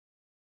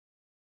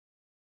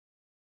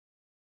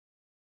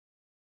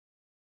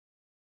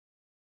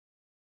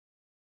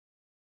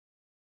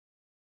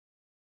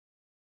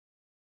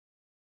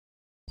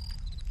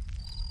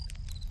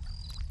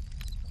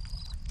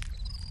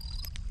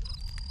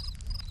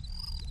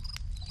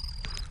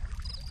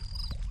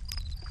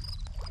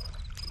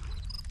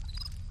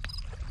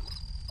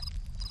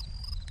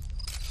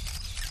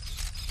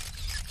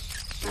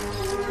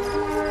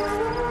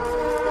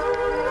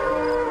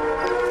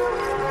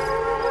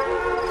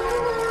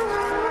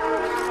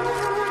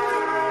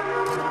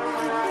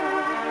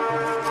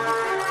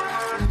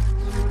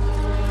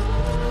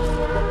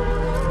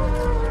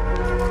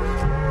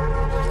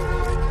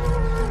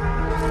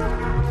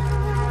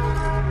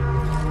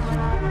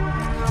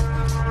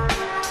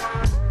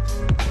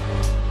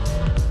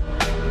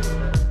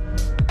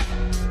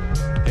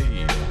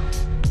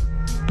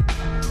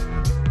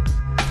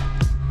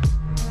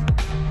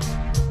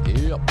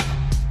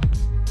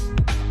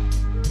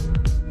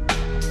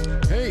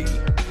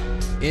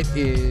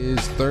is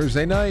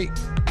Thursday night.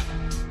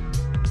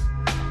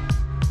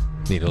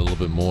 Need a little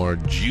bit more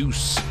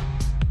juice.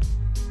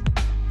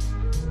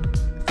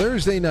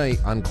 Thursday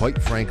night on,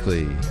 quite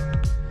frankly,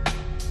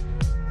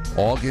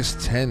 August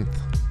 10th.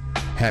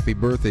 Happy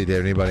birthday to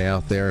anybody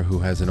out there who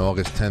has an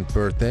August 10th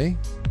birthday.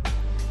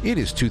 It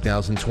is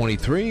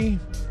 2023,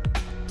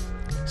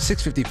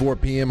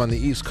 6:54 p.m. on the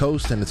East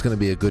Coast, and it's going to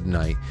be a good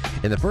night.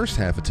 In the first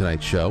half of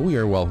tonight's show, we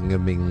are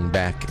welcoming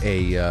back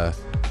a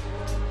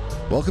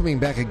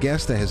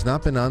guest that has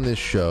not been on this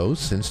show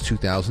since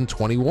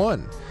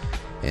 2021,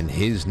 and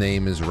his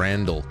name is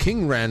Randall,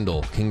 King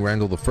Randall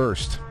the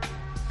First.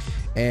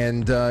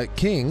 And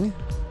King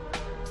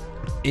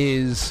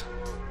is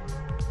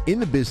in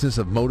the business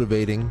of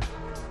motivating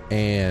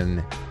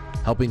and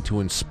helping to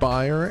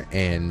inspire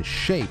and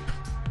shape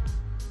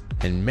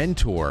and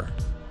mentor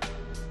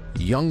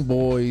young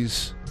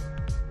boys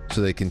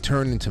so they can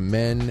turn into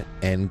men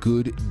and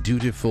good,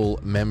 dutiful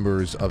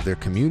members of their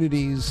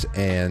communities,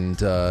 and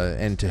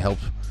to help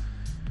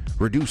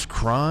reduce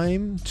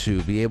crime,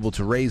 to be able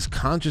to raise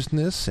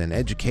consciousness and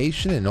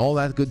education and all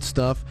that good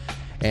stuff.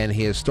 And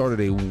he has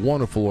started a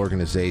wonderful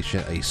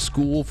organization, a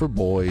school for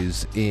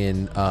boys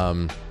in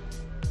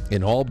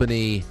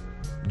Albany,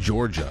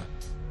 Georgia.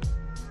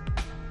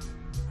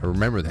 I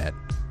remember that.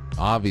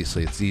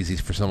 Obviously, it's easy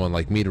for someone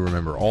like me to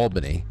remember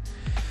Albany.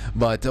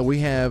 But we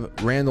have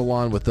Randall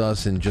on with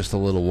us in just a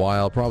little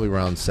while, probably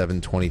around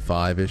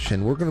 7:25-ish,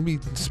 and we're going to be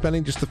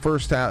spending just the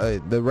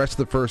rest of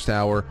the first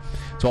hour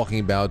talking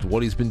about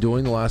what he's been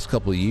doing the last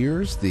couple of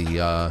years,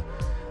 the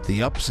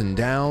ups and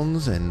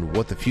downs, and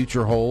what the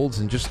future holds,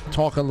 and just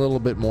talk a little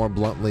bit more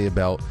bluntly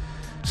about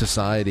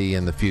society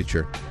and the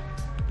future.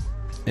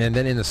 And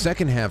then in the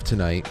second half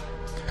tonight,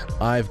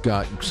 I've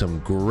got some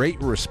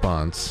great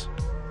response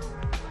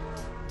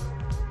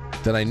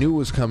that I knew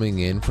was coming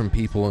in from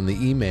people in the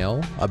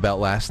email about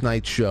last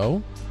night's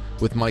show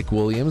with Mike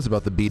Williams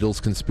about the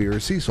Beatles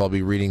conspiracy, so I'll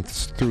be reading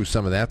through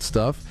some of that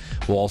stuff.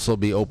 We'll also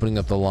be opening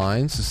up the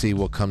lines to see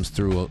what comes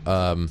through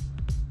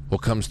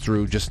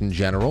just in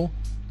general.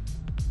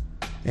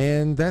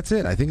 And that's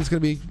it. I think it's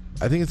going to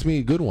be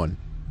a good one.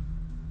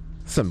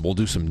 We'll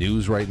do some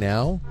news right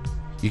now.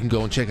 You can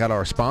go and check out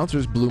our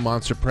sponsors,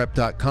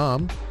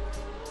 BlueMonsterPrep.com.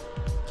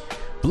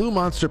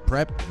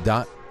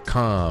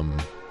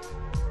 BlueMonsterPrep.com.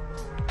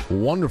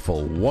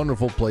 Wonderful,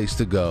 wonderful place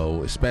to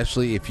go,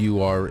 especially if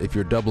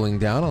you're doubling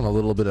down on a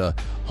little bit of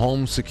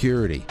home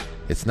security.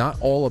 It's not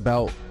all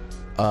about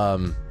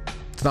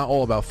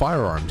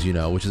firearms,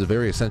 which is a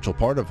very essential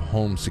part of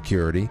home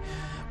security.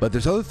 But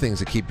there's other things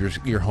that keep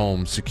your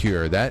home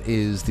secure. That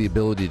is the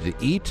ability to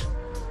eat,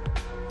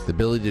 the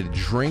ability to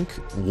drink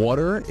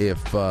water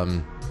if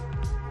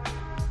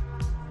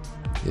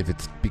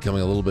it's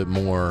becoming a little bit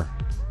more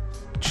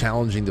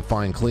challenging to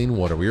find clean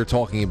water. We were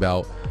talking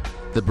about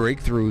the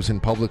breakthroughs in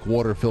public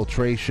water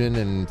filtration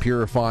and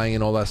purifying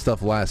and all that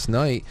stuff last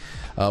night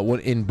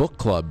in book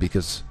club,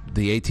 because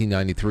the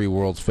 1893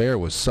 World's Fair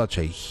was such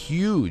a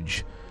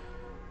huge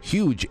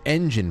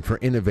engine for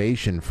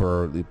innovation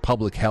for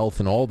public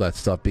health and all that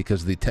stuff,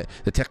 because the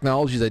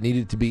technologies that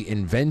needed to be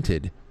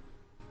invented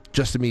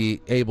just to be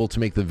able to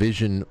make the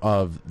vision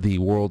of the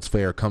World's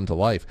Fair come to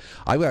life.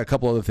 I've got a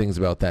couple other things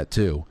about that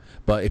too.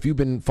 But if you've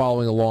been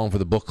following along for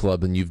the book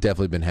club, then you've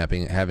definitely been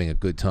having a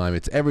good time.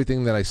 It's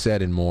everything that I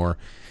said and more.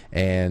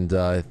 And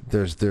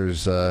there's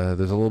a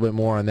little bit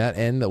more on that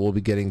end that we'll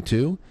be getting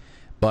to,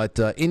 but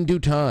in due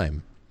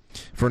time.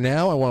 For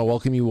now, I want to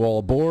welcome you all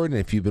aboard. And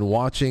if you've been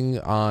watching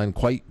on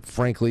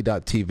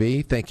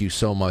quitefrankly.tv, thank you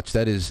so much.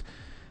 That is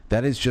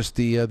just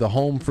the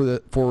home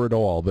for it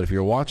all. But if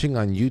you're watching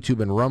on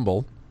YouTube and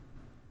Rumble,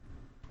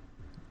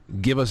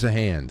 give us a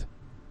hand.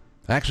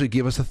 Actually,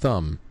 give us a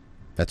thumb.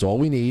 That's all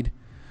we need.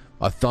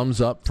 A thumbs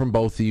up from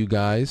both of you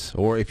guys,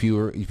 or if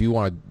you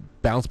want to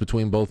bounce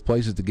between both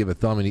places to give a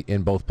thumb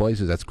in both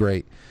places, that's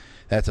great.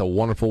 That's a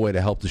wonderful way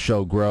to help the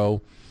show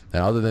grow.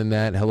 And other than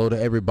that, hello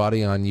to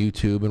everybody on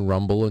YouTube and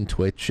Rumble and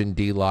Twitch and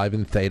DLive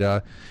and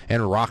Theta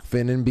and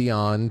Rockfin and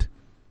beyond.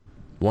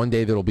 One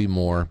day there'll be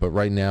more, but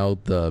right now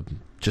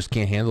just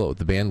can't handle it with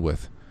the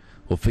bandwidth.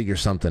 We'll figure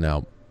something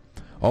out.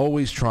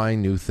 Always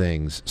trying new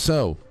things.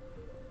 So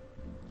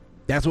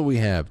that's what we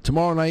have.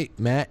 Tomorrow night,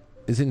 Matt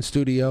is in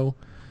studio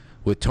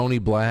with Tony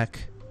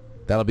Black.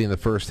 That'll be in the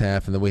first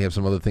half, and then we have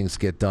some other things to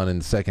get done in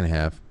the second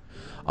half.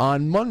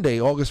 On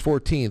Monday, August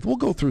 14th, we'll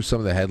go through some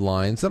of the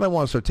headlines. Then I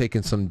want to start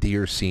taking some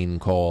deer scene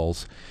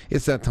calls.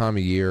 It's that time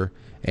of year,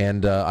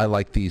 and I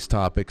like these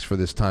topics for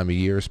this time of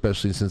year,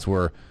 especially since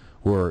we're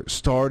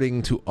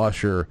starting to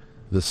usher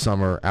the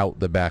summer out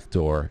the back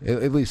door.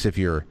 At least if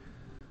you're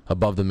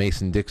above the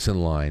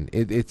Mason-Dixon line.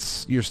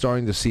 You're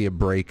starting to see a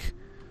break,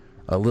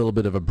 a little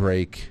bit of a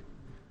break.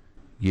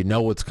 You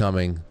know what's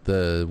coming.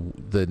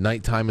 The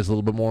nighttime is a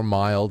little bit more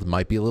mild.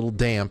 Might be a little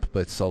damp, but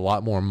it's a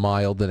lot more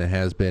mild than it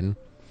has been.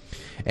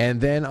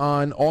 And then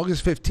on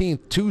August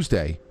 15th,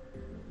 Tuesday,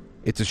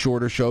 it's a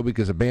shorter show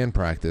because of band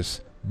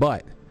practice.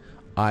 But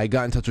I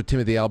got in touch with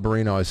Timothy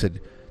Alberino. I said,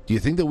 do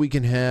you think that we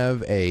can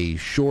have a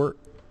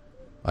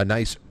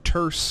nice,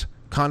 terse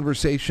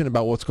conversation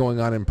about what's going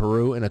on in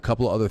Peru and a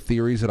couple of other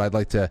theories that I'd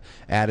like to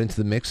add into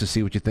the mix to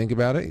see what you think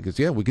about it. Because,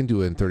 yeah, we can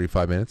do it in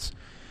 35 minutes.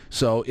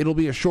 So it'll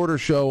be a shorter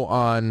show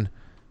on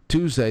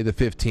Tuesday, the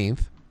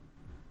 15th.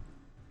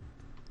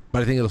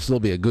 But I think it'll still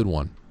be a good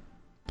one.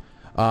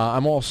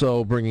 I'm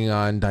also bringing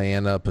on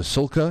Diana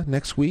Pasulka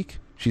next week.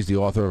 She's the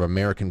author of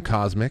American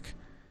Cosmic.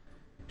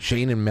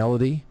 Shane and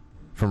Melody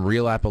from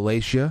Real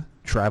Appalachia,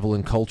 Travel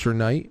and Culture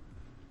Night.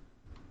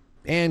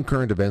 And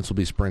current events will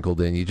be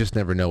sprinkled in. You just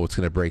never know what's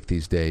going to break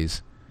these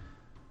days.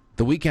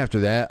 The week after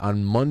that,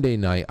 on Monday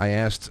night, I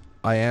asked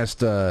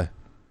Brooks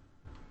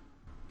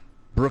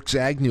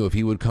Agnew if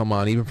he would come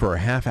on even for a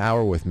half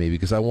hour with me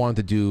because I wanted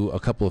to do a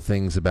couple of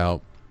things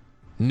about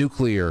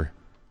nuclear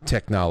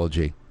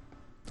technology.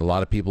 A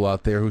lot of people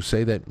out there who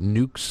say that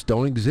nukes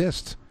don't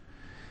exist.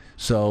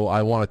 So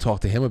I want to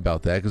talk to him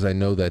about that because I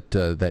know that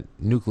that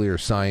nuclear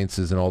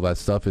sciences and all that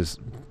stuff is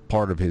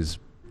part of his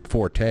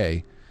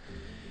forte.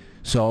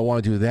 So I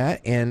want to do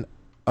that and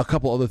a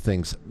couple other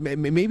things.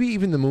 Maybe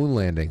even the moon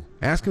landing.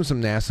 Ask him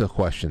some NASA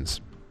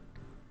questions.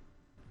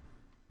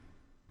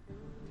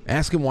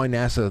 Ask him why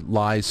NASA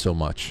lies so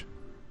much.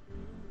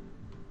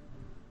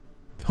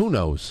 Who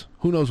knows?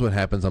 Who knows what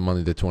happens on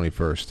Monday the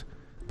 21st?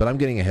 But I'm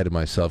getting ahead of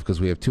myself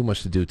because we have too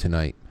much to do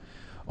tonight.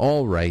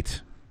 All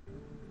right.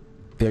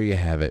 There you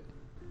have it.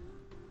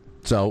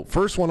 So,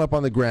 first one up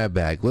on the grab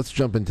bag. Let's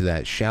jump into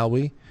that, shall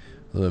we?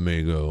 Let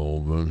me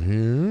go over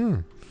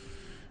here.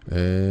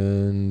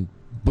 And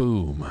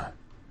boom.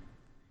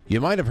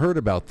 You might have heard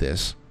about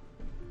this.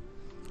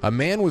 A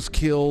man was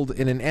killed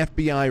in an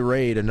FBI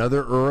raid,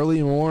 another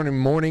early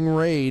morning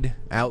raid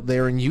out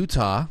there in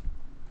Utah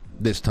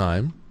this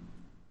time,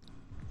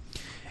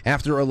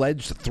 after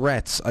alleged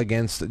threats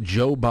against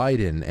Joe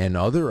Biden and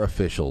other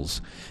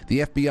officials. The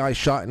FBI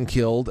shot and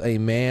killed a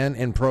man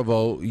in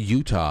Provo,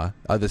 Utah.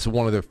 This is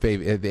one of the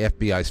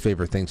FBI's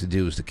favorite things to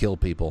do is to kill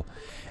people.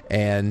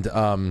 And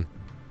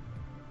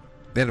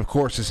then, of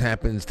course, this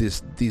happens.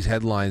 These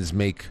headlines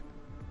make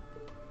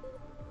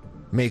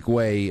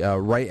way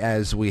right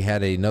as we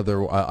had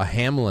another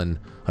Hamlin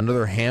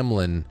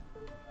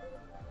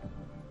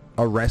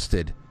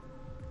arrested,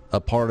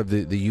 a part of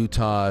the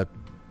Utah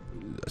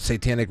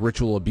satanic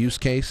ritual abuse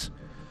case.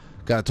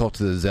 Got to talk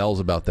to the Zells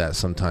about that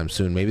sometime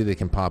soon. Maybe they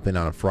can pop in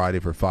on a Friday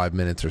for 5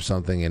 minutes or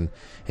something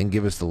and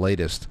give us the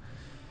latest.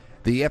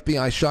 The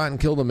FBI shot and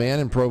killed a man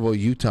in Provo,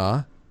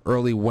 Utah,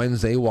 early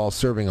Wednesday while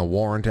serving a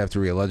warrant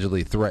after he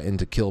allegedly threatened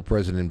to kill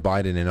President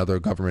Biden and other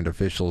government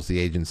officials, the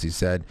agency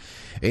said.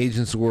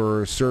 Agents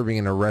were serving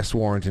an arrest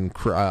warrant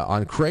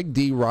on Craig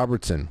D.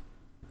 Robertson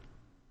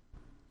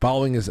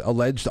following his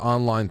alleged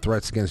online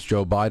threats against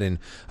Joe Biden.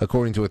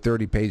 According to a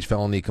 30-page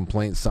felony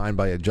complaint signed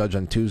by a judge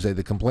on Tuesday,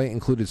 the complaint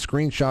included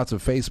screenshots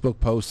of Facebook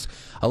posts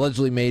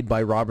allegedly made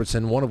by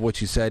Robertson, one of which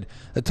he said,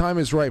 "The time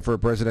is right for a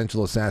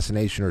presidential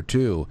assassination or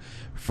two.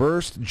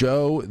 First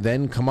Joe,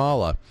 then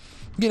Kamala."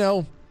 You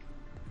know,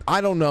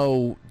 I don't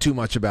know too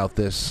much about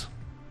this.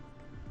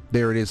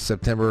 There it is,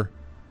 September.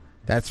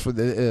 That's for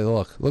the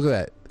look at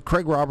that.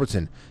 Craig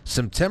Robertson,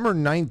 September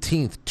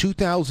 19th,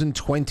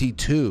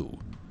 2022.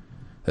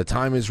 The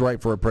time is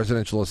right for a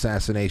presidential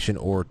assassination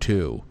or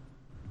two.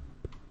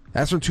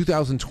 That's from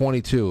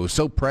 2022. It was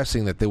so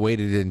pressing that they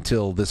waited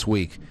until this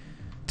week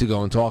to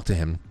go and talk to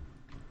him.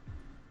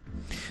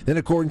 Then,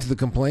 according to the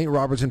complaint,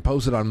 Robertson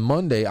posted on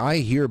Monday, "I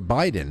hear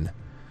Biden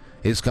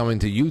is coming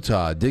to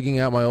Utah, digging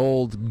out my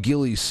old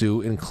ghillie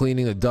suit and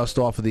cleaning the dust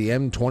off of the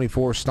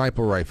M24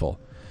 sniper rifle."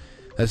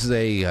 This is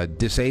a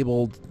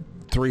disabled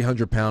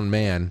 300-pound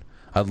man.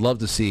 I'd love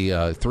to see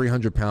a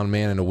 300-pound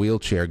man in a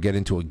wheelchair get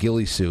into a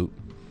ghillie suit.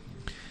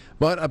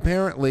 But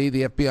apparently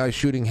the FBI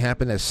shooting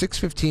happened at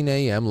 6:15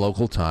 a.m.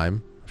 local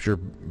time. I'm sure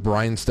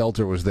Brian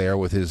Stelter was there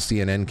with his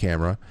CNN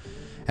camera.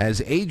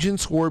 As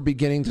agents were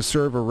beginning to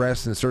serve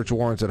arrest and search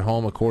warrants at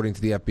home, according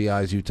to the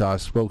FBI's Utah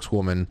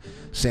spokeswoman,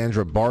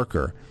 Sandra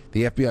Barker.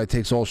 The FBI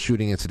takes all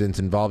shooting incidents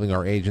involving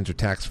our agents or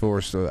task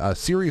force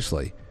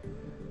seriously.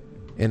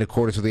 In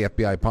accordance with the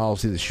FBI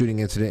policy, the shooting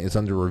incident is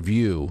under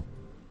review.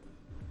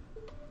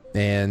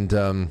 And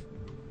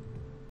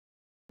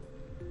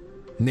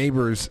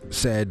neighbors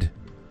said,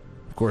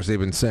 of course, they've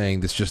been saying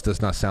this just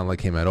does not sound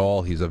like him at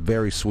all. He's a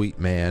very sweet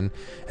man,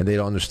 and they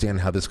don't understand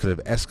how this could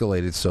have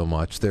escalated so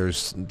much.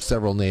 There's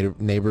several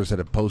neighbors that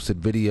have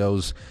posted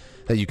videos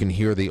that you can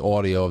hear the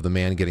audio of the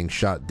man getting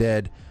shot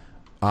dead.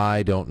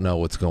 I don't know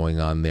what's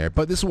going on there,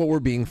 but this is what we're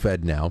being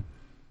fed now.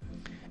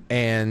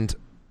 And,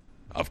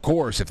 of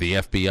course, if the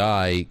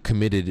FBI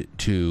committed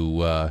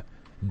to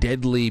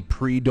deadly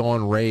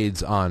pre-dawn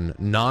raids on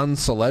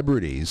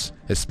non-celebrities,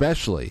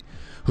 especially,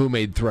 who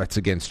made threats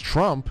against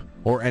Trump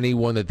or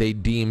anyone that they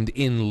deemed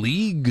in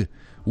league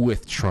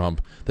with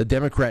Trump, the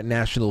Democrat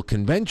National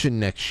Convention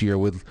next year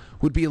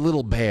would be a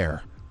little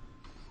bare.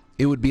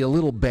 It would be a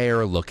little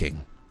bare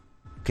looking.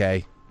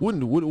 Okay?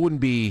 Wouldn't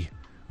be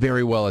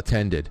very well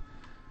attended.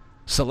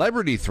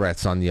 Celebrity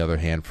threats, on the other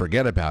hand,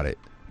 forget about it.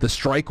 The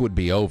strike would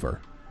be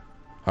over.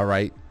 All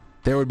right?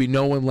 There would be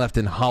no one left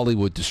in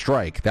Hollywood to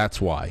strike.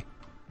 That's why.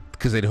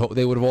 because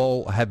they would have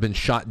all have been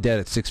shot dead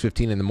at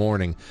 6:15 in the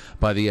morning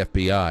by the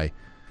FBI.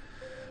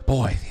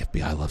 Boy, the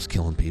FBI loves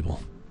killing people.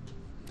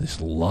 They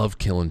just love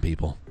killing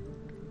people.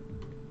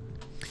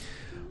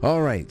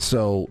 All right,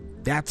 so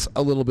that's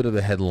a little bit of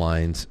the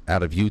headlines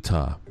out of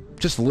Utah.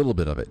 Just a little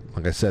bit of it.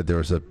 Like I said, there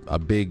was a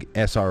big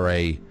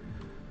SRA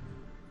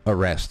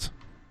arrest.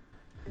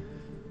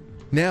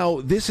 Now,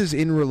 this is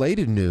in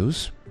related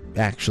news,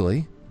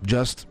 actually,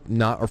 just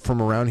not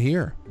from around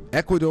here.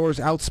 Ecuador's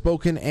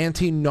outspoken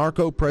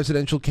anti-narco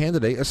presidential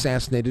candidate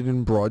assassinated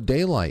in broad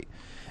daylight.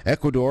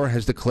 Ecuador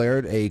has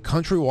declared a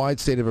countrywide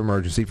state of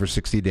emergency for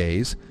 60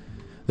 days,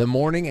 the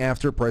morning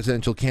after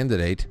presidential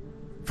candidate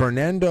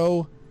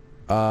Fernando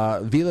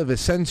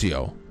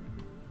Villavicencio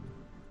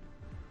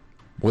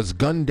was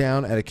gunned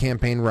down at a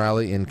campaign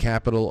rally in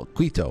capital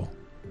Quito.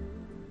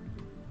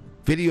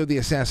 Video of the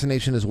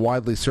assassination is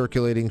widely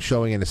circulating,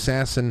 showing an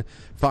assassin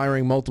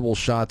firing multiple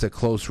shots at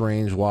close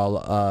range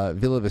while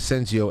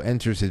Villavicencio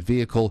enters his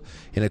vehicle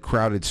in a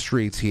crowded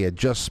streets. He had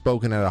just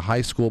spoken at a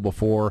high school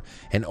before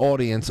an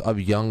audience of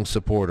young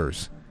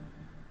supporters.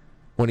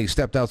 When he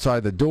stepped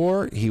outside the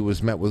door, he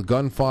was met with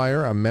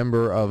gunfire. A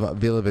member of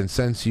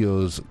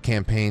Villavicencio's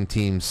campaign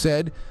team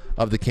said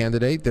of the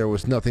candidate, there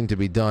was nothing to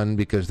be done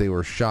because they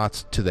were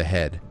shots to the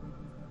head.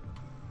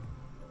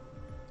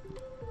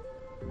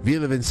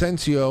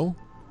 Villavicencio,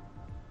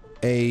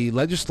 a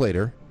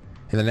legislator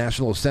in the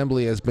National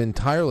Assembly, has been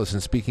tireless in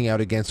speaking out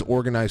against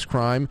organized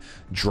crime,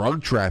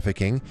 drug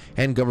trafficking,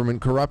 and government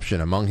corruption.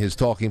 Among his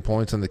talking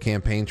points on the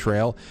campaign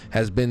trail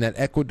has been that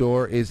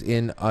Ecuador is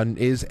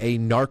a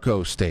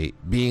narco state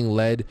being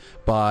led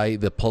by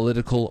the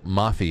political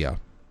mafia.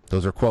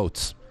 Those are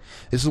quotes.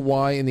 This is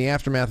why, in the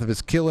aftermath of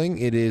his killing,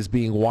 it is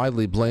being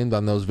widely blamed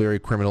on those very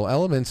criminal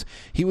elements.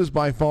 He was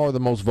by far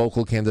the most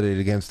vocal candidate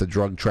against the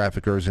drug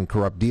traffickers and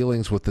corrupt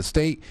dealings with the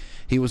state.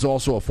 He was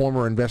also a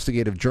former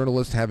investigative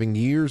journalist, having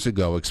years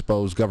ago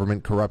exposed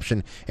government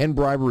corruption and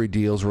bribery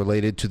deals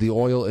related to the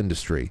oil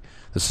industry.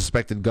 The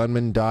suspected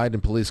gunman died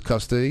in police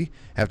custody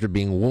after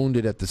being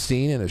wounded at the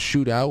scene in a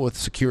shootout with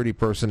security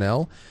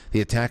personnel.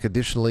 The attack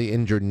additionally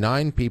injured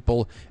 9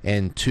 people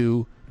and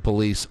 2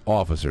 police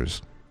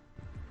officers.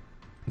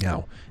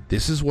 Now,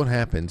 this is what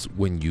happens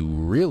when you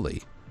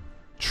really,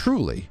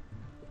 truly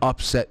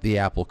upset the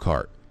apple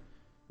cart,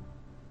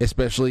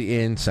 especially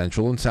in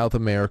Central and South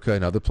America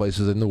and other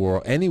places in the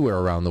world, anywhere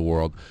around the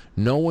world.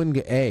 No one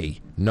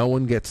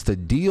gets to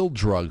deal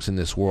drugs in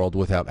this world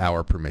without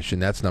our permission.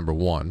 That's number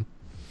one.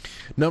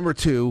 Number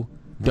two,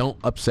 don't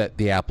upset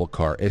the apple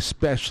cart,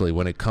 especially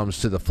when it comes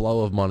to the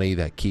flow of money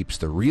that keeps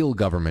the real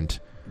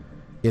government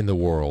in the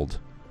world,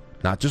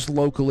 not just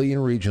locally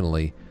and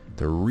regionally,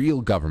 the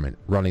real government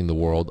running the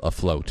world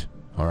afloat.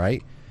 All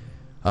right?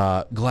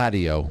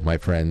 Gladio, my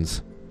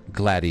friends.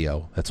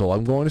 Gladio. That's all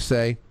I'm going to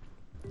say.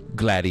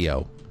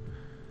 Gladio.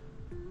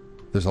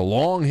 There's a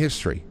long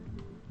history.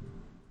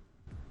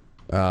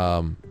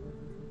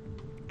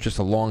 Just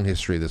a long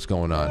history that's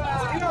going on.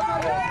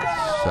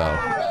 So,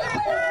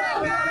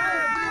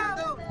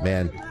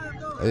 man,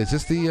 is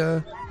this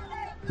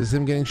is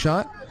him getting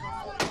shot?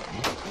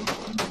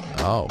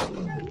 Oh.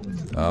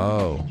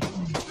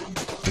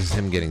 This is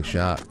him getting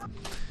shot.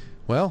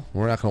 Well,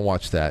 we're not going to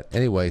watch that.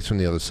 Anyway, it's from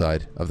the other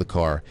side of the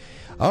car.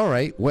 All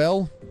right,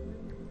 well,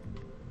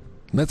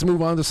 let's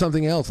move on to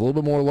something else. A little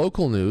bit more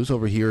local news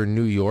over here in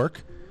New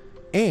York.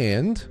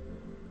 And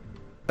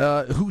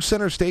who's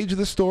center stage of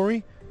the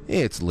story?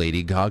 It's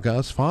Lady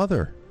Gaga's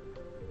father.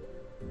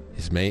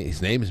 His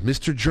name is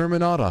Mr.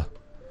 Germanotta.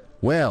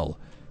 Well,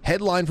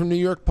 headline from New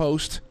York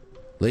Post,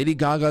 Lady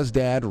Gaga's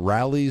dad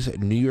rallies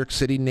New York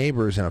City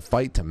neighbors in a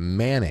fight to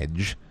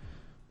manage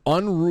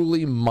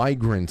unruly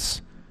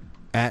migrants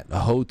at a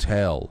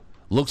hotel.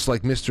 Looks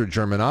like Mr.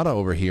 Germanotta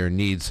over here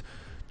needs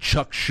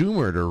Chuck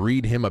Schumer to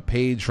read him a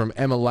page from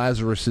Emma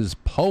Lazarus's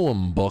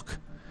poem book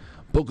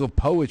of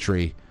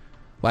poetry,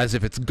 as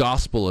if it's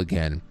gospel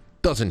again.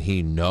 Doesn't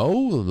he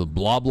know the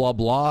blah, blah,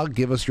 blah?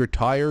 Give us your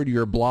tired,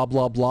 your blah,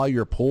 blah, blah,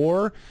 you're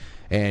poor,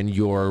 and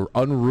you're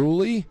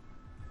unruly?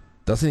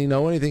 Doesn't he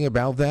know anything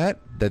about that?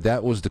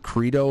 That was the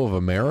credo of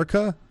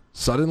America,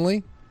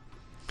 suddenly?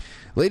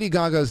 Lady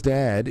Gaga's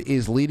dad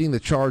is leading the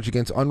charge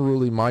against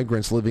unruly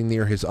migrants living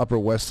near his Upper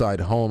West Side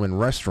home and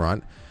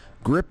restaurant,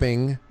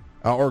 griping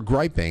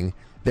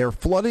they're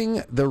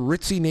flooding the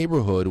ritzy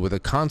neighborhood with a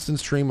constant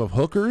stream of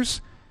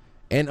hookers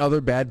and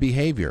other bad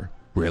behavior.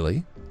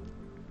 Really?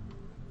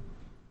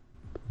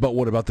 But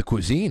what about the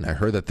cuisine? I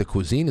heard that the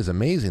cuisine is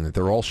amazing, that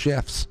they're all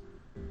chefs.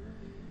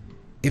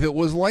 If it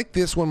was like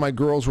this when my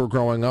girls were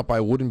growing up, I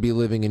wouldn't be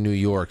living in New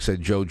York,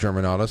 said Joe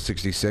Germanotta,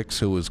 66,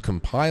 who was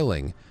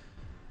compiling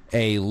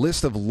a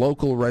list of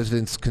local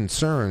residents'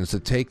 concerns to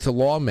take to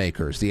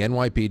lawmakers, the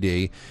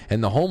NYPD,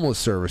 and the homeless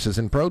services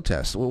in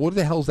protest. What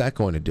the hell is that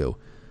going to do?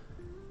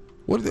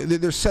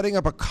 They're setting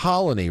up a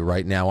colony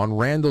right now on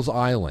Randall's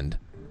Island.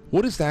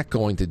 What is that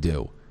going to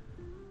do?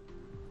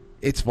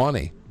 It's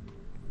funny.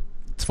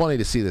 It's funny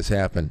to see this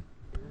happen.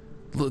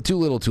 Too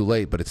little, too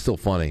late, but it's still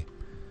funny.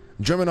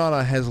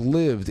 Germanotta has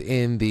lived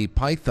in the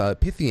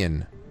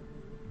Pythian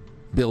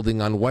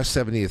building on West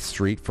 70th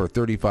Street for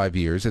 35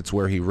 years. It's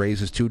where he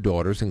raised his two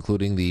daughters,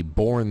 including the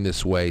Born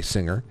This Way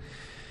singer.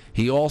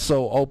 He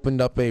also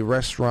opened up a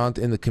restaurant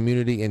in the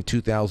community in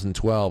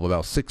 2012.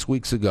 About 6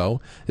 weeks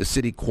ago, the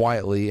city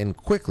quietly and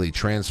quickly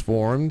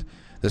transformed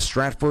the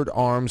Stratford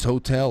Arms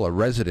Hotel, a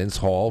residence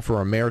hall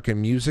for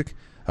American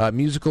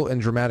Musical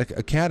and Dramatic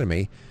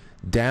Academy,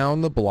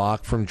 down the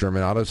block from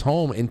Germanata's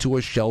home, into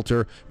a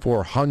shelter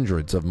for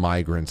hundreds of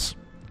migrants.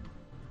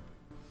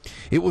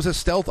 It was a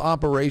stealth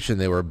operation.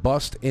 They were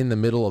bussed in the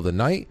middle of the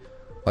night.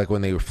 Like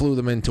when they flew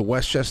them into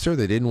Westchester,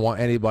 they didn't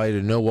want anybody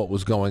to know what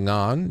was going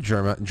on,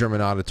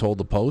 Germanata told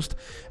the Post.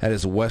 At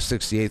his West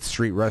 68th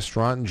Street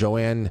restaurant,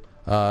 Joanne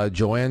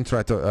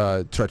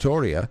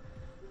Trattoria.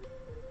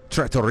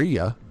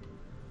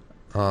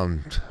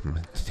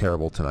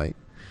 Terrible tonight.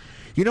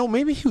 You know,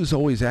 maybe he was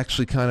always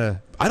actually kind of,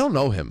 I don't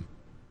know him.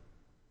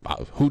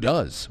 Who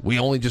does? We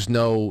only just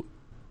know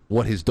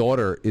what his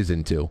daughter is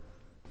into.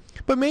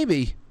 But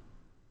maybe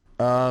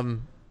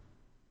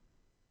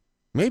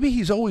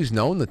he's always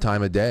known the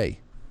time of day.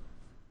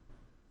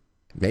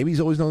 Maybe he's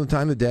always known the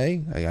time of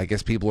day. I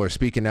guess people are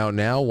speaking out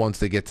now once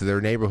they get to their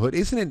neighborhood.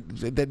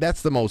 Isn't it?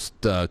 That's the most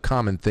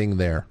common thing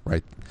there,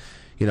 right?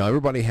 You know,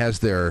 everybody has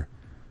their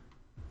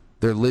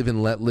live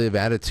and let live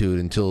attitude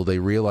until they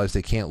realize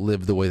they can't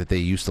live the way that they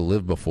used to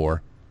live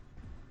before.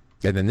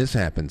 And then this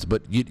happens.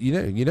 But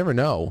you never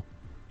know.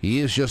 He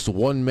is just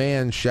one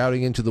man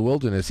shouting into the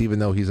wilderness, even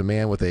though he's a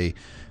man with a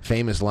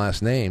famous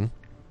last name.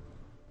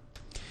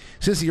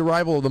 Since the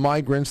arrival of the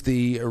migrants,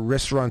 the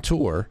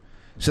restaurateur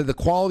said the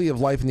quality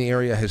of life in the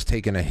area has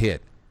taken a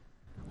hit,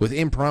 with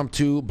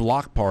impromptu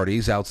block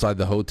parties outside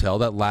the hotel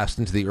that last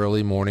into the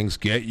early mornings.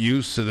 Get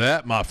used to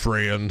that, my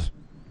friend.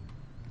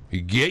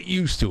 You get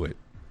used to it.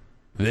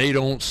 They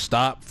don't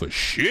stop for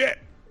shit.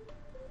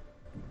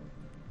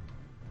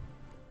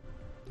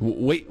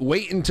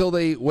 Wait until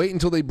they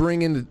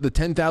bring in the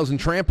 10,000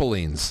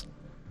 trampolines.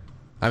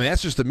 I mean,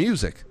 that's just the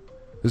music.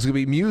 There's going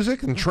to be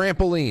music and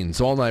trampolines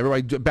all night.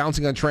 Everybody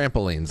bouncing on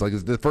trampolines like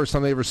it's the first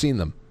time they've ever seen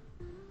them.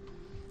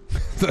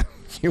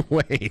 You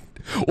wait.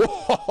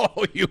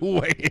 Whoa, you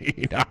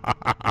wait.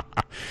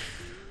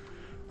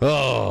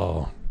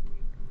 Oh.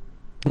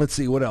 Let's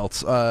see, what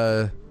else?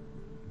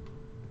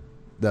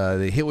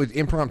 They hit with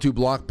impromptu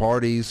block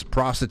parties,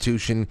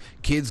 prostitution,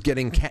 kids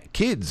getting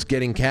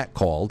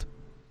catcalled,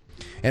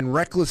 and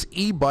reckless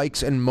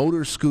e-bikes and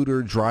motor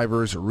scooter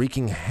drivers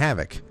wreaking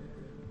havoc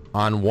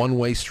on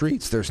one-way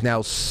streets. There's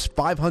now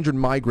 500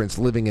 migrants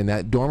living in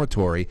that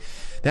dormitory.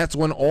 That's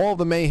when all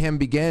the mayhem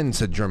began,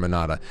 said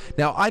Germanata.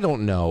 Now, I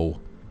don't know.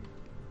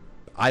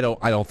 I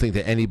don't think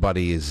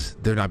that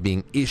they're not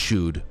being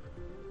issued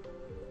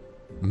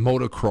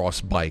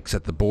motocross bikes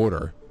at the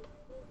border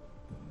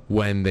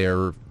when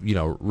they're,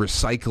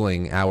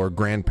 recycling our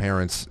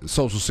grandparents'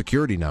 Social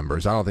Security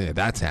numbers. I don't think that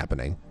that's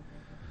happening.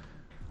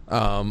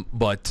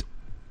 But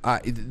I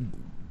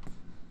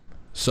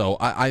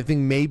think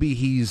maybe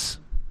he's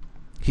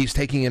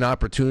taking an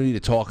opportunity to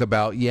talk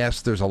about,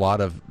 yes, there's a lot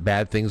of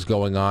bad things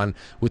going on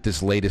with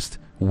this latest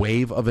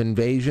wave of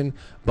invasion,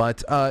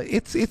 but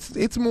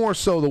it's more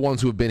so the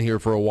ones who have been here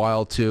for a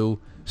while too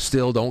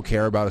still don't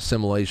care about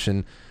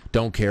assimilation,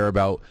 don't care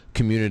about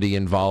community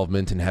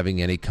involvement and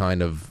having any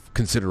kind of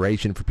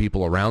consideration for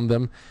people around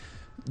them.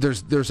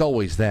 There's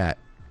always that.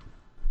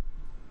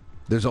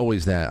 There's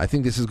always that. I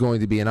think this is going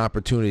to be an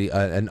opportunity,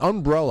 an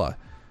umbrella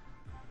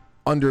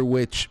under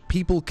which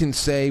people can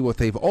say what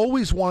they've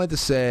always wanted to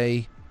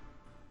say,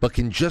 but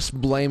can just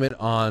blame it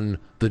on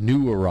the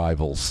new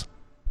arrivals.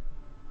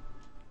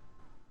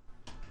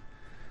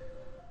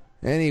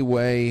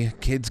 Anyway,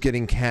 kids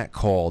getting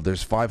catcalled.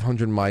 There's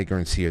 500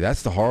 migrants here.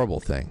 That's the horrible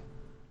thing.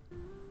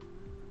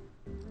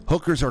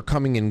 Hookers are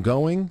coming and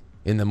going.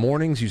 In the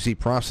mornings, you see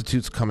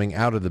prostitutes coming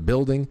out of the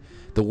building.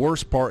 The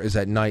worst part is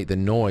at night, the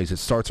noise. It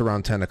starts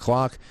around 10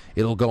 o'clock.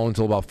 It'll go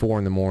until about 4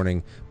 in the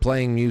morning.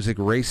 Playing music,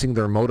 racing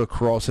their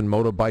motocross and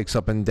motorbikes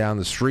up and down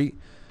the street.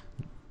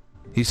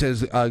 He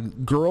says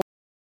girls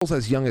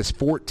as young as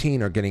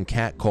 14 are getting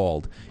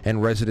catcalled,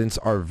 and residents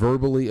are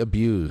verbally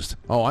abused.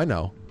 Oh, I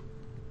know.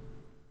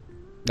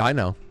 I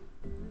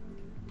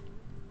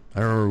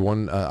remember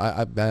one.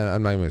 I'm not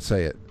even going to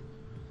say it.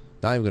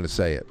 Not even going to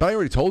say it. But I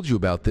already told you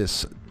about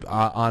this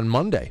on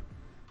Monday.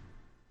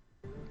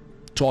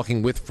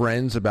 Talking with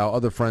friends about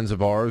other friends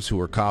of ours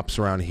who are cops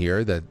around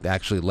here that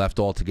actually left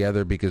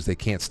altogether because they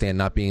can't stand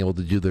not being able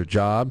to do their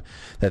job,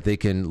 that they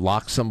can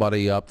lock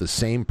somebody up, the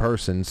same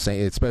person,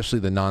 especially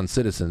the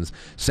non-citizens,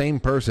 same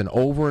person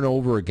over and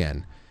over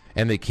again,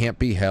 and they can't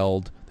be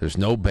held. There's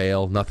no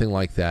bail, nothing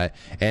like that.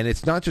 And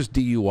it's not just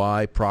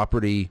DUI,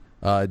 property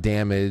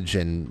damage,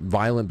 and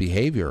violent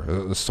behavior,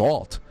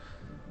 assault,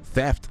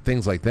 theft,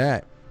 things like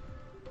that.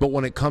 But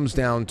when it comes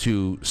down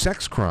to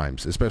sex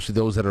crimes, especially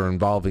those that are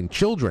involving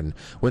children,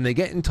 when they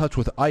get in touch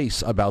with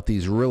ICE about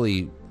these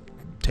really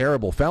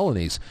terrible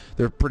felonies,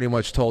 they're pretty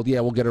much told, yeah,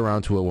 we'll get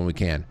around to it when we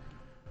can.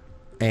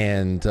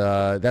 And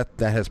that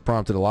has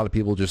prompted a lot of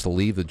people just to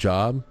leave the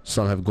job.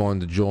 Some have gone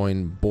to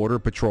join Border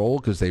Patrol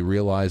because they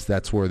realize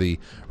that's where the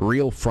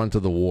real front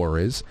of the war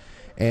is.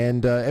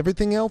 And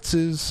everything else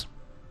is,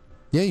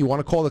 yeah, you want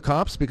to call the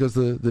cops because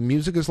the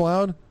music is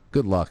loud?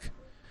 Good luck.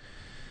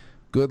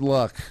 Good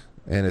luck.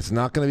 And it's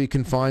not going to be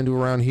confined to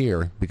around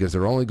here because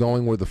they're only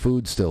going where the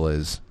food still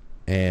is.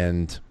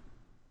 And,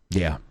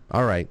 yeah,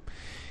 all right.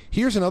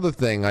 Here's another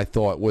thing I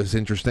thought was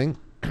interesting.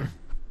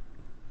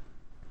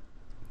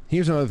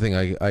 Here's another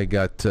thing I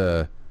got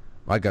to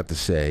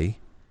say.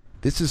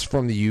 This is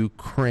from the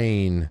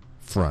Ukraine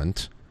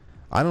front.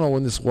 I don't know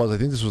when this was. I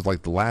think this was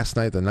like the last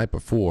night, the night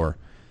before.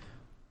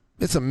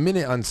 It's a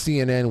minute on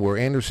CNN where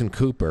Anderson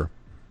Cooper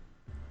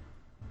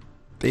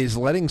is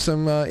letting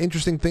some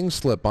interesting things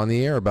slip on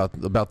the air about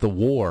the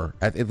war,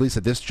 at least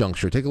at this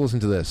juncture. Take a listen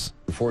to this.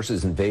 The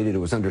forces invaded. It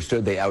was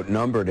understood they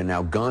outnumbered and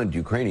outgunned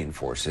Ukrainian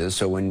forces.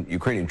 So when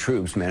Ukrainian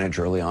troops managed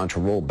early on to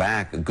roll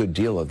back a good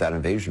deal of that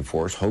invasion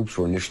force, hopes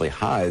were initially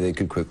high they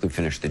could quickly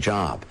finish the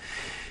job.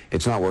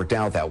 It's not worked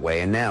out that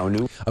way. And now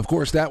Of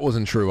course, that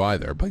wasn't true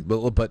either,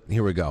 but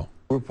here we go.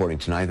 Reporting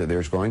tonight that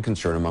there's growing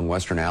concern among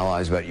Western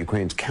allies about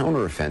Ukraine's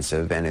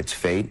counteroffensive and its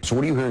fate. So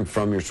what are you hearing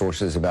from your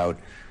sources about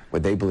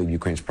what they believe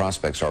Ukraine's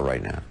prospects are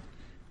right now?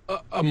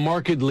 A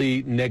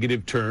markedly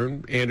negative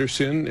turn,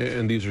 Anderson,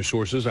 and these are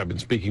sources I've been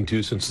speaking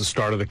to since the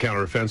start of the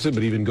counteroffensive,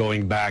 but even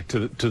going back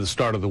to the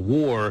start of the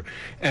war.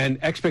 And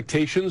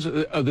expectations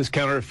of this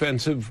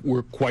counteroffensive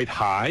were quite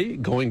high,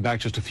 going back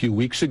just a few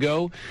weeks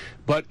ago.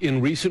 But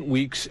in recent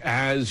weeks,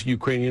 as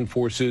Ukrainian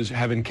forces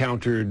have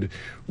encountered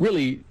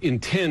really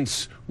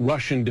intense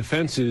Russian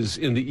defenses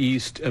in the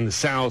east and the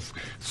south,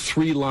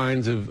 3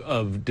 lines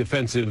of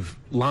defensive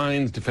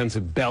lines,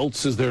 defensive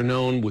belts as they're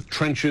known, with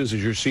trenches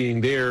as you're seeing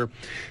there,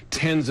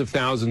 tens of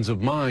thousands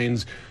of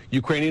mines,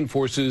 Ukrainian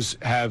forces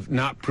have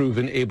not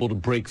proven able to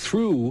break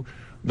through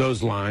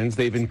those lines.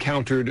 They've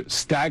encountered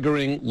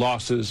staggering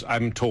losses,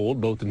 I'm told,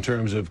 both in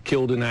terms of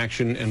killed in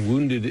action and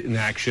wounded in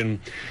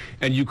action.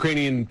 And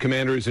Ukrainian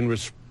commanders, in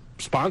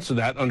response to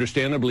that,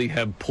 understandably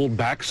have pulled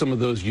back some of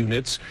those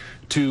units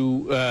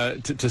to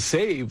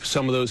save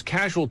some of those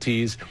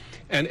casualties.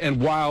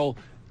 And while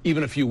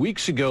even a few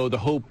weeks ago the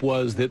hope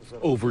was that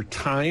over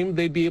time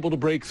they'd be able to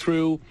break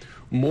through,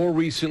 more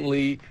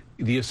recently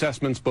the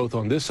assessments both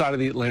on this side of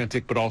the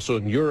Atlantic but also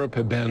in Europe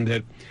have been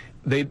that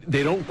they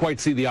don't quite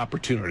see the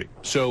opportunity.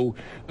 So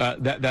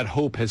that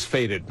hope has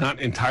faded. Not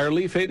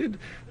entirely faded,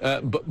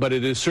 but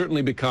it has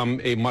certainly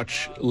become a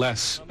much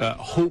less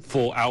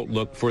hopeful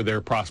outlook for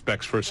their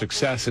prospects for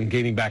success in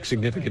gaining back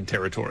significant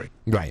territory.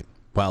 Right.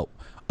 Well,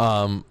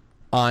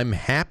 I'm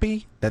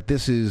happy that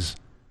this is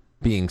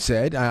being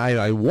said.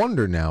 I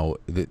wonder now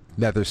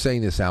that they're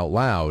saying this out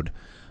loud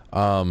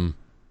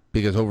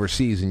because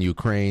overseas in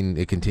Ukraine,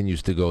 it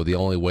continues to go the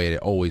only way it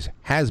always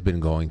has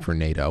been going for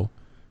NATO.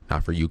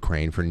 Not for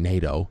Ukraine, for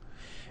NATO,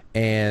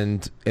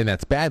 and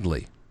that's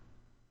badly.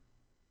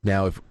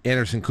 Now, if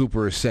Anderson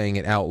Cooper is saying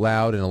it out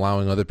loud and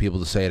allowing other people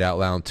to say it out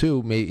loud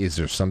too, is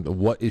there something?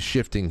 What is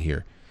shifting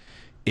here?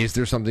 Is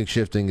there something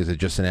shifting? Is it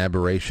just an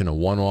aberration, a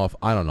one-off?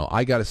 I don't know.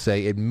 I got to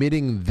say,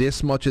 admitting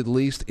this much at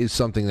least is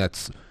something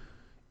that's,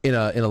 in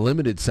a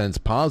limited sense,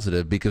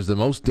 positive, because the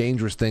most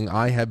dangerous thing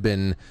I have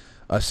been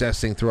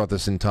assessing throughout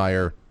this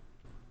entire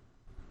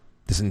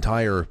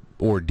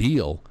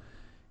ordeal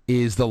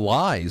is the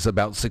lies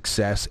about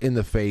success in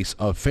the face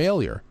of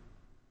failure,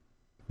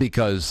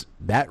 because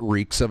that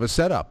reeks of a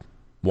setup.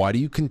 Why do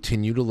you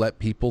continue to let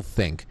people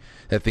think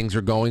that things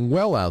are going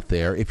well out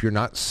there if you're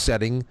not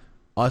setting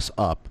us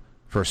up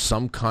for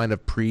some kind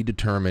of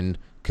predetermined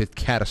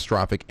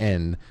catastrophic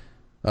end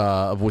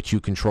of which you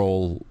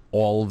control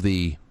all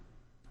the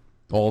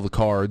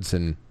cards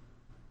and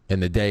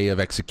the day of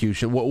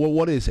execution?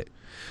 What is it?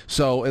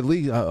 So at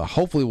least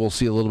hopefully we'll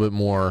see a little bit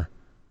more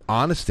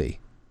honesty.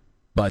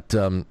 But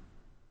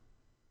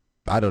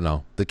I don't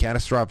know. The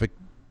catastrophic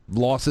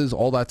losses,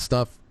 all that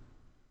stuff,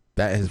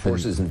 that has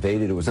forces been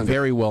invaded. It was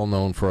very well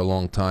known for a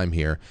long time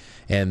here.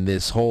 And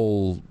this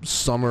whole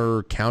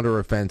summer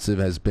counteroffensive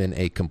has been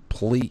a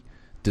complete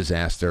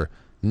disaster.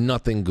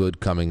 Nothing good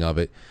coming of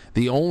it.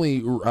 The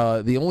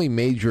only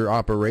major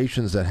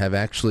operations that have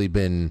actually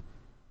been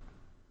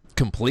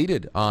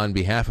completed on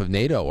behalf of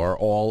NATO are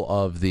all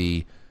of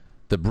the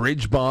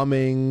bridge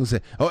bombings.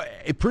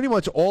 Pretty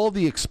much all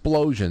the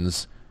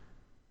explosions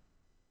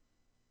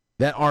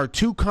that are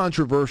too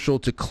controversial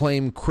to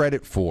claim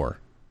credit for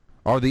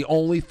are the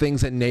only things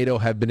that NATO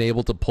have been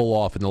able to pull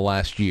off in the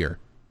last year.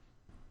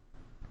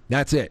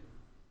 That's it.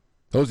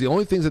 Those are the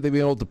only things that they've been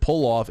able to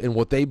pull off in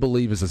what they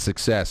believe is a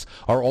success,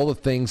 are all the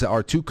things that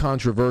are too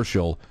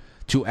controversial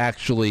to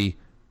actually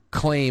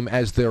claim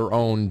as their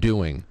own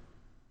doing.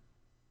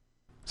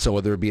 So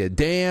whether it be a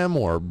dam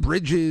or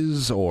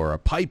bridges or a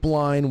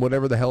pipeline,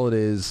 whatever the hell it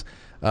is,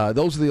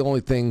 those are the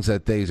only things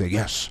that they say,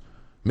 yes,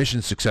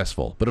 mission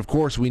successful. But of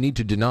course, we need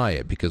to deny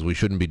it because we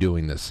shouldn't be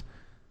doing this.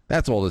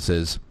 That's all this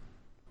is.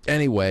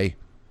 Anyway,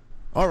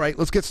 all right,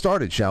 let's get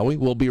started, shall we?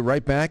 We'll be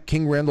right back.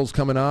 King Randall's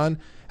coming on.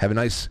 Have a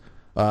nice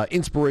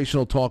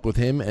inspirational talk with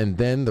him, and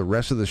then the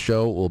rest of the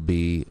show will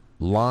be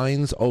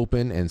lines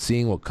open and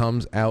seeing what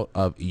comes out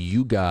of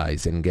you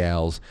guys and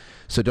gals.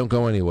 So don't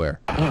go anywhere.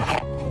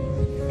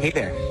 Hey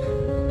there.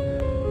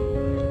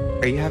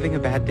 Are you having a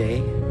bad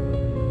day?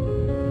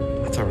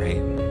 That's all right.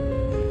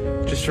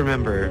 Just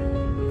remember,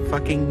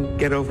 fucking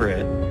get over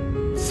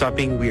it. Stop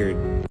being weird.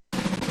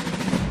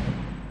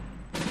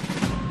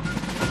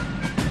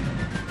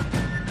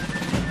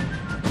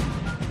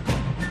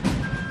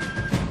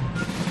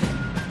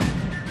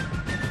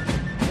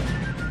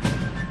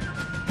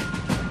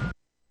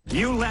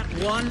 You let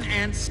one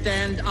ant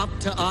stand up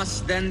to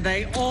us, then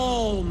they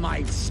all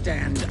might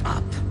stand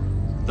up.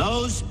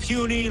 Those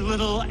puny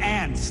little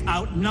ants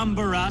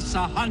outnumber us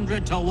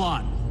 100 to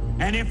 1.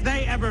 And if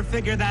they ever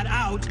figure that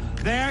out,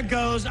 there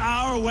goes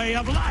our way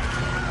of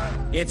life.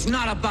 It's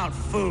not about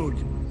food.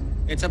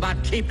 It's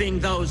about keeping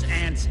those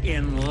ants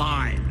in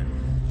line.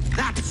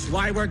 That's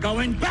why we're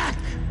going back.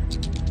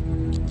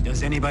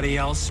 Does anybody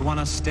else want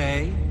to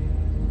stay?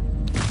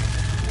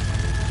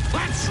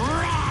 Let's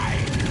ride!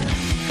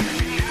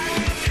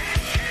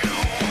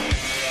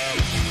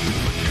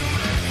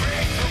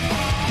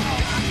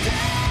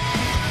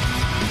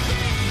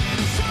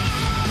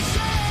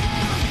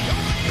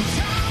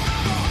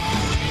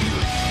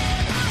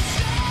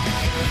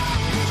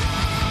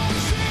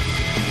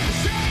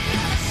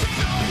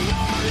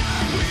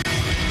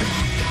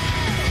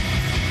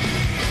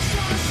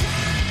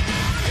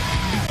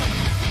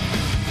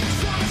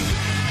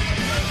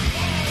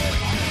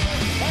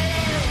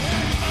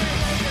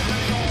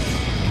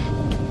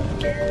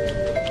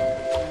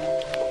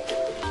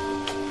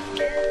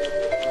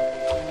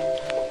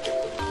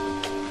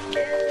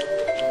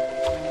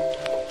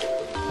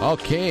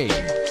 Okay. I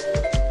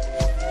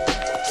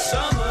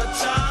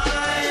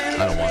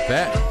don't want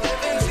that.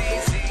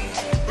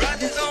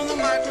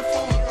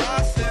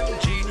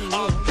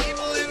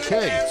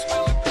 Okay.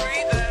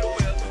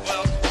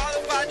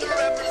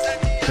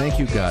 Thank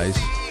you guys.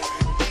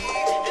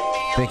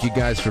 Thank you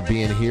guys for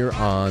being here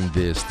on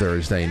this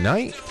Thursday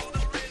night.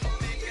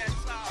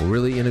 We're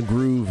really in a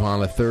groove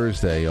on a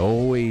Thursday.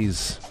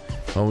 Always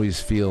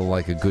feel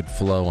like a good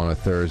flow on a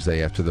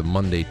Thursday after the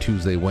Monday,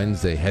 Tuesday,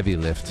 Wednesday heavy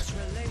lift.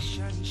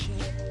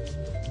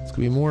 It's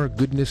going to be more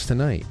goodness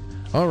tonight.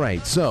 All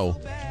right, so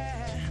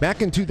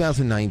back in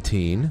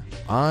 2019,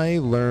 I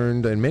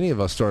learned, and many of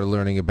us started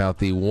learning about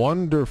the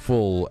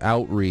wonderful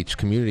outreach,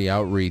 community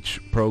outreach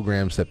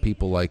programs that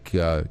people like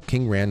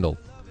King Randall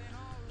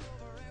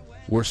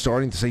were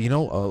starting to say,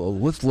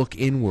 let's look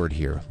inward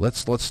here.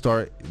 Let's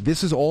start.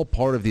 This is all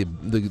part of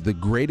the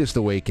greatest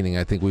awakening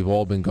I think we've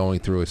all been going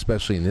through,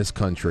 especially in this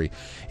country,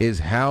 is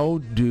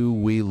how do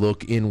we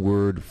look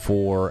inward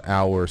for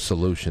our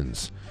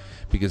solutions?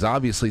 Because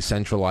obviously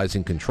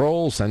centralizing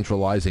control,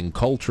 centralizing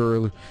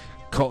culture,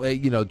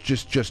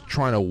 just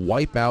trying to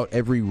wipe out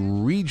every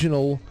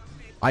regional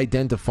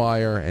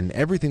identifier and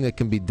everything that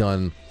can be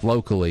done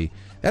locally,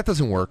 that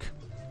doesn't work.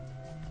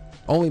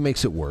 Only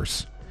makes it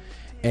worse.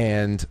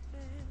 And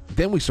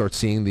then we start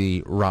seeing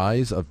the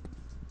rise of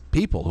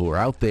people who are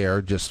out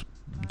there just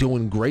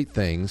doing great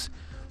things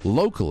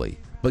locally,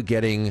 but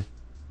getting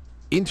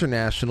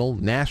international,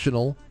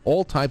 national,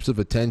 all types of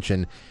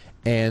attention,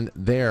 and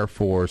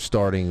therefore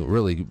starting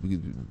really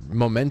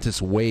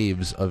momentous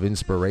waves of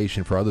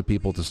inspiration for other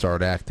people to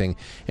start acting.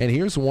 And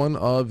here's one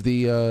of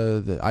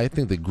I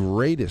think the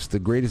greatest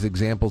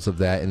examples of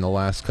that in the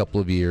last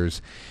couple of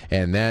years,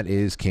 and that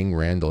is King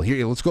Randall.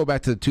 Here, let's go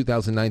back to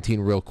 2019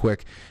 real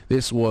quick.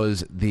 This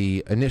was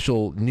the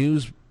initial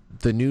news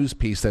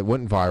piece that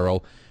went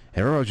viral,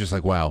 and everyone was just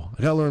like, wow,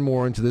 I gotta learn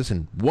more into this,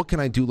 and what can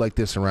I do like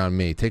this around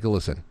me? Take a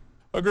listen.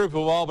 A group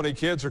of Albany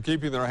kids are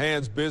keeping their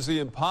hands busy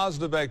in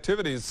positive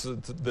activities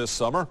this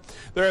summer.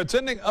 They're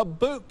attending a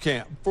boot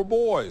camp for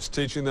boys,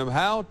 teaching them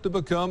how to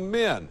become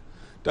men.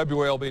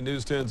 WALB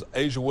News 10's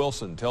Asia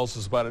Wilson tells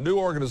us about a new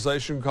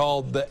organization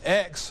called the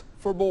X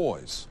for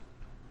Boys.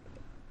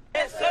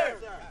 Yes, sir.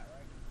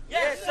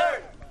 Yes,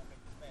 sir.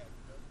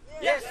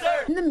 Yes,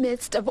 sir. In the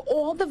midst of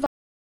all the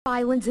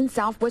violence in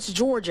southwest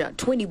Georgia,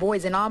 20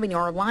 boys in Albany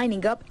are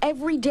lining up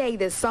every day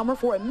this summer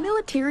for a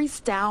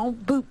military-style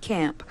boot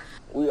camp.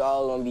 We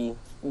all going to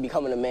be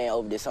becoming a man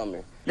over this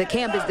summer. The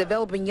camp is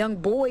developing young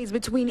boys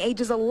between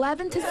ages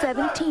 11 to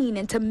 17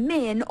 into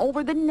men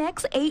over the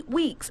next 8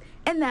 weeks,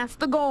 and that's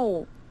the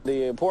goal.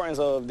 The importance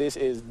of this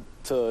is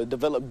to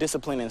develop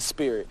discipline and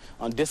spirit.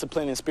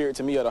 Discipline and spirit,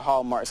 to me, are the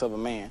hallmarks of a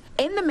man.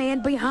 And the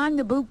man behind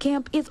the boot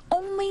camp is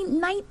only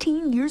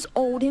 19 years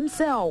old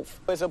himself.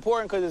 It's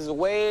important because it's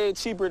way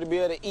cheaper to be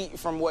able to eat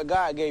from what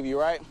God gave you,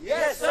 right?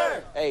 Yes,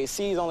 sir. Hey,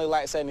 seeds only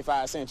like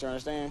 75 cents, you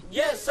understand?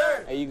 Yes,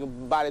 sir. And you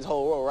can buy this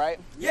whole row, right?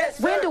 Yes,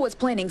 sir. Randall is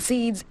planting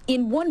seeds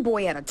in one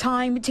boy at a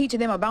time,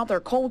 teaching them about their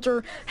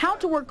culture, how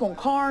to work on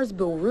cars,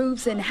 build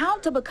roofs, and how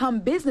to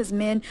become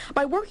businessmen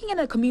by working in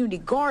a community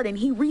garden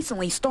he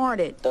recently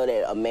started. So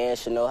that a man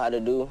should know how to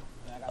do,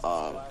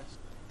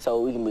 so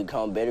we can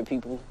become better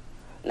people,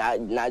 not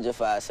just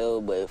for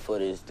ourselves, but for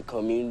the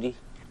community.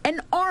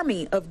 An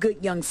army of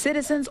good young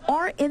citizens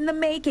are in the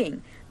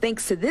making,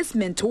 thanks to this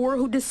mentor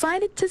who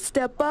decided to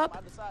step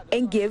up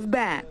and give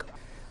back.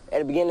 At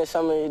the beginning of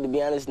summer, to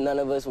be honest, none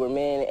of us were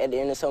men. At the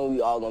end of summer, we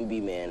all going to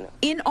be men.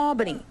 In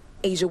Albany,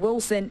 Asia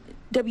Wilson,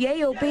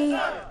 WAOB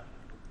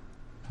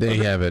There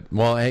you have it.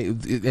 Well,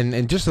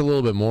 and just a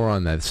little bit more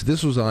on that. So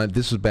this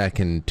was back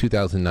in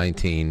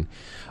 2019.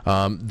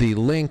 The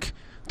link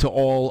to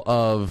all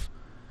of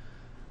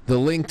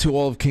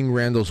King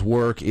Randall's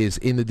work is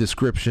in the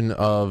description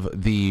of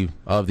the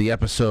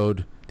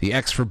episode. The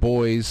X for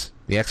Boys,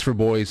 the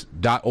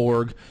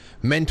xforboys.org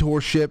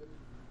mentorship.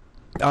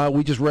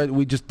 We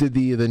just did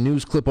the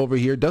news clip over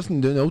here.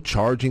 No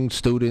charging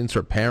students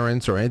or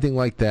parents or anything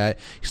like that.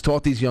 He's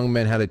taught these young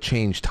men how to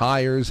change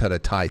tires, how to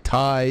tie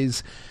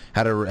ties,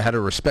 how to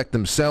respect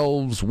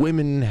themselves,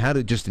 women, how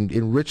to just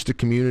enrich the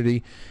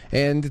community.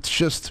 And it's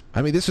just,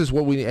 I mean, this is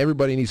what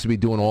everybody needs to be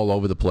doing all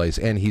over the place.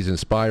 And he's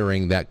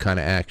inspiring that kind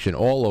of action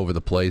all over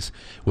the place,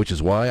 which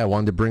is why I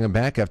wanted to bring him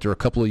back after a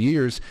couple of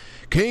years.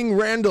 King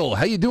Randall,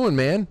 how you doing,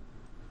 man?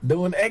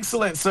 Doing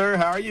excellent, sir.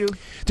 How are you?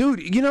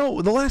 Dude, you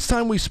know, the last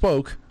time we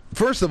spoke,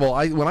 first of all,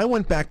 when I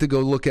went back to go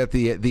look at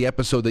the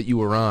episode that you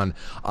were on,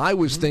 I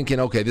was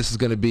thinking, okay, this is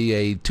going to be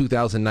a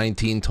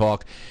 2019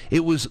 talk.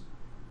 It was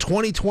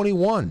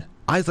 2021.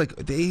 I was like,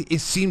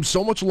 it seems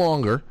so much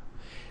longer.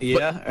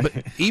 Yeah. But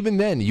even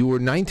then, you were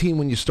 19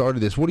 when you started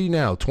this. What are you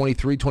now,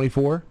 23,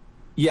 24?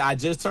 Yeah, I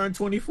just turned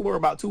 24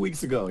 about 2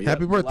 weeks ago. Yep,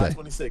 Happy birthday.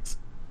 July 26th.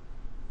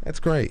 That's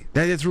great.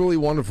 That's really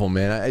wonderful,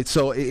 man.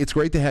 So it's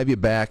great to have you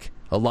back.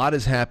 A lot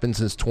has happened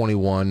since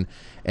 21.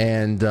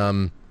 And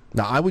now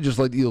I would just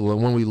like you,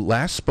 when we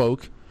last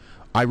spoke,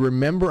 I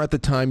remember at the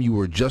time you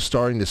were just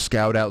starting to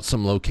scout out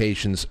some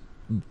locations,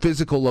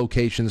 physical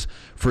locations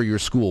for your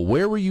school.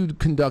 Where were you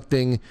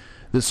conducting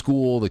the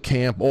school, the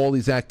camp, all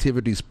these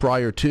activities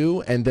prior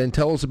to? And then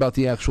tell us about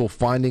the actual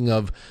finding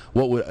of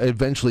what would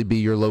eventually be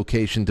your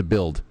location to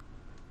build.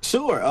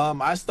 Sure.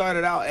 I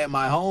started out at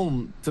my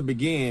home to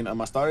begin.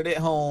 I started at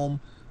home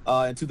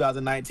in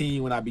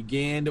 2019 when I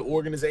began the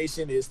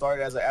organization. It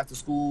started as an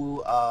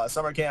after-school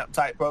summer camp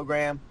type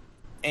program,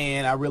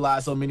 and I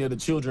realized so many of the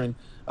children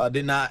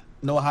did not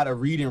know how to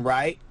read and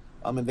write,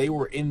 and they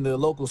were in the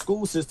local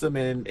school system.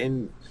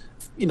 And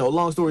you know,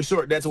 long story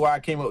short, that's why I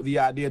came up with the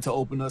idea to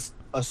open us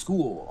a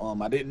school.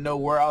 I didn't know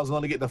where I was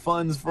going to get the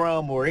funds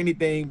from or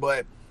anything,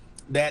 but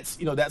that's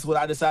what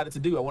I decided to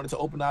do. I wanted to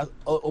open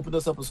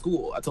us up a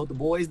school. I told the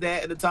boys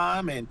that at the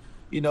time, and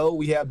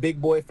we have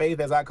big boy faith,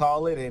 as I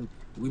call it, and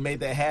we made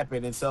that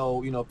happen. And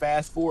so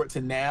fast forward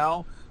to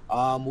now,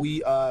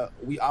 we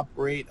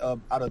operate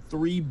out of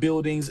 3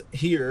 buildings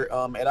here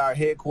at our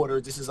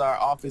headquarters. This is our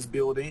office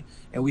building,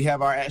 and we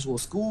have our actual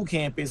school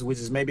campus, which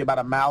is maybe about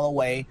a mile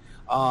away.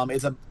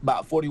 It's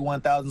about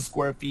 41,000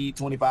 square feet,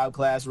 25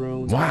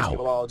 classrooms,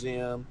 basketball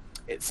gym,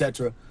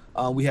 etc.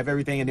 We have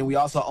everything, and then we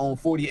also own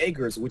 40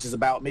 acres, which is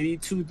about maybe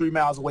 2-3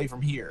 miles away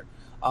from here.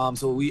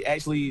 So we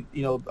actually,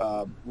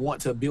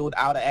 want to build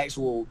out an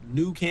actual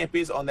new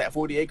campus on that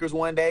 40 acres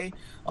one day.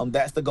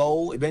 That's the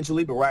goal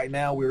eventually, but right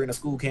now we're in a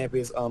school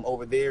campus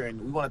over there, and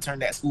we want to turn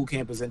that school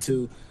campus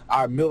into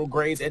our middle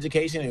grades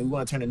education, and we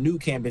want to turn a new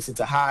campus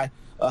into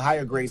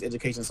higher grades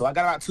education. So I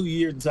got about 2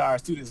 years until our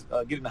students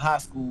get into high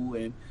school,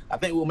 and I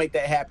think we'll make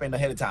that happen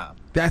ahead of time.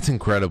 That's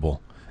incredible.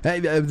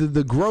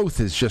 The growth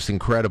is just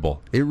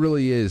incredible. It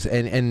really is,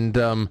 and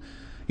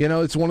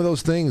it's one of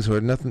those things where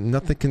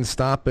nothing can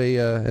stop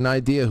an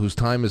idea whose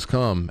time has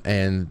come,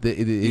 and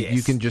Yes.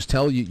 You can just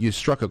tell you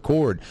struck a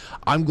chord.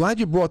 I'm glad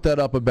you brought that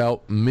up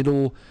about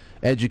middle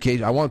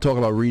education. I want to talk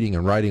about reading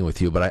and writing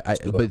with you, but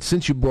but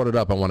since you brought it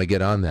up, I want to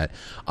get on that.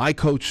 I've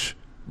coached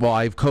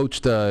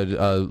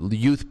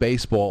youth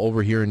baseball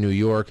over here in New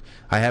York.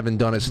 I haven't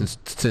done it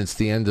since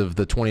the end of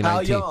the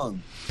 2019. How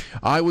young?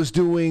 I was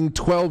doing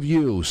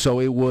 12U, so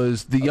it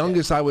was the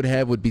youngest I would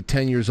have would be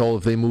 10 years old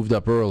if they moved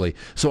up early.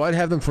 So I'd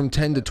have them from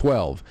 10 to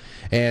 12,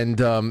 and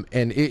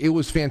it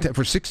was fantastic.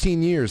 For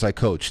 16 years I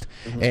coached,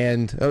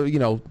 and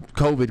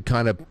COVID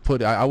kind of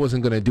I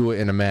wasn't going to do it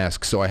in a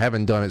mask, so I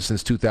haven't done it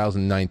since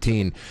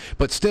 2019.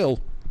 But still,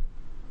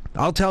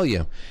 I'll tell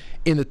you,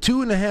 in the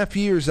 2.5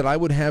 years that I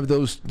would have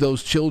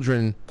those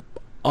children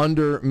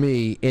under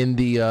me in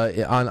the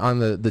on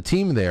the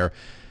team there,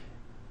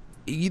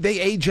 they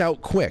age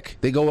out quick.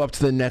 They go up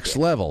to the next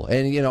level.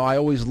 And, I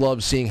always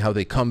love seeing how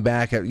they come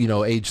back at,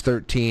 age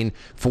 13,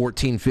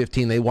 14,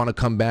 15. They want to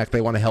come back. They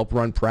want to help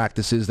run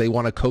practices. They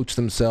want to coach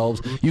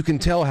themselves. You can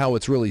tell how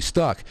it's really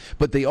stuck,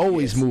 but they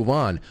always move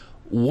on.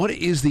 What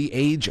is the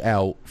age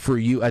out for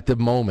you at the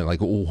moment?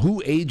 Like,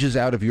 who ages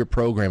out of your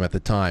program at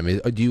the time?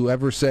 Do you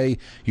ever say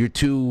you're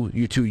too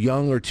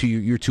young or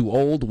you're too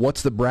old?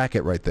 What's the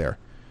bracket right there?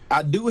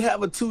 I do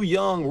have a too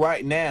young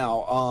right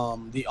now.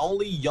 The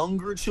only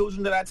younger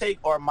children that I take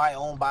are my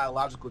own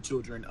biological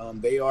children.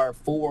 They are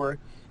 4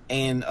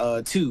 and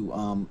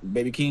 2.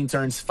 Baby King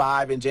turns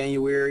 5 in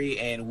January,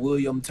 and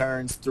William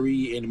turns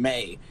 3 in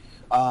May.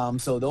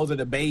 So those are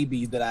the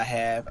babies that I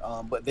have,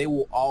 but they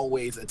will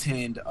always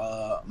attend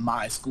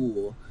my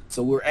school.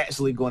 So we're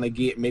actually going to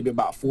get maybe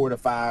about 4 to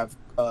 5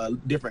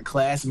 different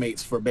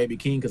classmates for Baby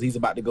King, because he's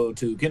about to go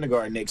to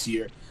kindergarten next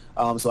year.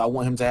 So I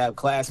want him to have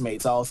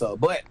classmates also.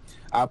 But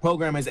our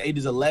program is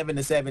ages 11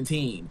 to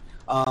 17.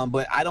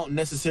 But I don't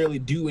necessarily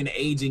do an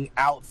aging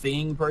out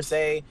thing per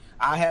se.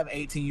 I have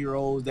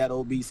 18-year-olds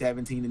that'll be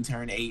 17 and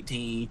turn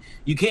 18.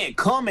 You can't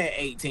come at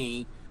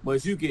 18,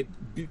 but you could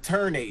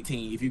turn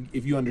 18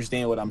 if you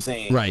understand what I'm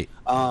saying. Right.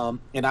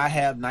 And I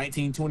have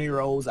 19,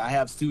 20-year-olds. I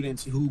have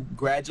students who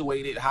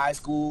graduated high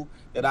school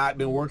that I've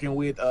been working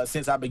with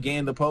since I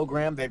began the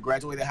program. They've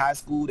graduated high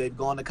school. They've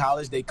gone to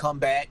college. They come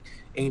back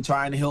and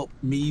trying to help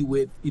me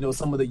with,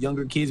 some of the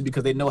younger kids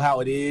because they know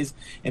how it is.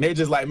 And they're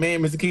just like, man,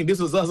 Mr. King, this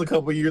was us a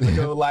couple years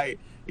ago. Like,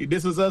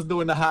 this was us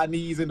doing the high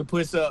knees and the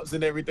push-ups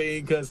and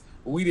everything because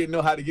we didn't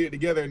know how to get it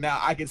together. Now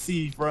I can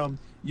see from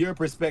your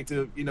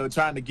perspective,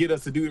 trying to get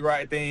us to do the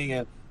right thing.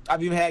 And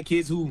I've even had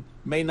kids who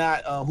may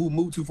not, who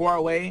moved too far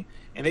away,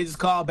 and they just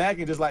call back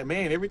and just like,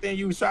 man, everything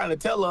you was trying to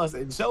tell us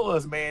and show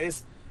us, man,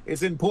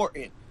 it's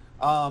important.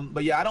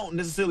 But yeah, I don't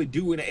necessarily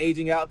do an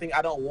aging out thing.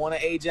 I don't want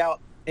to age out,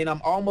 and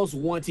I'm almost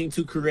wanting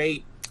to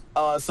create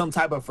some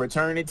type of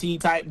fraternity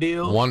type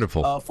deal.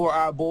 Wonderful. For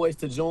our boys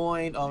to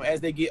join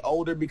as they get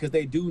older, because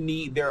they do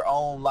need their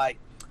own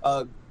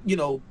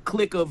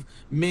clique of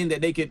men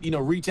that they could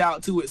reach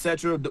out to,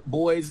 etc.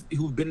 Boys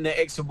who've been in the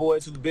extra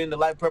boys, who've been in the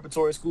life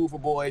preparatory school for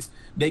boys,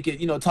 they could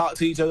talk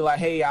to each other like,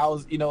 hey,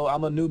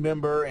 I'm a new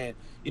member, and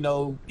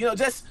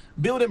just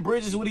building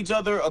bridges with each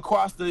other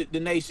across the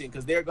nation,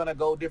 because they're gonna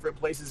go different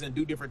places and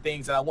do different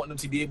things, and I want them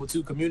to be able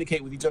to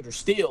communicate with each other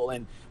still,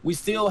 and we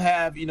still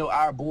have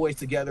our boys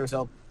together.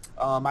 So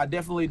I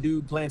definitely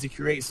do plan to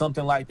create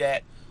something like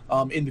that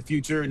in the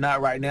future.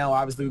 Not right now,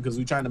 obviously, because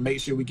we're trying to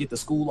make sure we get the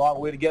school all the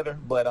way together.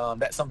 But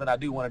that's something I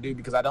do want to do,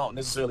 because I don't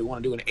necessarily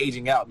want to do an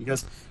aging out,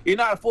 because you're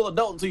not a full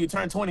adult until you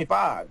turn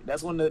 25.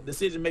 That's when the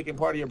decision-making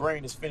part of your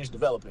brain is finished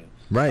developing.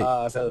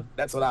 Right. So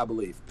that's what I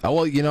believe.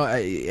 Well,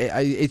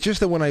 it's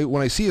just that when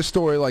I see a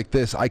story like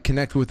this, I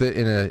connect with it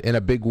in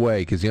a big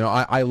way, because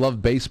I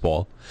love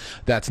baseball.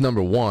 That's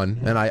number one,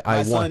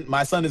 and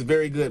my son is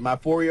very good. My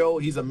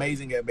 4-year-old, he's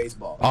amazing at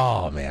baseball.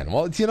 Oh man,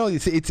 well, it's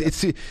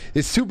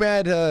too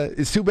bad.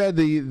 It's too bad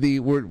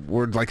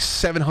we're like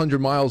 700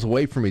 miles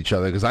away from each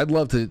other, because I'd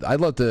love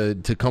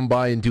to come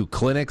by and do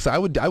clinics. I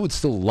would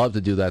still love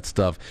to do that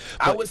stuff.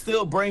 I would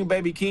still bring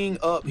Baby King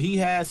up. He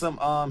has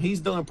some.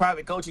 He's doing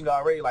private coaching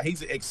already. Like,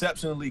 he's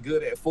exceptionally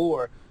good at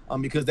 4.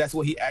 Because that's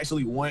what he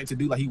actually wanted to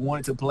do. Like, he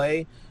wanted to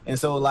play. And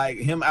so, like,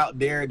 him out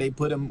there, they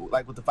put him,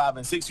 like, with the 5-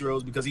 and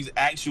 6-year-olds, because he's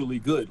actually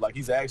good. Like,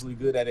 he's actually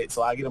good at it.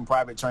 So I get him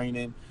private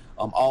training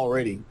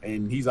already,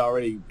 and he's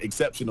already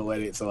exceptional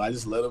at it. So I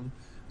just let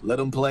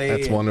him play.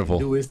 That's wonderful.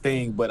 Do his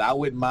thing. But I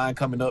wouldn't mind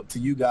coming up to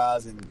you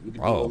guys, and we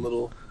could do a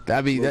little...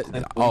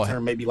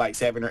 Turn maybe like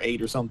 7 or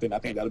 8 or something. I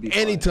think that'll be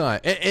fun.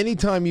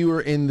 Anytime you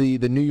are in the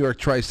New York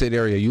tri-state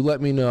area, you let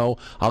me know.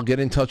 I'll get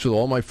in touch with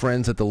all my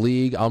friends at the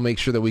league. I'll make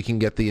sure that we can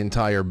get the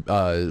entire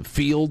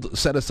field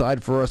set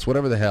aside for us,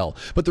 whatever the hell.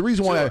 But the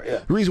reason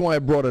why I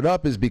brought it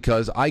up is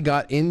because I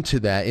got into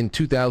that in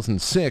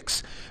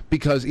 2006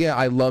 because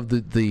I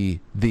loved the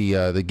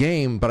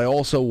game, but I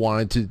also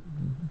wanted to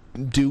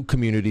do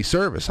community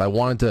service. I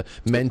wanted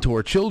to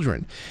mentor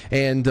children,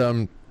 and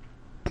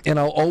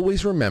I'll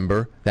always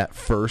remember that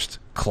first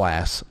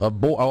class of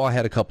boys. Oh, I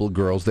had a couple of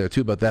girls there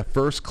too, but that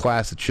first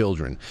class of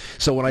children.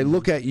 So when I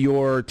look at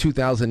your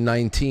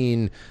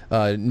 2019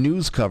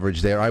 news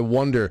coverage there, I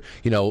wonder,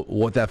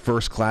 what that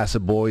first class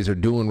of boys are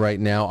doing right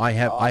now. I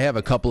have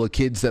a couple of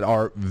kids that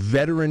are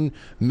veteran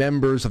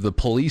members of the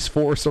police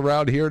force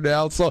around here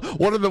now. So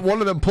one of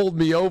them pulled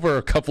me over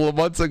a couple of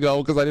months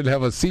ago because I didn't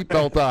have a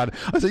seatbelt on.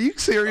 I said, "Are you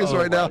serious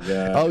right now?"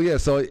 God. Oh yeah.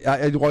 So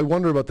I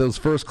wonder about those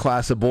first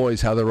class of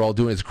boys, how they're all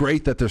doing. It's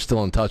great that they're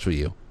still in touch with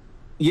you.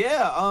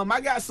 Yeah,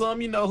 I got some,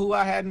 who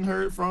I hadn't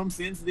heard from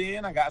since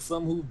then. I got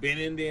some who've been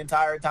in the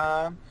entire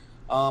time.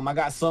 I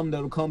got some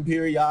that'll come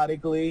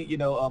periodically,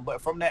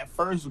 but from that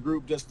first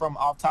group, just from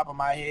off top of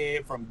my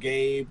head, from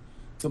Gabe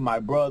to my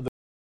brother,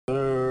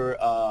 to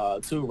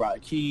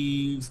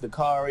Rakeeves,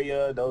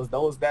 Dakaria,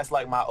 those that's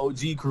like my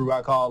OG crew,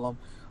 I call them.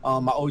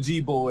 My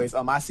OG boys,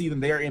 I see them.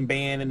 They're in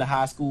band in the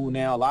high school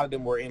now. A lot of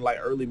them were in like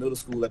early middle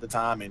school at the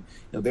time, and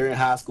they're in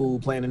high school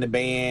playing in the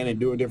band and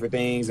doing different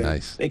things. And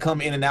nice. They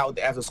come in and out with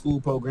the after school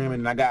program.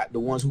 And I got the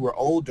ones who are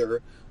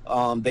older.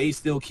 They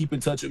still keep in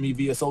touch with me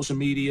via social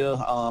media.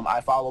 I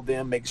follow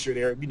them, make sure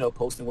they're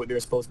posting what they're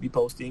supposed to be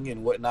posting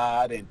and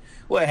whatnot and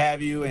what have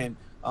you. And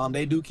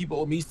they do keep up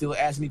with me, still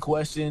ask me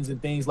questions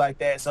and things like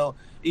that. So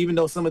even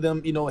though some of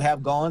them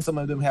have gone, some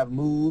of them have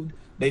moved,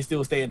 they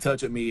still stay in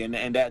touch with me,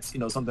 and that's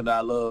something that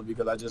I love,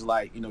 because I just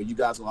like you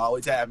guys will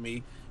always have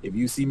me. If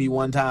you see me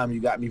one time,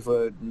 you got me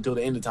for until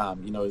the end of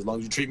time. As long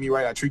as you treat me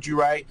right, I treat you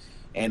right,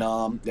 and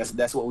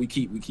that's what we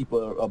keep. We keep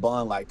a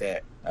bond like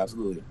that.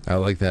 Absolutely. I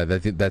like that.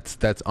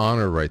 That's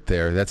honor right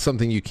there. That's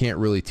something you can't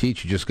really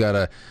teach. You just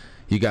gotta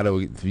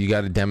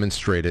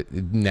demonstrate it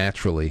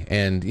naturally.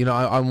 And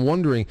I'm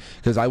wondering,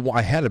 because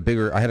I had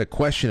a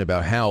question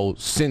about how,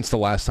 since the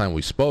last time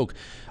we spoke,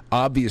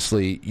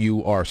 obviously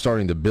you are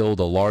starting to build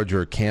a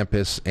larger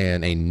campus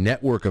and a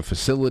network of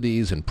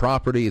facilities and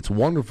property. It's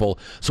wonderful.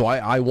 So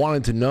I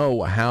wanted to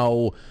know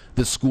how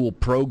the school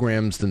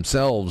programs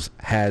themselves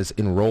has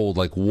enrolled.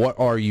 Like, what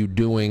are you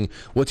doing?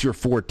 What's your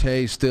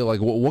forte still? Like,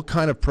 what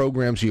kind of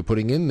programs are you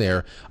putting in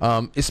there,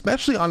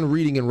 especially on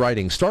reading and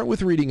writing? Start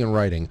with reading and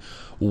writing.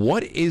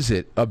 What is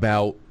it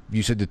about,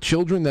 you said the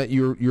children that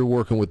you're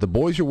working with, the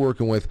boys you're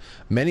working with,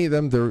 many of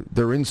them,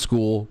 they're in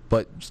school,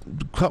 but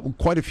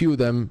quite a few of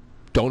them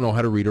don't know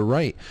how to read or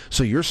write.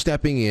 So you're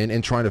stepping in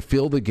and trying to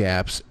fill the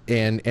gaps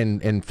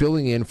and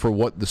filling in for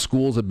what the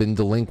schools have been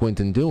delinquent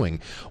in doing.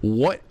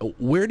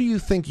 Where do you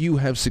think you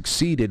have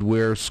succeeded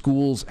where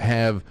schools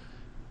have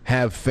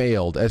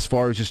failed as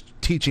far as just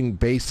teaching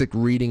basic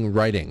reading,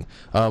 writing?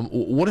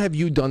 What have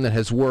you done that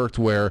has worked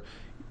where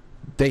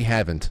they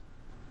haven't?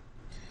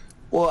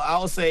 Well,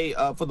 I'll say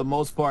for the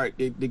most part,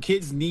 the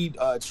kids need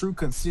true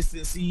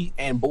consistency,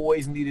 and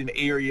boys need an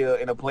area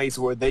and a place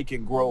where they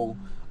can grow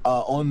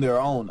on their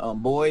own.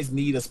 Boys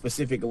need a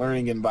specific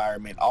learning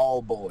environment.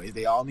 All boys,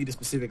 they all need a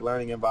specific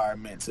learning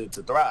environment to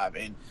thrive.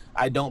 And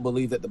I don't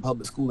believe that the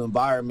public school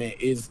environment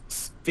is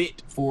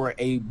fit for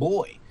a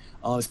boy.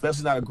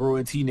 Especially not a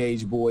growing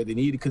teenage boy. They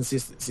need a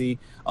consistency.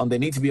 They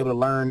need to be able to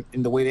learn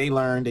in the way they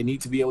learn. They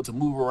need to be able to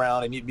move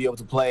around. They need to be able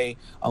to play.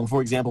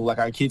 For example, like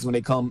our kids, when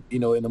they come,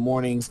 in the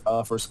mornings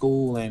for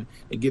school and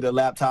they get their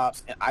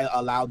laptops, and I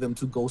allow them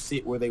to go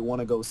sit where they want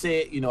to go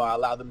sit. I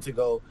allow them to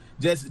go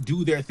just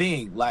do their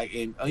thing,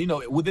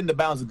 within the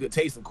bounds of good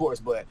taste, of course.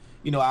 But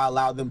I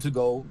allow them to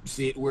go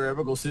sit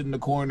wherever, go sit in the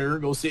corner,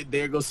 go sit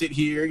there, go sit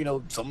here.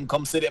 Someone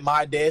come sit at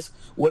my desk.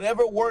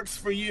 Whatever works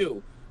for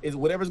you is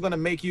whatever's going to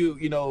make you,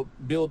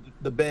 build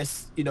the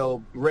best,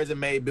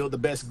 resume, build the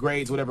best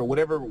grades,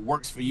 whatever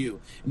works for you.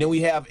 And then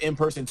we have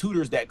in-person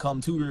tutors that come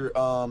tutor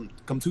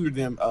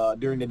them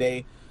during the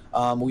day.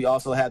 We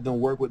also have them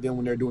work with them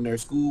when they're doing their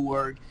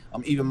schoolwork.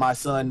 Even my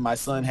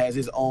son has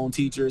his own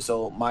teacher.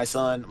 So my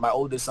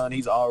oldest son,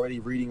 he's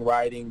already reading,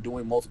 writing,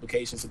 doing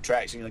multiplication,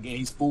 subtraction. Again,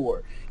 he's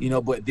 4,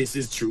 but this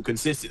is true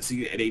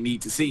consistency that they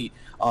need to see.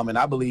 And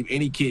I believe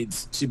any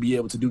kids should be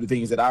able to do the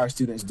things that our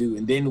students do.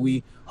 And then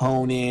we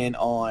hone in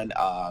on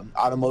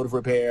automotive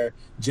repair,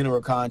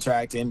 general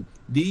contract. And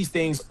these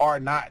things are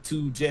not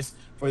to just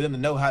for them to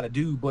know how to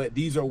do, but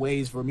these are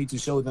ways for me to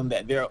show them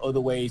that there are other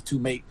ways to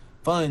make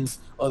funds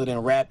other than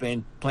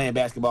rapping, playing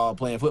basketball,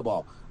 playing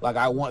football. Like,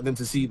 I want them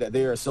to see that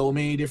there are so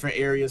many different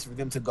areas for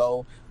them to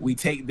go. We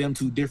take them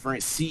to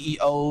different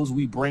CEOs.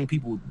 We bring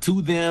people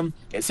to them,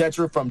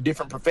 etc., from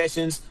different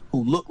professions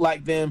who look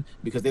like them,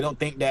 because they don't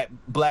think that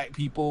black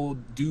people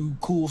do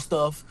cool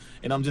stuff.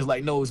 And I'm just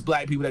like, no, it's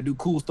black people that do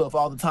cool stuff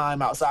all the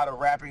time outside of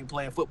rapping,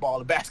 playing football,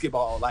 and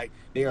basketball. Like,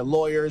 they are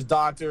lawyers,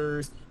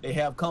 doctors, they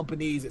have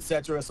companies,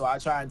 etc. So I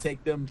try and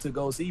take them to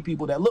go see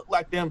people that look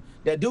like them,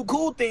 that do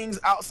cool things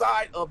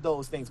outside of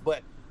those things.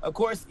 But of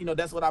course,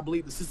 that's what I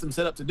believe the system's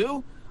set up to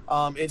do.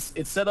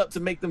 It's set up to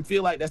make them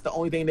feel like that's the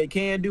only thing they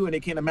can do, and they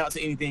can't amount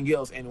to anything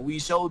else. And we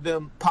show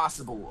them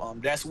possible.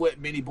 That's what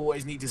many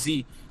boys need to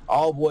see.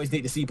 All boys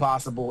need to see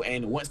possible.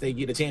 And once they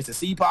get a chance to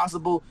see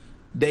possible,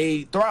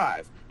 they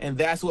thrive. And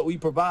that's what we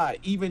provide.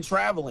 Even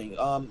traveling.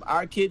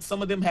 Our kids,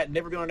 some of them had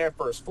never been on their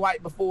first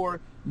flight before,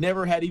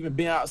 never had even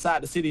been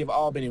outside the city of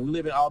Albany. We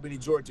live in Albany,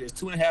 Georgia. It's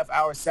 2.5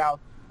 hours south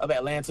of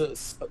Atlanta.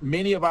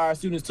 Many of our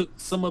students took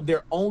some of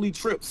their only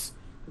trips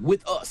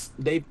with us.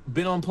 They've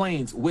been on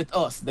planes with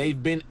us.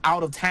 They've been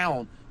out of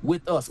town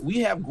with us. We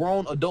have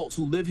grown adults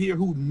who live here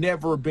who've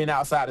never been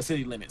outside the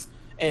city limits.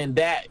 And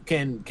that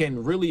can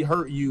really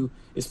hurt you,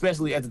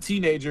 especially as a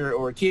teenager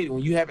or a kid,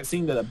 when you haven't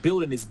seen that a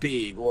building is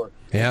big or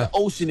the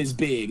ocean is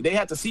big. They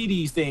have to see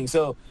these things.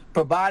 So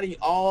providing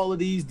all of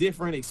these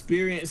different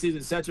experiences,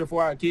 etc.,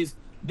 for our kids,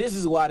 this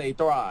is why they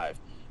thrive.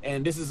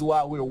 And this is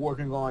why we're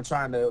working on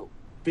trying to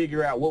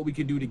figure out what we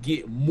can do to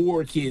get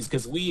more kids,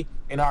 because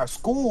in our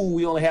school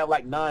we only have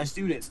like 9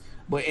 students,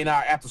 but in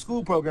our after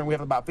school program we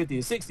have about 50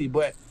 to 60.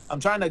 But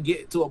I'm trying to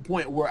get to a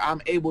point where I'm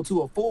able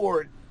to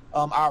afford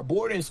our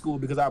boarding school,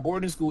 because our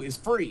boarding school is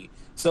free,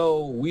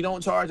 so we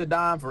don't charge a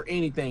dime for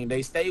anything.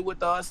 They stay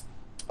with us,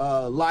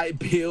 light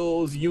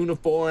bills,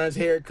 uniforms,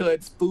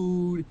 haircuts,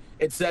 food,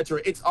 etc.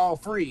 It's all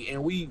free,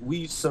 and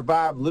we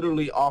survive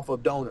literally off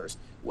of donors.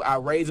 I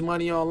raise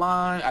money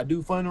online, I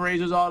do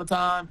fundraisers all the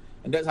time,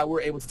 and that's how we're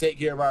able to take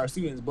care of our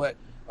students. But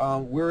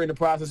we're in the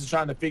process of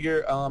trying to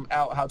figure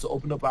out how to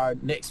open up our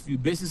next few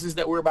businesses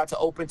that we're about to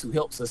open to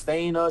help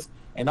sustain us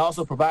and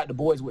also provide the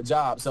boys with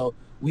jobs. So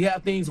we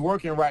have things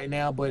working right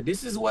now, but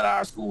this is what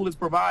our school is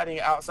providing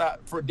outside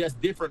for, that's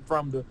different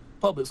from the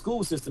public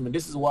school system. And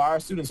this is why our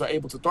students are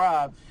able to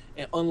thrive,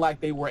 and unlike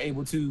they were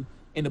able to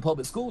in the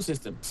public school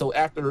system. So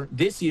after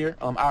this year,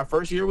 our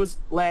first year was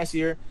last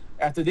year.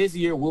 After this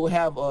year, we'll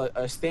have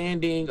a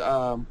standing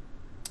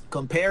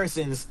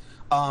comparisons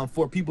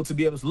for people to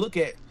be able to look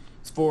at,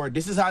 for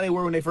this is how they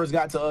were when they first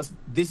got to us,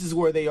 this is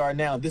where they are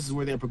now, this is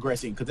where they're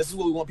progressing, because this is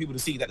what we want people to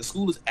see, that the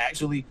school is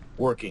actually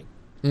working.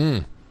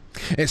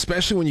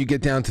 Especially when you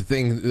get down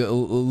to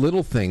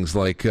little things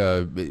like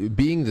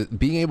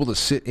being able to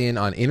sit in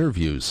on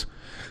interviews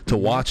to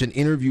watch an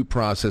interview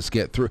process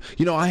get through.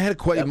 You know, I had a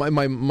question.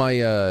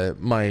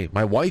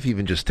 My wife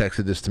even just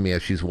texted this to me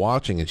as she's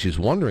watching, and she's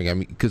wondering. I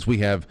mean, because we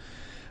have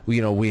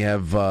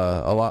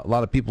a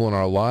lot of people in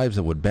our lives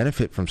that would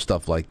benefit from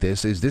stuff like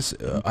this. Is this,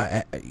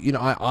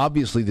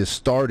 obviously this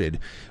started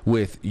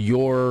with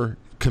your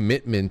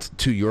commitment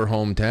to your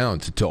hometown,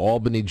 to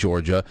Albany,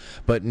 Georgia,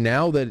 but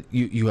now that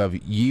you have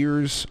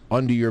years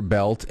under your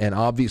belt and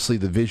obviously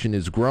the vision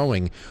is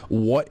growing,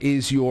 what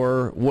is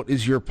your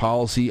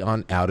policy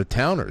on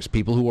out-of-towners,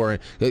 people who are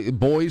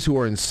boys who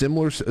are in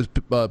similar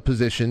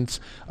positions,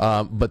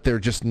 but they're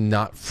just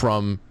not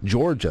from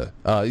Georgia?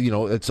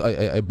 It's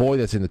a boy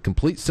that's in a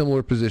complete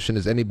similar position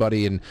as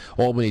anybody in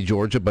Albany,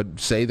 Georgia, but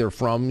say they're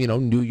from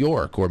New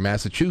York or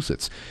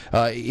Massachusetts.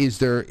 Is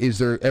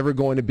there ever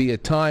going to be a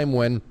time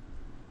when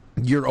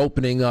you're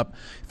opening up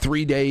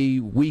 3-day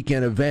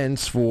weekend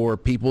events for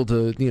people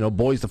to,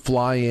 boys to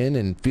fly in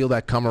and feel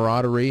that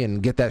camaraderie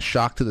and get that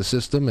shock to the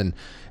system? And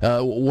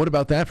what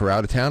about that for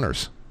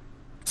out-of-towners?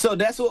 So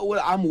that's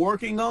what I'm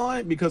working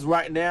on, because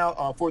right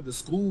now for the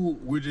school,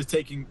 we're just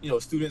taking,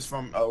 students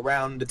from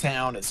around the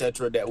town, et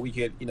cetera, that we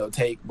could,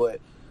 take.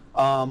 But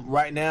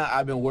right now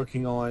I've been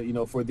working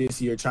on, for this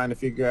year, trying to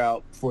figure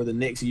out for the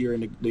next year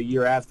and the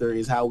year after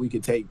is how we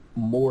could take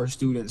more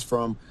students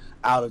from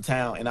out of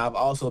town. And I've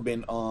also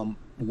been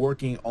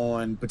working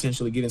on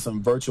potentially getting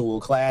some virtual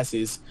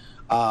classes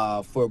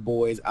for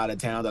boys out of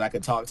town that I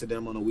could talk to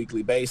them on a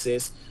weekly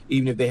basis,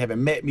 even if they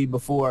haven't met me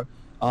before,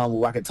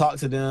 where I could talk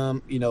to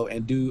them,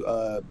 and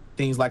do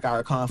things like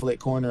our Conflict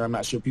Corner. I'm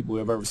not sure people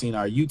have ever seen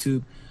our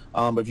YouTube,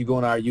 but if you go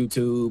on our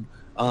YouTube,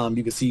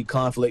 you can see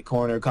Conflict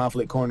Corner.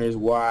 Conflict Corner is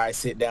where I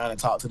sit down and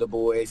talk to the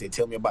boys. They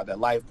tell me about their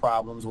life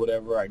problems,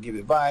 whatever. I give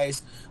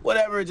advice,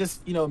 whatever.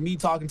 Just, me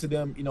talking to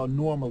them,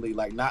 normally,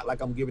 like not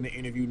like I'm giving an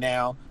interview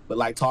now, but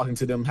like talking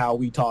to them how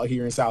we talk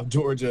here in South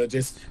Georgia,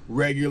 just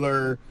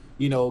regular,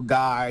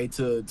 guy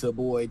to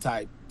boy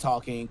type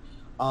talking.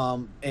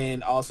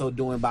 And also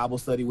doing Bible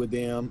study with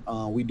them.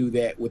 We do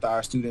that with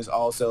our students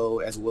also,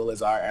 as well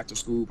as our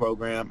after-school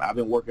program. I've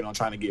been working on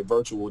trying to get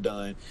virtual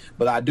done,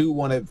 but I do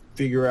want to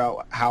figure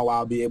out how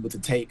I'll be able to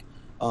take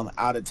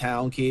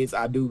out-of-town kids.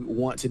 I do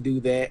want to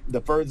do that.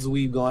 The furthest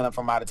we've gone up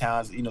from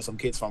out-of-town is, some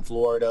kids from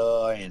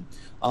Florida and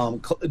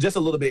just a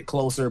little bit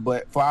closer.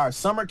 But for our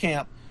summer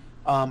camp,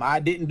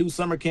 I didn't do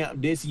summer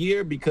camp this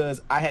year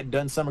because I had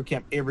done summer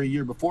camp every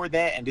year before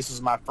that, and this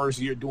was my first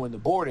year doing the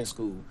boarding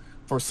school.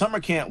 For summer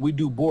camp, we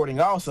do boarding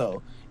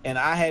also, and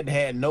I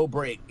had no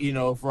break,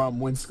 from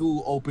when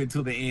school opened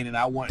to the end, and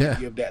I wanted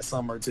to give that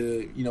summer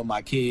to,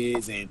 my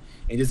kids and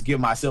just give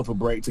myself a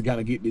break to kind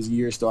of get this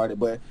year started.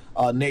 But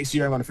next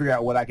year, I'm going to figure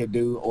out what I could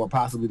do, or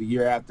possibly the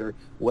year after,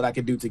 what I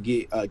could do to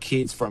get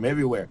kids from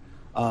everywhere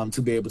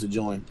to be able to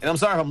join. And I'm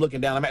sorry if I'm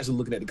looking down. I'm actually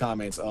looking at the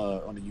comments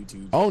on the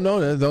YouTube. Oh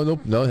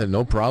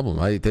no problem.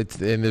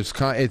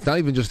 It's not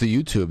even just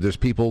the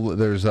YouTube.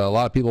 There's a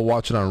lot of people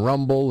watching on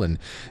Rumble and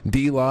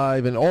D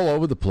Live and all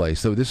over the place.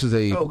 So this is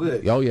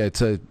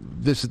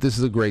this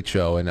is a great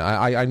show, and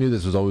I knew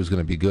this was always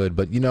going to be good.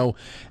 But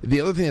the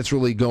other thing that's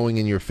really going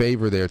in your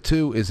favor there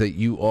too is that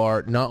you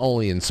are not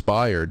only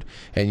inspired,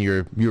 and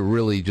you're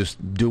really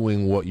just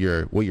doing what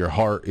your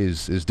heart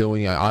is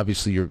doing.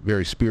 Obviously, you're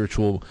very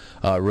spiritual,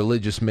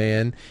 religious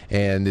man,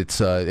 and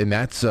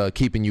that's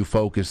keeping you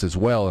focused as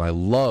well. And I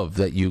love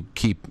that you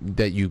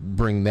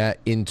bring that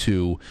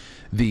into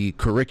the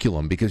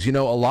curriculum, because a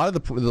lot of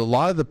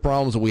the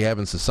problems that we have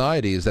in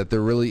society is that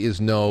there really is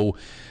no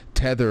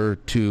tether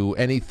to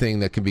anything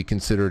that can be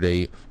considered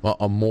a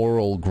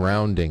moral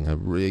grounding,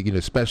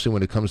 especially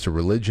when it comes to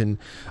religion.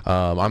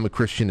 I'm a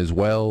Christian as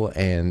well,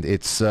 and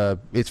it's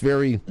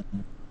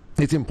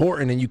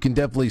important, and you can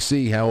definitely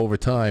see how over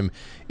time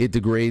it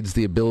degrades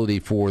the ability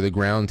for the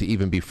ground to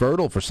even be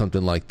fertile for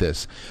something like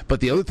this.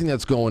 But the other thing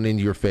that's going in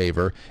your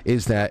favor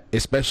is that,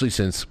 especially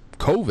since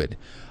COVID,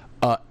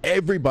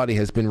 everybody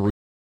has been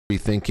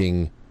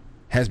rethinking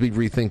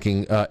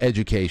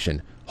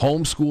education.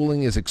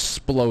 Homeschooling is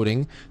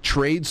exploding.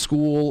 Trade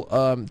school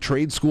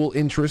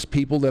interest,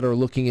 people that are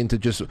looking into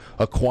just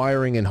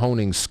acquiring and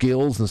honing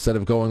skills instead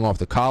of going off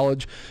to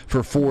college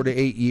for 4 to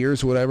 8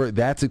 years, whatever,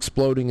 that's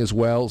exploding as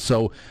well.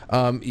 So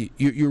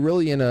you're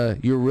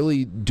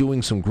really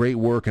doing some great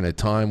work in a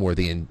time where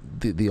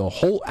the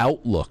whole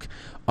outlook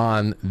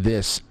on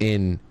this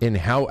in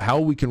how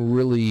we can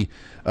really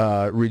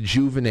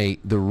rejuvenate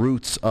the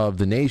roots of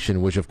the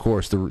nation, which of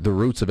course the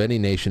roots of any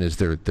nation is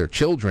their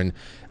children.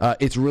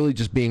 It's really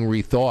just being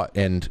rethought,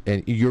 and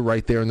you're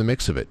right there in the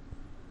mix of it.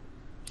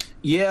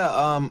 Yeah,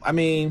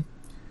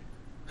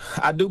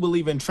 I do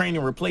believe in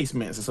training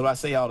replacements. That's what I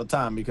say all the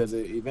time, because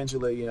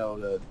eventually,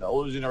 the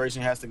older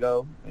generation has to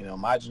go.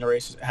 My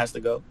generation has to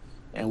go,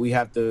 and we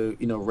have to,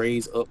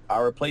 raise up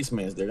our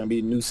replacements. They're going to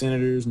be new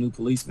senators, new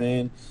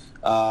policemen,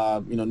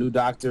 new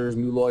doctors,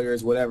 new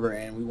lawyers, whatever.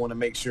 And we want to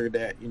make sure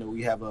that,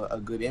 we have a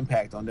good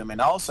impact on them.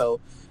 And also,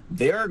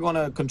 they're going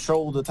to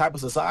control the type of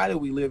society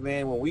we live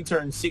in when we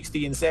turn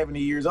 60 and 70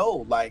 years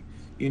old. Like,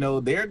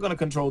 they're going to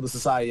control the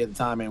society at the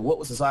time. And what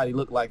would society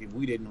look like if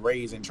we didn't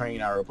raise and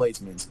train our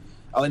replacements?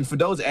 And for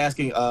those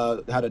asking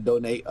how to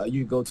donate,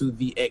 you can go to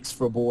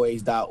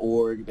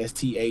thexforboys.org. That's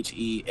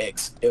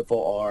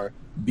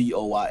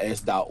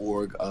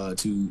THEXFORBOYS.org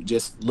to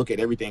just look at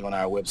everything on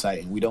our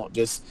website. And we don't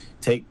just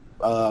take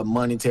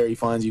monetary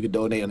funds. You can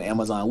donate on the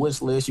Amazon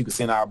wish list. You can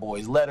send our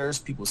boys letters.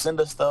 People send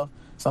us stuff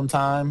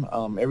sometime.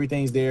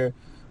 Everything's there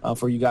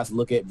for you guys to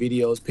look at,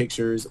 videos,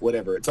 pictures,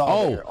 whatever. It's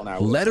all there on our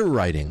website. Letter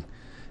writing.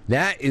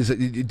 That is,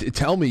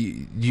 tell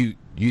me, you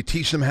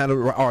teach them how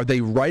to, are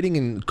they writing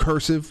in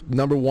cursive,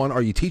 number one?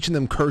 Are you teaching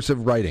them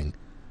cursive writing?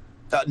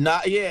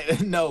 Not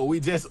yet. No, we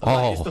just,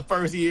 it's the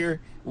first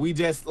year. We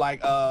just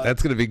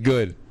that's going to be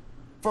good.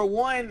 For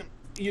one,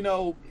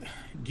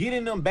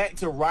 getting them back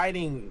to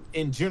writing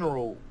in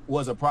general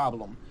was a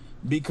problem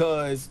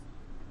because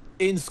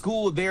in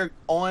school they're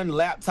on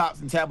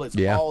laptops and tablets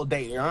all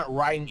day. They aren't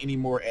writing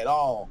anymore at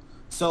all.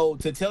 So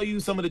to tell you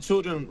some of the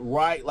children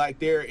write like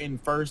they're in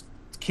first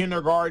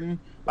kindergarten,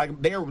 like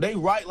they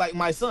write like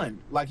my son,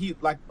 like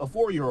a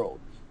 4-year-old.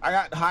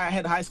 I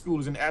had high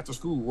schoolers in after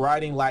school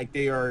writing like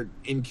they are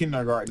in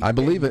kindergarten. I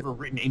believe it. Never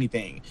written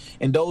anything.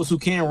 And those who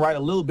can write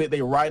a little bit,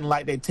 they writing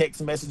like they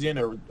text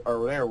messaging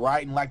or they're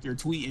writing like they're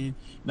tweeting.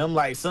 And I'm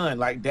like, son,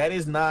 like that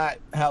is not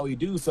how we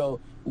do. So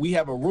we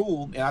have a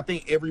rule, and I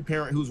think every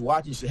parent who's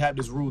watching should have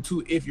this rule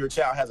too. If your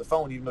child has a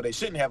phone, even though they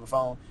shouldn't have a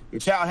phone, your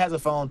child has a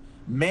phone,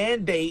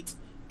 mandate,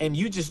 and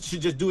you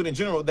should just do it in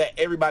general, that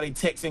everybody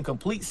texts in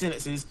complete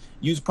sentences,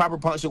 use proper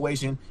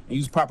punctuation, and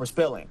use proper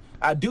spelling.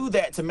 I do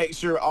that to make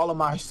sure all of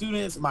my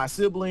students, my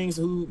siblings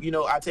who,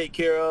 I take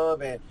care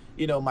of, and,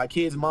 my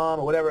kid's mom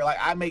or whatever, like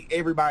I make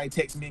everybody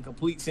text me in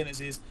complete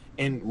sentences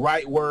and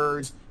right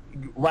words,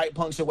 right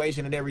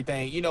punctuation and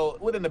everything,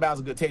 within the bounds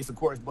of good taste, of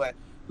course, but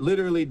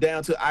literally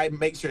down to I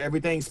make sure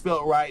everything's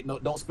spelled right. No,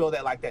 don't spell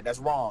that like that. That's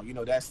wrong.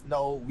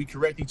 We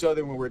correct each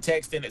other when we're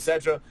texting,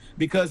 etc.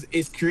 Because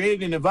it's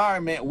created an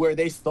environment where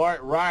they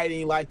start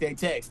writing like they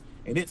text,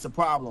 and it's a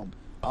problem.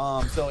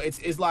 So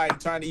it's like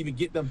trying to even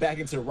get them back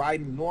into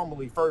writing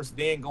normally first,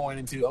 then going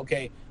into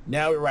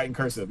now we're writing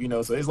cursive.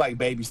 So it's like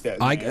baby steps.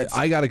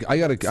 I got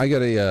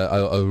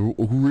a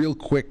real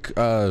quick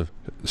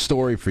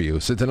story for you.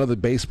 So it's another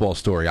baseball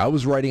story. I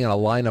was writing on a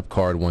lineup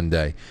card one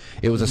day.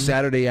 It was a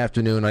Saturday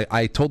afternoon.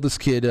 I told this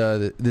kid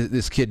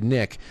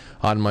Nick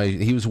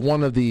he was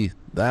one of the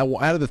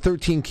out of the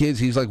 13 kids,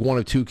 he's like one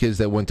of 2 kids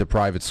that went to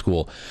private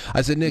school.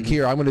 I said, Nick,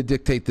 here, I'm going to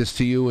dictate this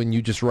to you, and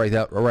you just write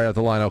out the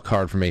lineup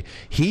card for me.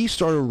 He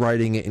started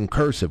writing it in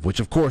cursive,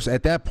 which, of course,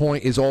 at that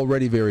point is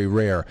already very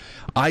rare.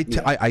 I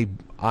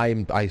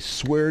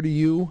swear to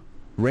you,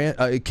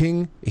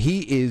 King,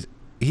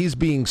 he's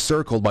being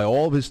circled by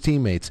all of his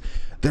teammates.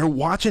 They're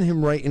watching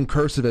him write in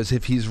cursive as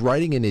if he's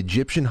writing in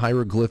Egyptian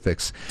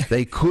hieroglyphics.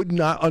 They could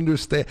not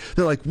understand.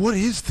 They're like, what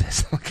is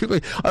this?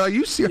 Are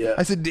you serious? Yeah.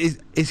 I said,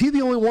 is he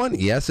the only one?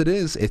 Yes, it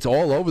is. It's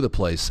all over the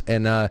place.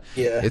 And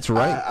it's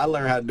right. I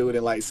learned how to do it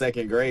in like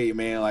 2nd grade,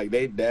 man. Like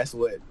that's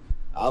what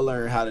I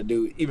learned how to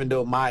do. Even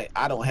though I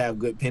don't have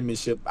good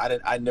penmanship.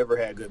 I never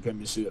had good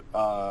penmanship.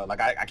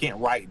 I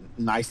can't write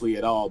nicely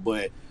at all,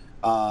 but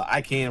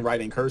I can write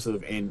in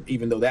cursive, and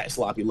even though that's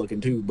sloppy looking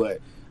too,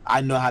 but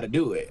I know how to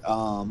do it.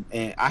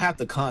 And I have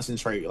to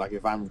concentrate, like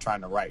if I'm trying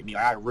to write,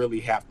 I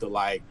really have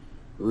to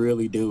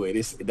really do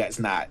it. That's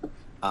not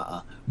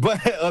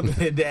but other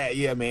than that,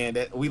 yeah, man,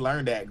 we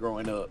learned that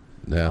growing up.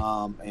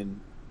 Yeah.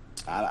 And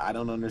I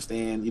don't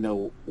understand,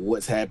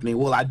 what's happening.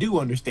 Well, I do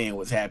understand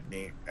what's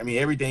happening. I mean,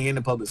 everything in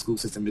the public school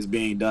system is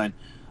being done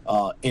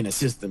in a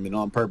system and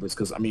on purpose,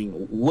 because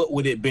what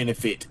would it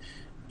benefit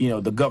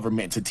the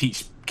government to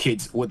teach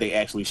kids what they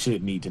actually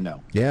should need to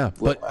know? Yeah,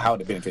 but how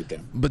to benefit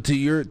them. But to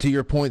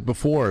your point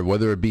before,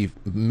 whether it be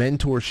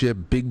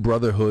mentorship, big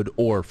brotherhood,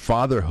 or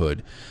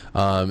fatherhood,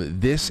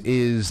 this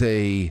is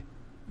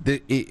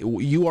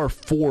you are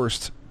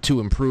forced to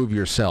improve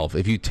yourself.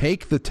 If you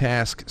take the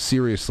task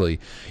seriously,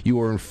 you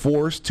are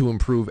forced to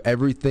improve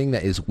everything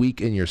that is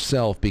weak in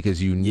yourself,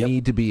 because you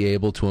need to be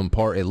able to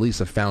impart at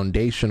least a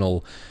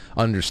foundational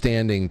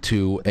understanding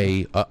to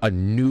a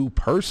new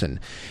person.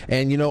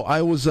 And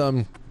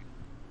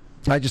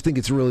I just think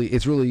it's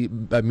really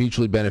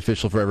mutually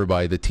beneficial for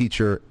everybody, the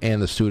teacher and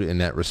the student, in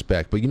that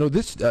respect. But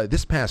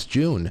this past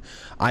June,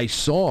 I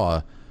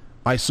saw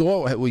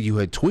what you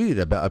had tweeted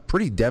about a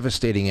pretty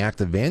devastating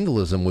act of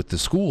vandalism with the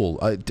school.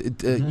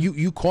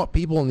 You caught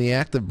people in the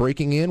act of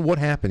breaking in. What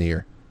happened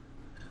here?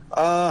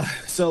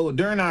 So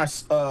during our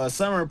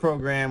summer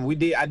program,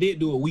 I did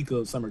do a week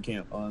of summer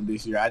camp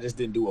this year. I just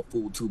didn't do a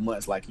full 2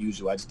 months like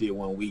usual. I just did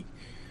 1 week.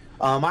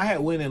 I had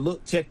went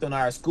and checked on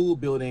our school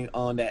building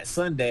on that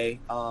Sunday,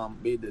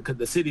 because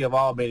the city of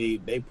Albany,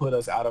 they put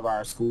us out of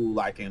our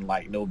school in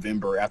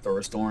November after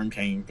a storm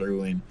came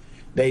through, and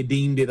they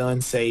deemed it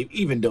unsafe,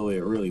 even though it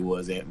really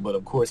wasn't. But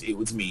of course, it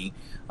was me.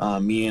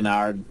 Me and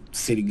our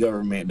city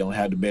government don't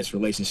have the best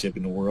relationship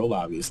in the world,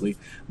 obviously.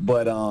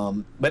 But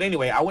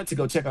anyway, I went to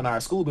go check on our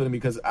school building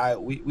because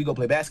we go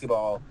play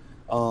basketball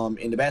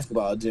in the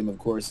basketball gym, of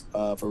course,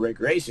 for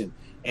recreation.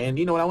 And,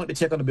 when I went to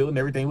check on the building,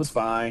 everything was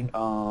fine.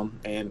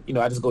 And,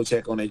 I just go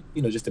check on it,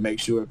 just to make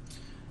sure.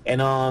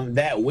 And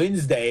that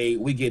Wednesday,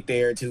 we get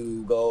there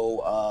to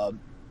go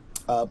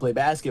play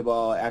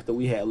basketball after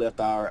we had left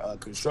our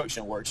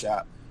construction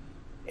workshop.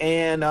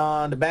 And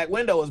the back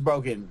window was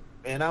broken.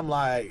 And I'm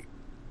like,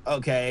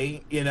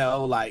 okay,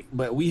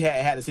 but we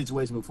had a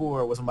situation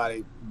before where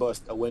somebody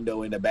bust a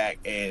window in the back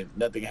and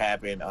nothing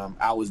happened.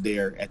 I was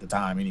there at the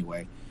time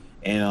anyway.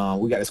 And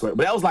we got it squared.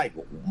 But that was like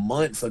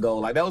months ago.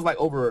 Like that was like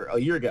over a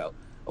year ago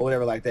or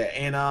whatever like that.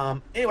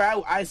 And anyway,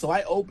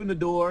 I opened the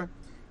door,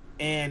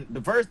 and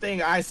the first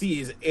thing I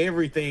see is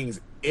everything's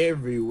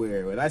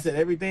everywhere. When I said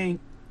everything.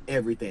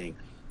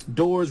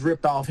 Doors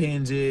ripped off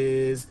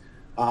hinges,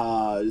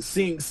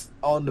 sinks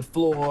on the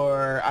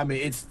floor. I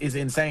mean, it's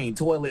insane.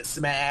 Toilet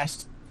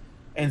smashed.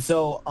 And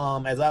so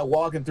as I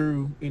walking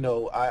through, they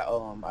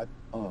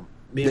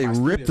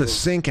ripped the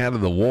sink out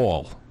of the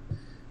wall.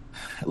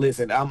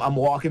 Listen, I'm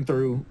walking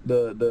through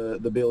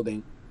the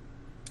building,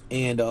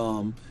 and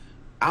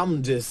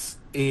I'm just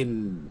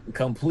in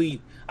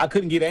complete. I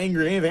couldn't get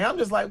angry or anything. I'm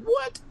just like,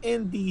 what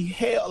in the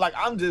hell? Like,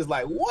 I'm just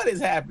like, what is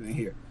happening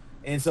here?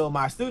 And so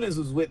my students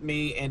was with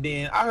me, and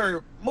then I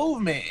heard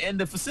movement in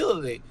the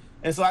facility,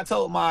 and so I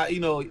told my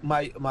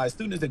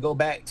students to go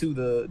back to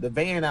the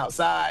van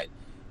outside,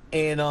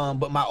 and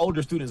but my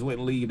older students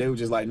wouldn't leave. They were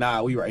just like,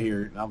 nah, we right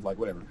here. And I was like,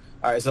 whatever.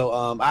 All right, so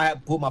I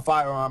had pulled my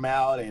firearm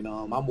out, and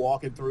I'm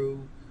walking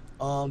through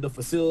the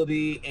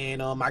facility,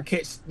 and I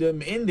catch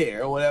them in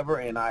there or whatever,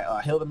 and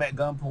I held them at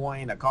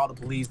gunpoint. I called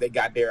the police. They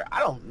got there. I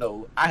don't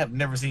know. I have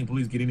never seen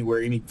police get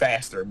anywhere any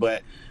faster,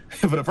 but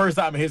for the first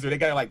time in history, they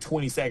got there like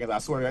 20 seconds. I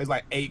swear, it was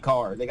like 8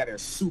 cars. They got there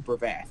super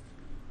fast.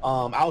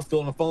 I was still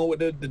on the phone with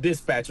the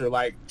dispatcher,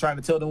 like trying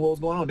to tell them what was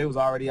going on. They was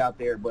already out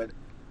there, but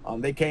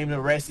they came and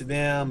arrested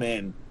them,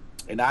 and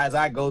as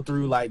I go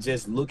through, like,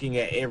 just looking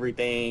at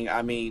everything,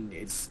 I mean,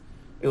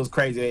 it was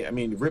crazy. I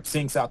mean, ripped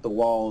sinks out the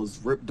walls,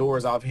 ripped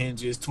doors off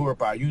hinges, tore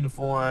up our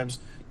uniforms,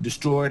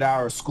 destroyed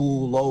our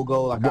school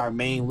logo, like our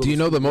main. Do you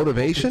know the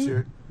motivation?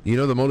 Picture. You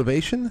know the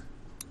motivation?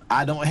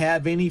 I don't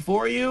have any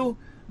for you,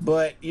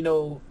 but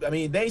I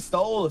mean, they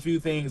stole a few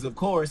things. Of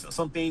course,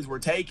 some things were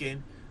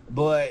taken,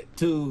 but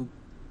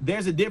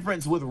there's a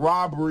difference with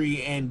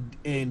robbery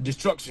and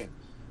destruction.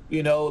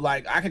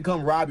 Like, I could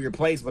come rob your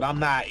place, but I'm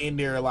not in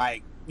there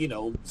like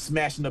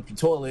smashing up your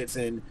toilets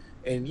and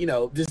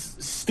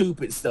just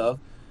stupid stuff.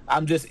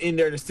 I'm just in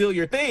there to steal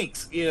your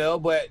things,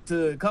 but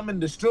to come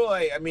and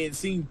destroy, I mean, it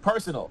seemed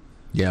personal.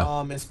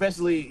 Yeah.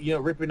 Especially,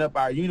 ripping up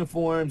our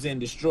uniforms and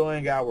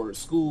destroying our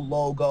school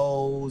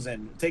logos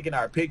and taking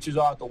our pictures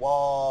off the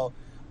wall.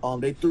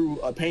 They threw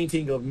a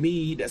painting of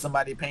me that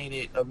somebody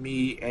painted of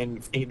me,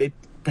 and they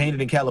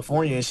painted in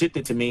California and shipped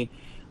it to me.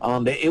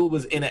 It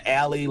was in an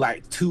alley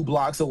like 2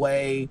 blocks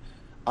away.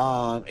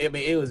 I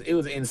mean, it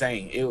was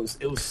insane. It was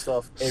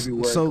stuff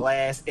everywhere. So,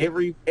 glass,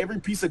 every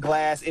piece of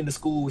glass in the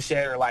school was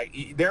shattered.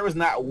 Like, there was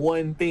not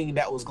one thing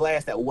that was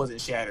glass that wasn't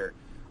shattered.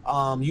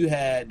 You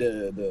had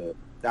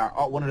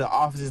one of the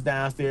offices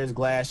downstairs,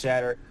 glass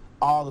shattered.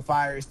 All the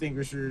fire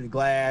extinguishers,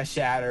 glass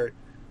shattered.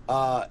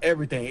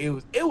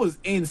 Everything. It was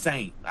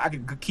insane. I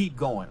could keep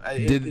going.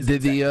 Did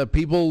the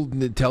people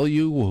tell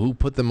you who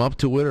put them up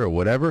to it or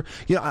whatever?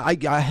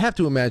 I have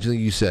to imagine that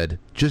you said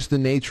just the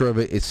nature of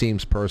it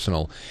seems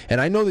personal.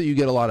 And I know that you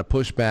get a lot of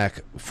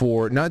pushback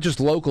for not just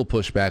local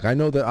pushback. I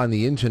know that on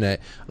the internet,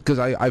 because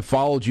I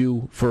followed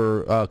you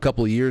for a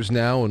couple of years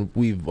now, and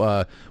we've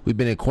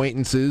been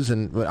acquaintances,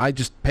 and I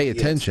just pay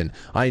attention.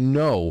 Yes. I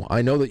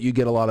know that you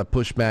get a lot of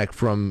pushback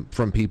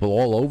from people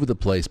all over the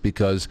place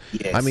because,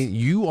 yes. I mean,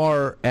 you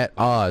are at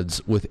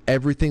odds with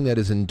everything that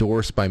is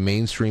endorsed by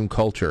mainstream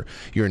culture.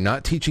 You're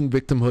not teaching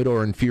victimhood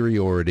or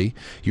inferiority.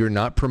 You're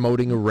not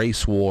promoting a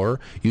race war.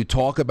 You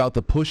talk about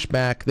the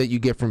pushback that you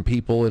get from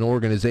people and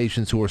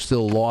organizations who are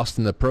still lost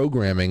in the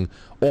programming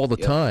all the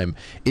time.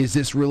 Is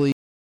this really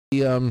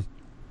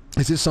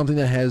is this something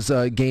that has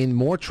gained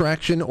more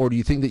traction, or do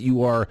you think that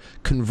you are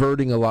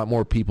converting a lot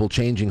more people,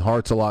 changing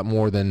hearts a lot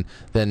more than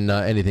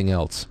anything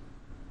else?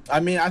 I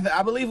mean,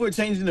 I believe we're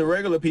changing the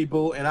regular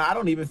people, and I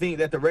don't even think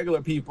that the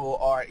regular people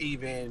are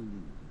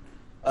even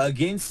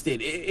against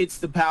it. It's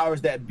the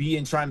powers that be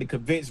in trying to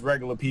convince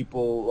regular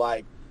people,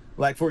 like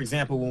for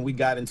example, when we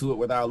got into it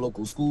with our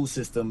local school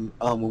system,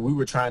 when we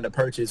were trying to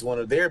purchase one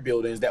of their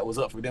buildings that was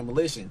up for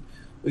demolition.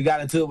 We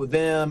got into it with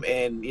them,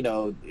 and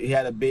it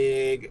had a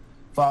big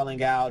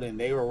falling out, and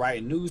they were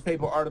writing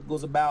newspaper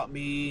articles about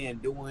me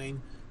and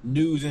doing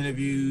news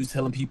interviews,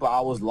 telling people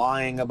I was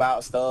lying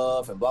about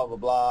stuff and blah blah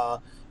blah.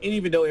 And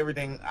even though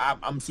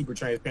I'm super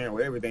transparent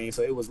with everything,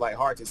 so it was like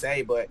hard to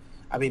say, but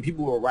I mean,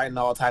 people were writing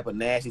all type of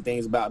nasty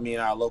things about me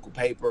in our local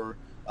paper,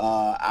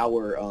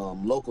 our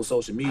local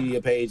social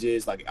media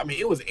pages. Like, I mean,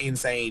 it was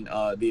insane,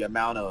 the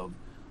amount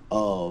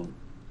of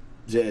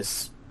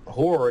just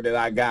horror that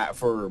I got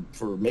for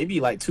maybe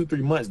like 2-3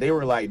 months. They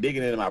were like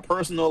digging into my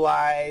personal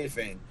life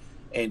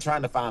and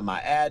trying to find my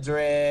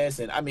address,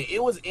 and I mean,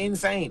 it was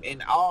insane.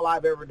 And all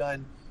I've ever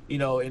done,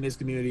 in this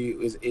community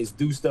is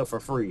do stuff for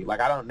free. Like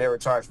I don't never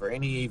charge for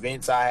any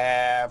events I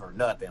have or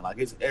nothing. Like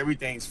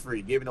everything's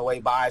free. Giving away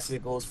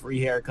bicycles, free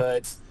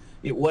haircuts,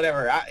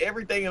 whatever.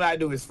 Everything that I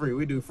do is free.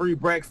 We do free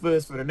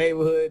breakfast for the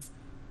neighborhoods.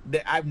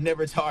 That I've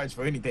never charged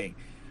for anything.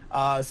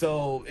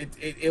 So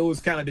it was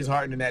kind of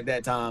disheartening at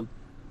that time.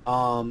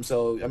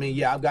 So I mean,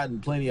 yeah, I've gotten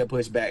plenty of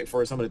pushback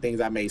for some of the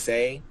things I may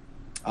say,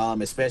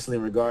 especially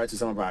in regards to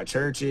some of our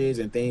churches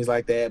and things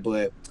like that.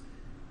 But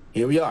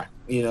here we are.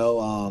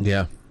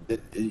 Yeah.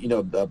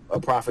 A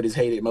prophet is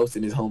hated most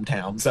in his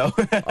hometown. So.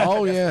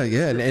 Oh yeah,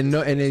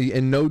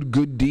 and no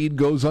good deed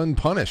goes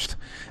unpunished,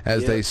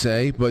 as they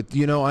say. But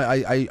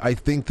I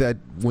think that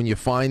when you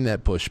find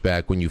that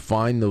pushback, when you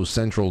find those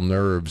central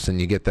nerves,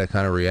 and you get that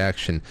kind of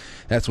reaction,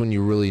 that's when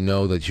you really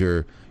know that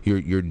you're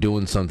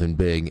doing something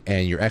big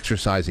and you're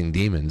exercising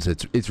demons.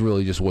 It's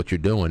really just what you're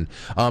doing.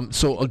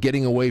 So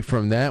getting away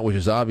from that, which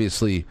is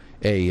obviously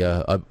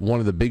a one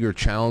of the bigger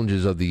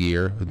challenges of the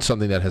year,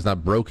 something that has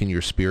not broken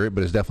your spirit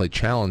but has definitely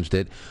challenged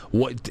it.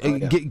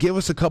 Give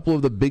us a couple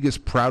of the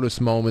biggest, proudest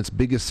moments,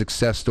 biggest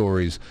success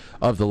stories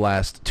of the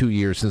last 2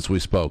 years since we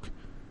spoke.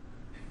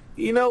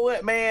 You know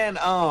what, man?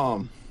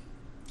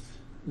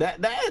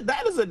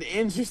 That is an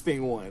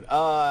interesting one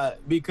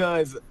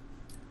because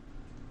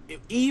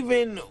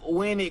even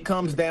when it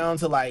comes down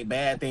to like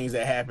bad things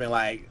that happen,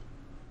 like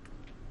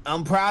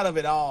I'm proud of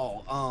it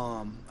all.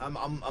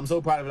 I'm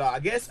so proud of it all. I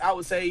guess I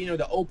would say,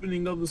 the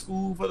opening of the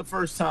school for the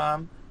first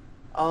time,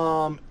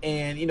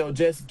 and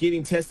just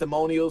getting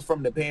testimonials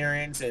from the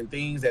parents and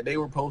things that they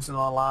were posting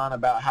online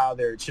about how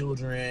their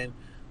children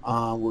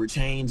were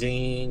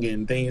changing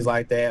and things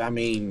like that. I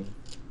mean,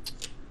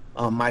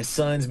 my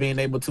son's being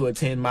able to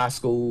attend my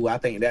school. I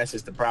think that's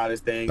just the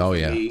proudest thing for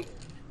me.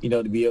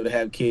 To be able to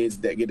have kids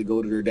that get to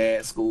go to their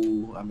dad's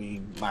school. I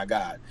mean, my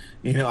God,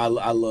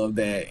 I love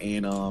that.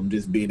 And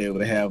just being able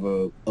to have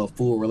a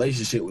full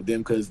relationship with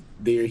them because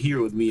they're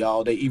here with me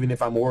all day. Even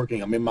if I'm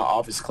working, I'm in my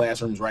office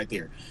classrooms right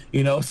there,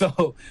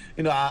 So,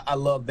 I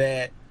love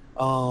that.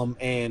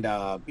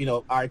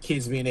 Our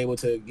kids being able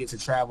to get to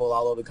travel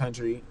all over the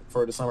country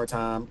for the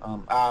summertime.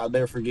 I'll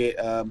never forget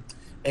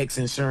X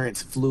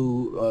Insurance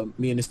flew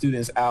me and the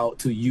students out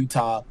to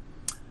Utah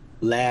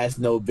last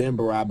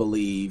November, I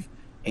believe.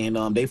 And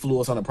they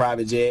flew us on a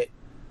private jet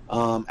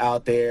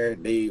out there.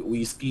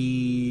 We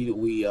skied,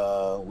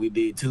 we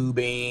did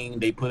tubing.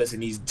 They put us in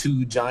these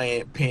 2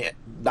 giant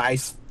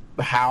nice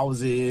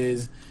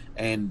houses,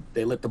 and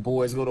they let the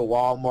boys go to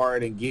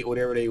Walmart and get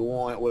whatever they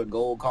want with a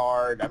gold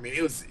card. I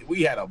mean,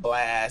 we had a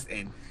blast,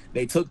 and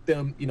they took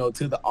them,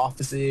 to the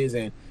offices,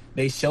 and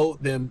they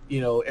showed them,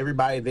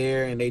 everybody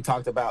there, and they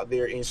talked about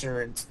their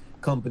insurance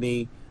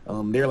company.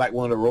 They're like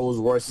one of the Rolls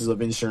Royces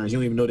of insurance. You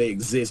don't even know they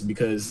exist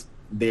because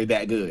they're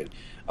that good.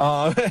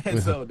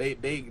 And so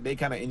they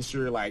kind of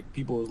insure like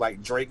people's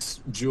like Drake's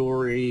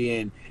jewelry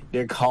and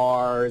their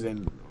cars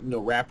and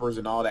rappers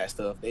and all that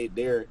stuff.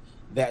 They're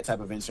that type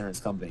of insurance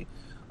company.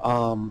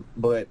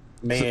 But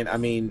man, I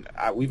mean,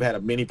 we've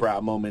had many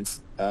proud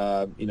moments,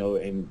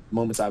 and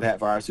moments I've had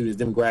for our students,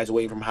 them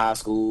graduating from high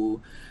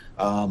school.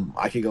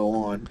 I could go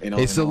on.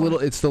 It's the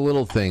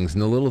little things,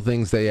 and the little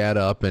things they add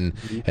up, and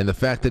the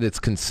fact that it's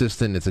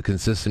consistent. It's a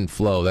consistent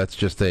flow. That's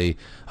just a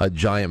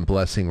giant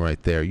blessing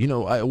right there.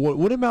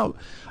 What about?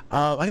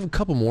 I have a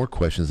couple more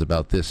questions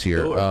about this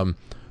here. Sure.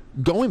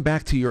 Going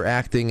back to your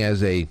acting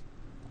as a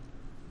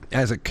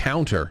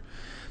counter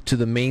to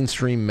the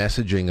mainstream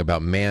messaging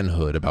about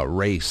manhood, about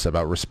race,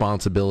 about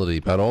responsibility,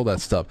 about all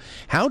that stuff.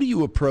 How do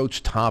you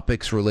approach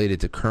topics related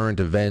to current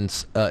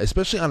events,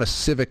 especially on a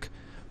civic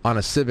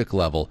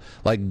level,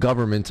 like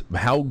government,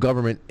 how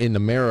government in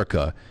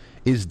America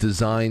is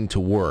designed to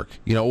work?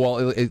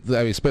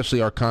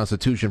 Especially our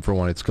Constitution, for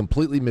one, it's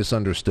completely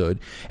misunderstood.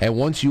 And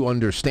once you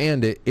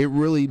understand it, it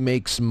really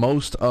makes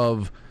most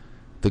of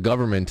the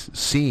government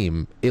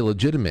seem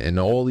illegitimate, and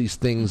all these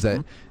things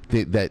that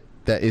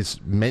is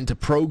meant to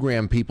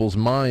program people's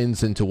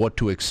minds into what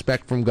to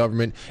expect from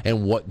government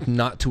and what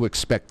not to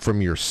expect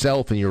from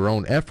yourself and your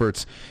own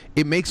efforts.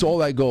 It makes all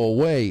that go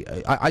away.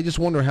 I just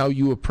wonder how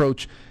you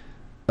approach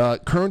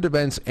current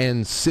events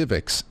and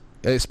civics,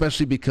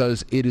 especially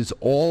because it is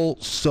all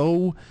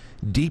so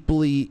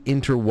deeply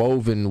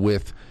interwoven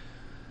with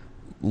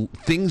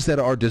things that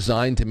are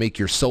designed to make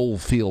your soul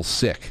feel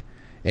sick.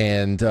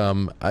 And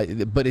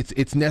but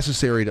it's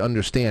necessary to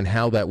understand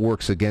how that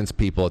works against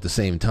people at the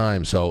same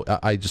time. So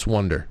I just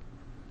wonder.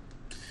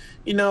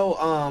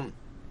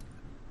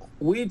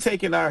 We've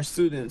taken our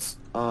students,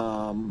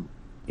 many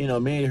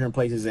different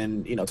places,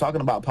 and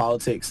talking about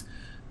politics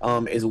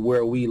is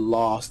where we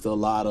lost a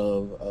lot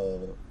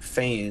of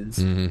fans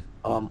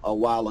a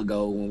while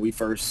ago when we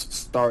first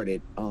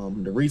started.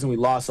 The reason we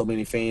lost so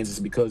many fans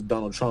is because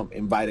Donald Trump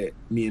invited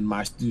me and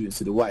my students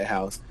to the White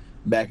House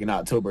back in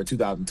October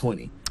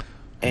 2020.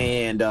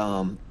 And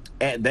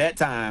at that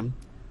time,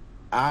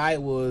 I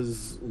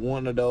was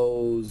one of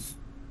those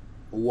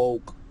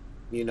woke,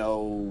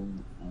 liberal,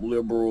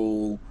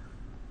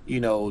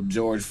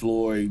 George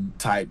Floyd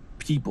type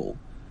people.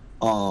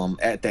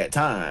 at that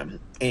time.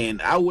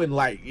 And I wouldn't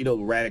like,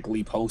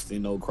 radically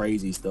posting no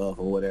crazy stuff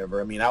or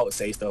whatever. I mean, I would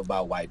say stuff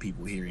about white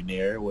people here and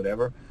there or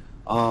whatever.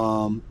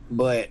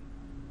 But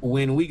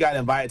when we got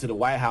invited to the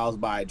White House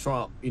by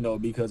Trump,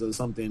 because of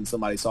something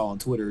somebody saw on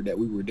Twitter that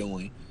we were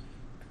doing,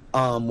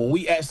 when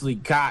we actually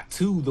got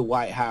to the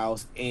White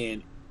House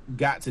and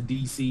got to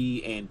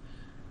DC, and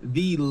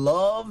the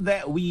love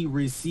that we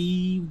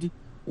received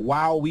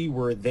while we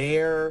were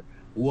there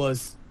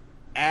was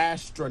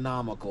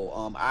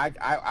astronomical.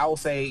 I will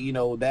say,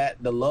 that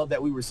the love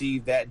that we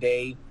received that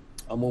day,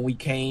 when we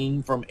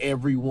came from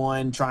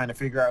everyone trying to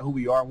figure out who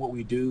we are and what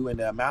we do, and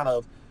the amount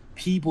of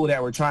people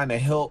that were trying to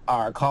help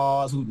our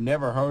cause who'd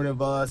never heard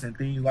of us and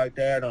things like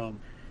that.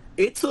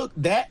 It took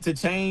that to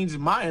change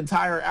my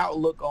entire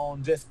outlook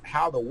on just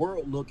how the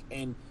world looked,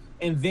 and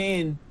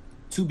then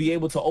to be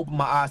able to open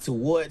my eyes to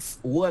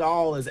what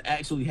all is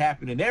actually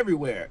happening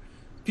everywhere.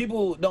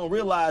 People don't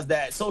realize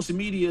that social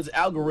media's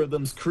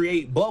algorithms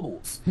create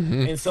bubbles.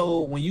 Mm-hmm. And so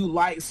when you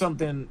like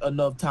something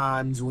enough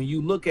times, when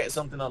you look at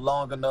something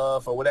long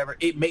enough or whatever,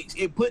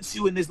 it puts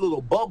you in this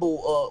little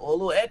bubble or a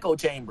little echo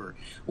chamber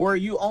where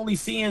you only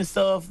seeing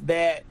stuff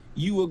that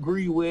you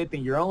agree with,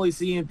 and you're only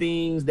seeing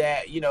things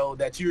that,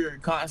 that you're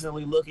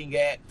constantly looking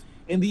at.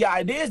 And the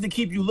idea is to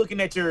keep you looking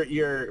at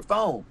your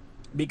phone,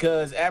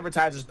 because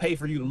advertisers pay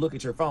for you to look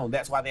at your phone.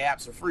 That's why the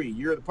apps are free.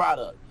 You're the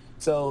product.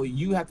 So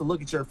you have to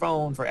look at your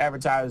phone for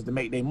advertisers to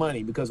make their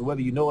money, because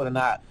whether you know it or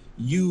not,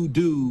 you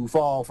do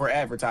fall for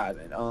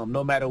advertising.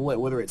 No matter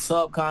what, whether it's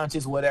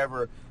subconscious,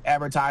 whatever,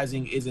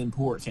 advertising is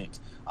important.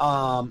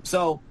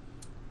 So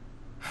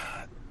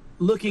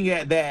looking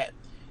at that,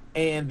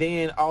 and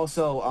then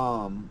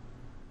also,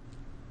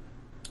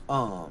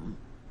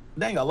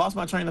 dang, I lost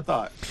my train of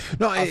thought.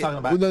 No, I was talking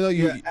about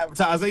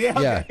advertising.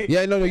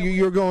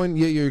 You're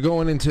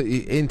going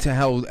into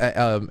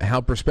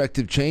how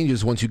perspective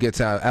changes once you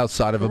get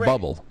outside of a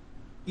bubble.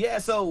 Yeah,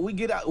 so we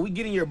get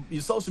in your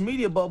social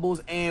media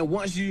bubbles, and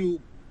once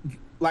you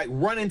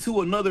run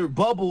into another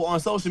bubble on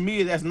social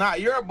media that's not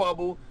your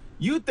bubble,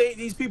 you think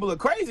these people are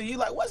crazy. You're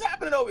like, what's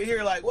happening over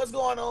here? Like, what's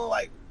going on?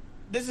 Like,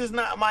 this is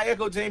not my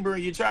echo chamber,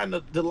 and you're trying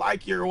to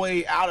like your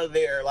way out of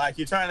there. Like,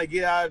 you're trying to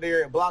get out of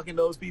there and blocking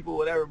those people,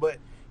 whatever. But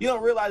you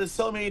don't realize there's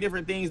so many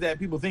different things that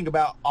people think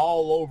about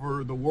all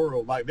over the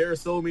world. Like, there are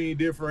so many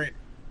different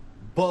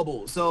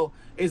bubbles. So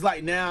it's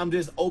like, now I'm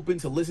just open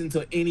to listen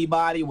to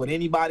anybody, what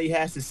anybody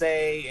has to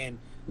say, and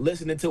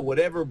listening to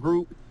whatever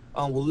group,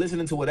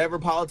 listening to whatever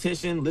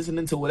politician,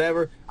 listening to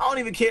whatever. I don't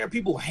even care if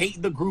people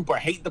hate the group or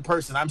hate the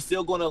person. I'm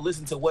still going to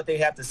listen to what they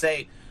have to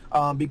say,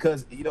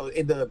 because,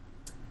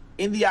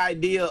 in the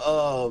idea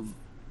of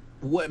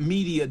what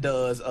media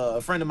does,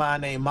 a friend of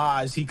mine named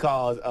Maj, he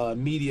calls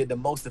media the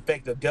most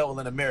effective devil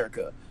in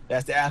America.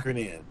 That's the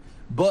acronym.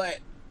 But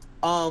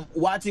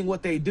watching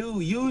what they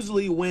do,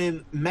 usually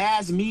when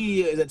mass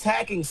media is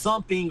attacking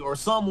something or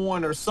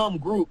someone or some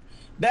group,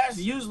 that's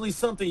usually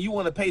something you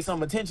want to pay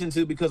some attention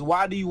to, because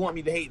why do you want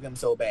me to hate them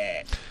so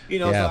bad?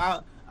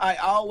 So I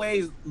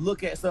always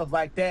look at stuff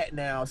like that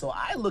now. So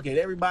I look at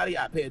everybody.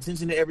 I pay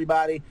attention to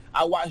everybody.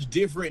 I watch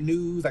different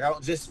news. Like, I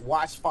don't just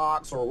watch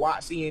Fox or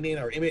watch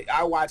CNN or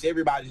I watch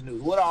everybody's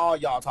news. What are all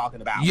y'all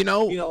talking about? I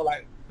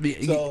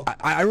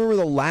remember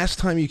the last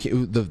time you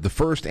came, the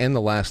first and the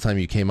last time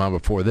you came on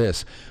before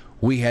this,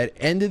 we had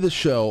ended the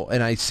show,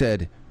 and I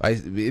said,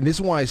 and this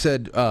is why I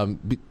said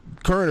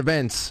current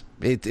events.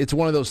 It's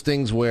one of those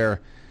things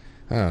where,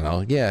 I don't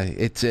know. Yeah,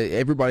 it's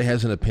everybody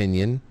has an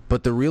opinion,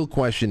 but the real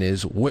question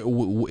is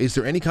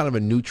there any kind of a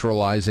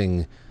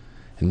neutralizing,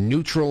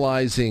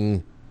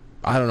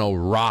 I don't know,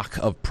 rock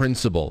of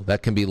principle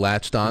that can be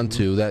latched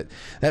onto that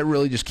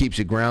really just keeps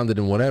you grounded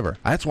in whatever.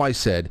 That's why I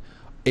said,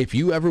 if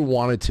you ever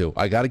wanted to,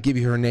 I got to give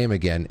you her name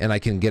again, and I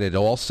can get it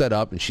all set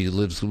up. And she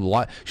lives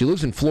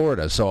in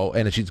Florida,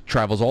 and she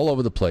travels all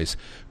over the place.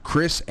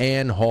 Chris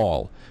Ann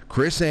Hall.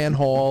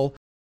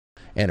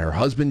 And her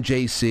husband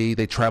JC,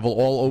 they travel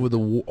all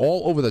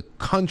over the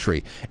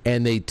country,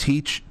 and they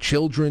teach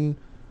children,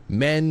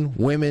 men,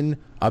 women,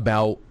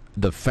 about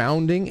the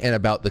founding and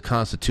about the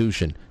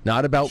Constitution,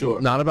 not about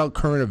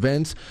current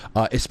events,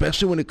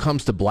 especially when it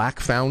comes to black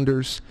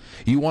founders.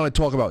 You want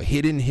to talk about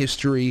hidden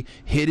history,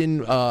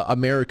 hidden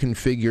American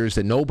figures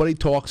that nobody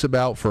talks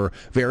about for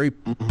very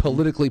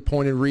politically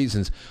pointed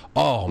reasons.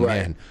 Oh,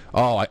 right. Man.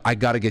 Oh, I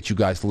got to get you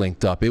guys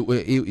linked up.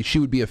 She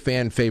would be a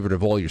fan favorite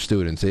of all your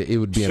students. It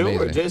would be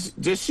amazing.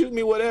 Just shoot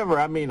me whatever.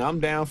 I mean,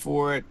 I'm down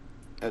for it.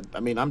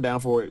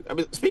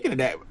 Speaking of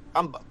that,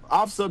 I'm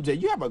off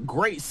subject. You have a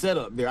great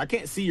setup there. I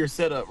can't see your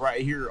setup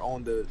right here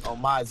on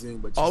my Zoom,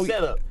 but your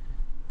setup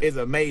is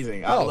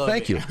amazing. I love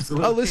thank it. you.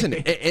 Absolutely. Oh, listen,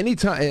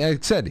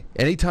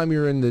 anytime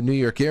you're in the New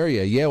York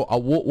area,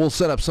 we'll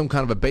set up some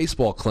kind of a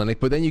baseball clinic,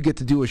 but then you get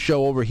to do a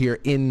show over here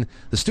in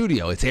the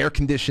studio. It's air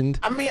conditioned.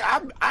 I mean,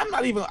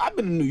 I've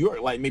been in New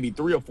York like maybe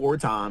 3 or 4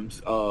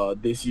 times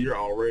this year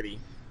already.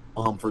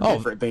 for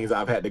different things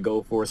I've had to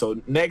go for.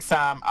 So next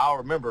time I'll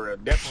remember.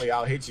 Definitely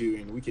I'll hit you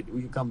and we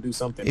can come do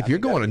something. If you're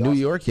going to New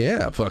York,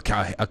 yeah, for a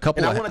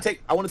couple. And I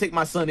want to take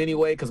my son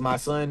anyway, because my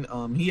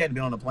son he hadn't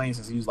been on a plane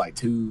since he was like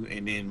 2,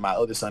 and then my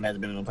other son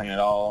hasn't been on a plane at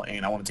all,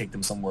 and I want to take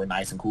them somewhere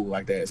nice and cool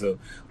like that. So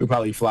we'll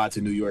probably fly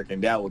to New York,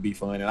 and that would be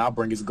fun. And I'll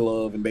bring his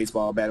glove and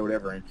baseball bat or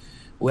whatever, and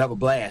we'll have a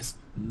blast.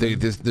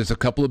 There's a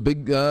couple of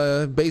big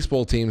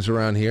baseball teams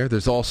around here.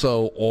 There's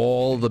also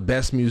all the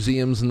best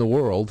museums in the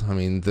world. I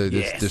mean,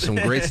 there's some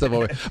great stuff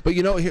over. But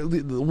here,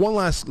 one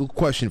last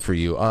question for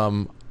you.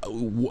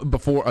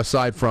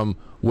 Aside from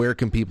where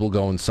can people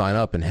go and sign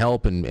up and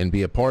help and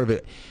be a part of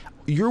it,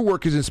 your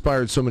work has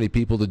inspired so many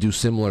people to do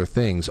similar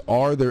things.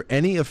 Are there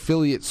any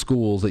affiliate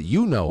schools that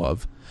you know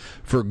of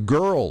for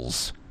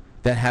girls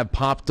that have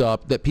popped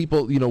up, that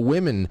people,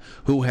 women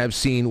who have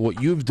seen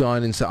what you've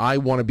done and say, I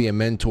want to be a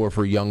mentor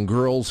for young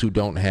girls who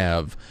don't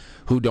have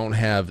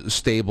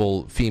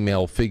stable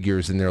female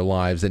figures in their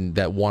lives, and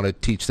that want to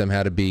teach them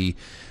how to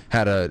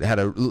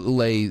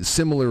lay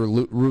similar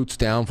roots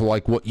down for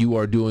like what you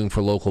are doing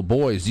for local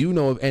boys? Do you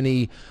know of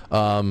any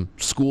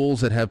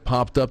schools that have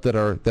popped up that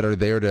are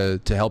there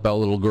to help out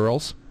little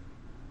girls?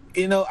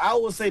 I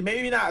will say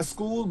maybe not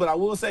schools, but I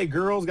will say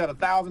girls got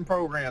 1,000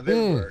 programs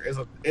everywhere.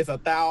 It's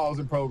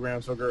 1,000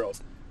 programs for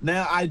girls.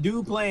 Now, I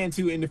do plan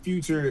to, in the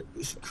future,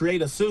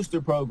 create a sister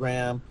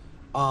program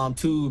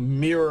to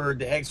mirror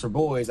the X for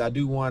boys. I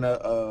do want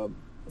to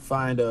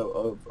find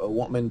a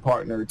woman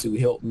partner to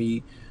help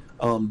me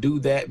do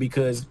that,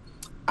 because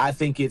I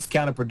think it's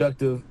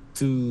counterproductive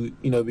to,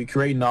 be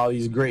creating all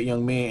these great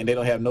young men and they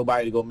don't have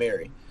nobody to go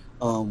marry.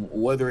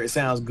 Whether it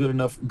sounds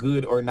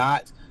good or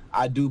not,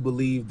 I do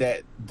believe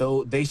that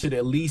though they should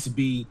at least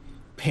be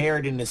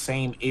paired in the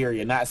same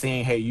area. Not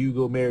saying, hey, you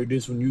go marry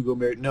this one, you go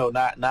marry. No,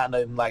 not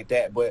nothing like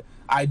that. But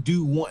I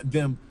do want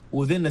them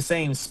within the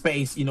same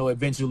space,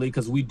 eventually,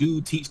 because we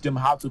do teach them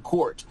how to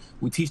court.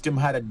 We teach them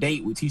how to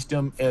date. We teach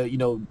them,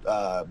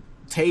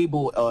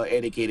 table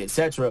etiquette,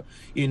 etc.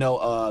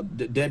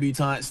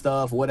 Debutante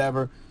stuff,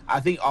 whatever. I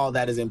think all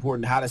that is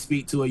important. How to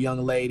speak to a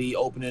young lady,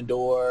 opening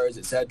doors,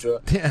 etc.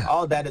 Yeah.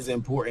 All that is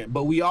important.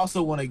 But we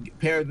also want to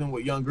pair them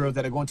with young girls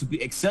that are going to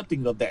be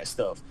accepting of that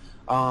stuff.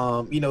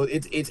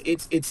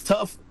 It's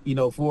tough,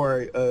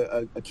 for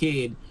a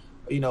kid,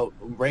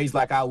 raised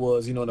like I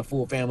was, in a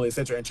full family,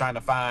 etc., and trying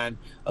to find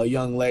a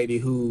young lady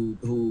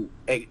who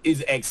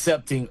is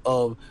accepting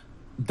of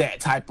that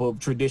type of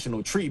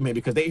traditional treatment,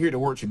 because they hear the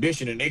word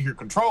tradition and they hear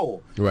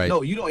control. Right.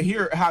 No, you don't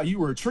hear how you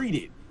were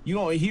treated. You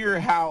don't hear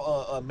how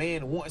a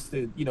man wants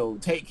to,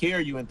 take care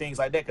of you and things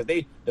like that,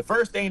 because the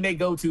first thing they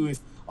go to is,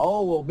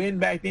 oh, well, men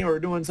back then were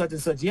doing such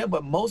and such. Yeah,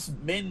 but most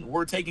men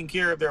were taking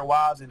care of their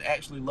wives and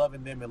actually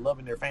loving them and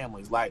loving their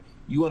families. Like,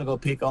 you want to go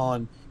pick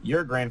on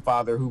your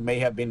grandfather who may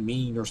have been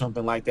mean or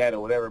something like that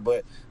or whatever,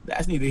 but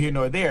that's neither here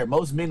nor there.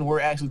 Most men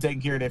were actually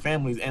taking care of their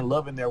families and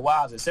loving their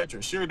wives,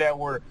 etc. Sure, there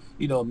were,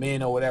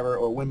 men or whatever,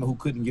 or women who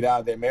couldn't get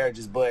out of their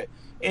marriages, but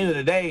end of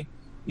the day,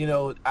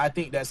 I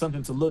think that's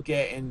something to look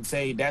at and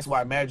say that's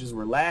why marriages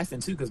were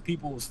lasting too, because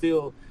people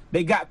still,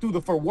 they got through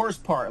the for worse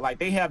part. Like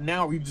they have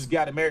now, where you just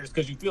got to marry just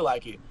because you feel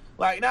like it.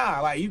 Like, nah,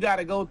 like you got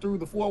to go through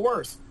the for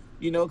worse,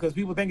 because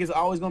people think it's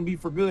always going to be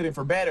for good and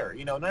for better.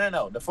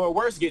 No. The for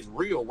worse gets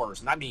real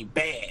worse, and I mean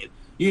bad.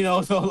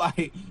 So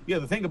like you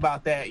have to think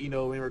about that, in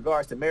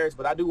regards to marriage.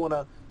 But I do want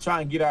to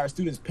try and get our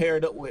students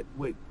paired up with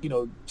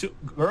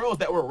girls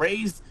that were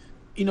raised,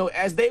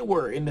 as they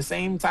were in the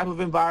same type of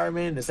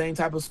environment, the same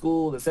type of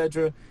school,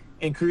 etc.,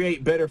 and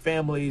create better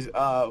families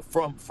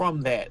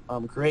from that.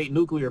 Create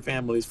nuclear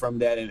families from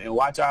that, and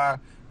watch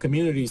our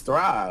communities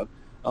thrive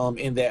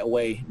in that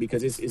way,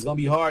 because it's going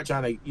to be hard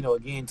trying to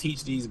again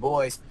teach these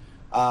boys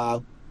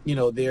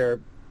their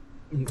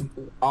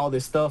all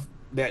this stuff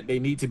that they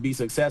need to be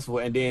successful,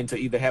 and then to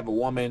either have a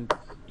woman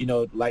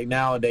like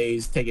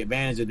nowadays take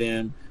advantage of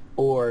them,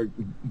 or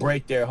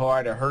break their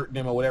heart or hurt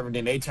them or whatever,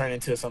 then they turn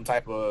into some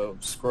type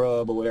of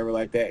scrub or whatever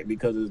like that,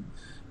 because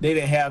they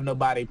didn't have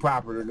nobody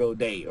proper to go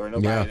date, or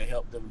nobody to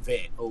help them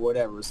vet or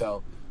whatever.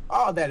 So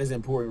all that is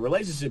important.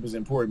 Relationship is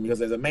important,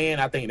 because as a man,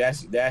 I think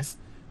that's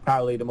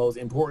probably the most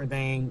important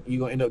thing you're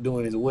gonna end up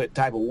doing, is what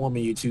type of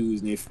woman you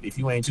choose. And if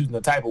you ain't choosing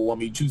the type of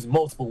woman, you choose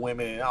multiple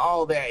women, and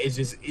all that is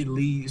just, it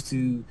leads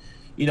to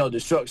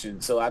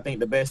destruction. So I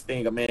think the best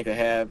thing a man could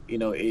have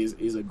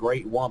is a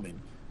great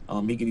woman.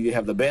 He can either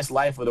have the best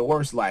life or the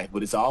worst life,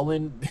 but it's all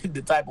in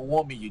the type of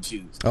woman you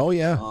choose. Oh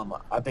yeah.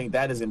 I think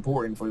that is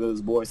important for those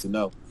boys to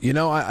know.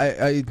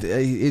 I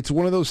it's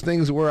one of those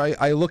things where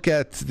I look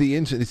at the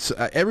internet. It's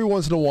every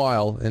once in a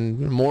while,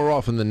 and more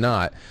often than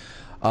not,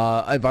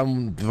 if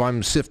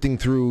I'm sifting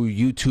through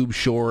YouTube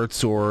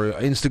Shorts or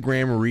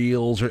Instagram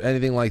Reels or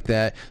anything like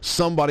that,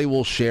 somebody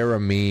will share a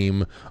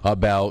meme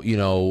about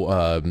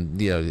life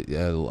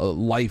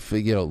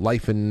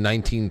life in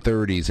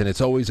 1930s, and it's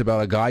always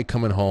about a guy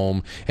coming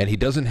home and he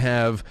doesn't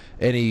have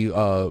any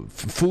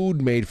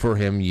food made for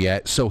him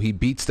yet, so he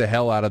beats the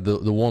hell out of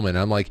the woman.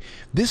 I'm like,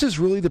 this is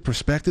really the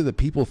perspective that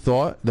people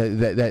thought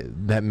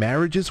that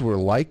marriages were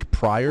like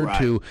prior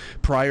to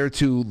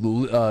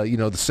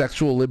the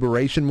sexual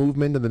liberation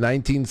movement into the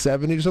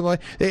 1970s or something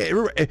like.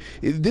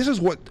 This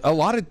is what a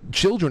lot of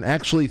children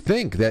actually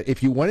think, that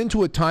if you went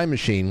into a time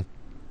machine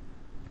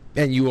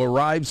and you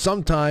arrived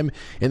sometime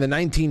in the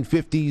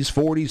 1950s,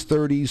 40s,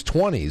 30s,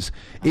 20s,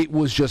 it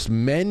was just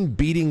men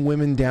beating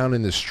women down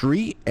in the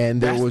street,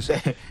 and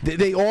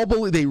they all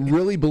believe, they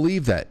really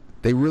believe that.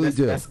 They really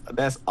do.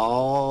 That's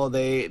all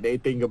they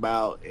think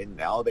about,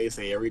 and all they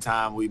say every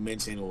time we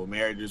mention, well,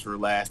 marriages were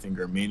lasting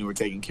or men were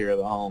taking care of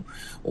the home.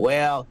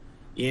 Well,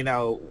 you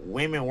know,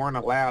 women weren't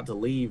allowed to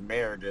leave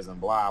marriages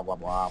and blah, blah,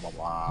 blah, blah,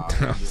 blah.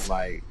 Just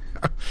like,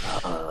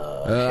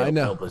 I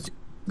know.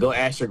 Go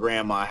ask your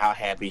grandma how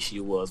happy she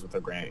was with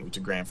your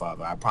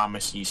grandfather. I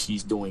promise you,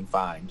 she's doing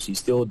fine. She's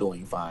still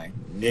doing fine.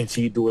 And then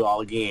she'd do it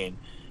all again,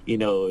 you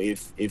know,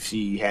 if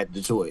she had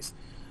the choice.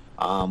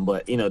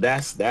 But you know,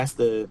 that's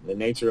the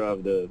nature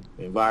of the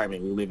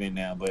environment we live in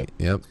now. But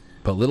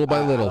but little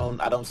by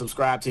little, I don't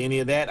subscribe to any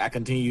of that. I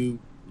continue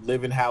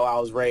living how I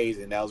was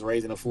raised, and I was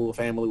raised in a full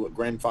family with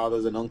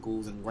grandfathers and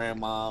uncles and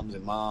grandmoms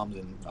and moms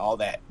and all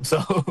that.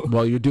 So,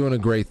 well, you're doing a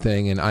great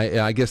thing, and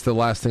I guess the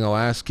last thing I'll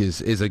ask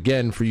is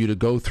again for you to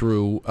go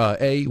through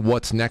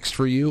what's next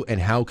for you,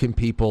 and how can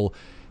people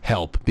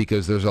help,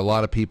 because there's a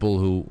lot of people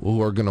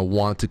who are going to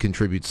want to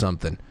contribute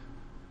something.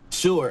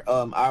 Sure.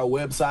 Our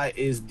website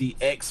is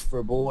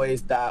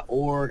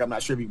thexforboys.org. I'm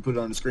not sure if you can put it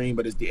on the screen,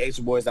 but it's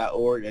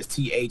thexforboys.org. That's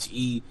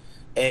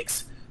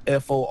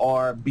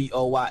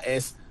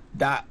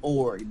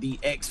THEXFORBOYS.org.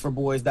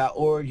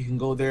 thexforboys.org. You can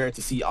go there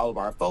to see all of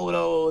our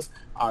photos,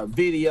 our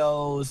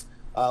videos,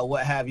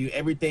 what have you.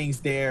 Everything's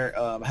there.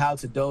 How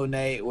to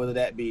donate, whether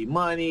that be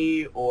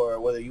money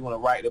or whether you want to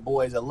write the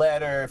boys a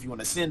letter, if you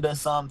want to send us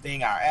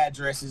something, our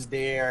address is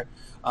there,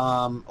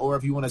 or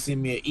if you want to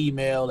send me an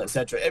email,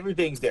 etc.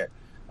 Everything's there.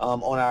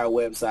 On our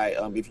website,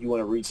 if you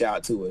want to reach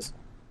out to us.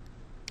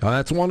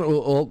 That's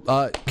wonderful.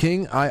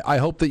 King, I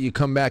hope that you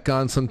come back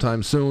on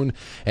sometime soon,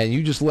 and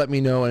you just let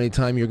me know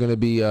anytime you're going to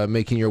be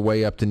making your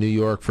way up to New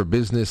York for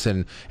business,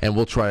 and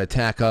we'll try to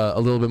tack a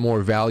little bit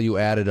more value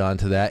added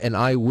onto that. And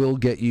I will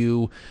get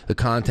you the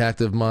contact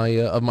of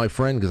my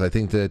friend, because I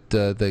think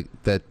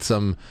that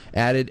some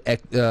added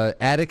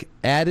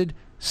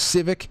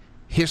civic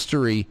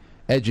history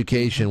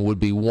education would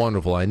be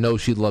wonderful. I know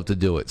she'd love to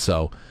do it.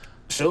 So.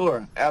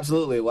 Sure,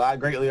 absolutely. Well, I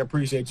greatly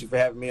appreciate you for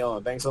having me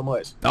on. Thanks so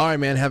much. All right,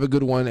 man. Have a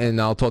good one, and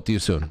I'll talk to you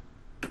soon.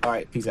 All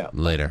right, peace out.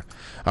 Later.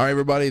 All right,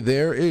 everybody,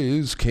 there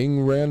is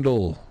King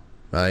Randall.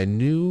 I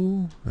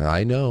know,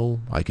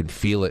 I can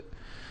feel it.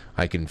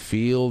 I can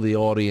feel the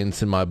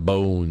audience in my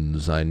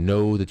bones. I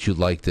know that you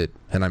liked it,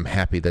 and I'm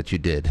happy that you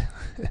did.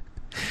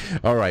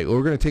 All right,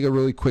 we're going to take a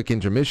really quick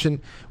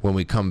intermission. When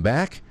we come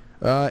back,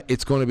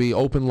 it's going to be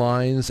open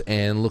lines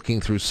and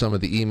looking through some of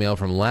the email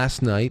from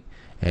last night,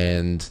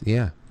 and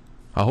yeah.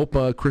 I hope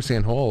Chris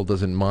Ann Hall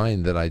doesn't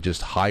mind that I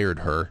just hired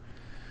her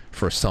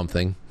for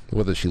something,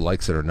 whether she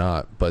likes it or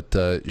not. But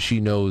she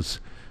knows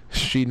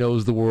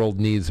the world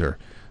needs her,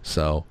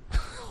 so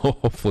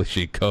hopefully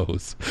she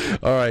goes.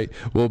 All right,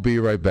 we'll be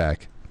right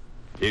back.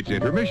 It's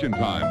intermission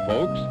time,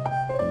 folks.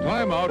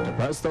 Time out to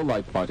press the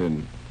like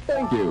button.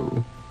 Thank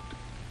you.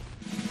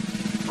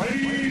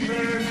 Ladies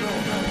and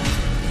gentlemen.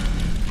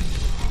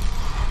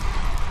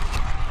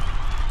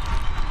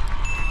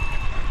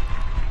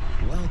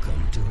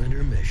 Welcome to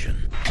intermission.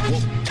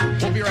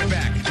 We'll be right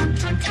back.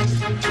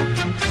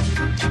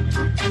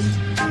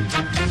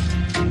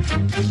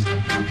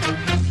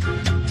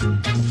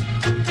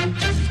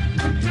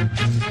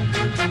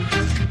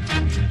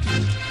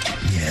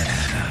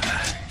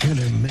 Yeah,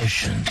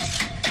 intermission.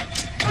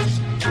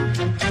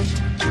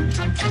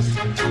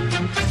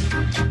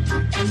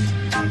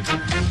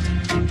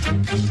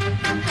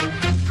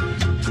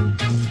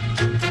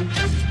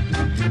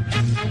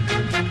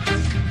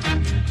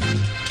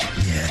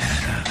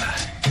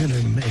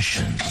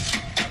 Intermission.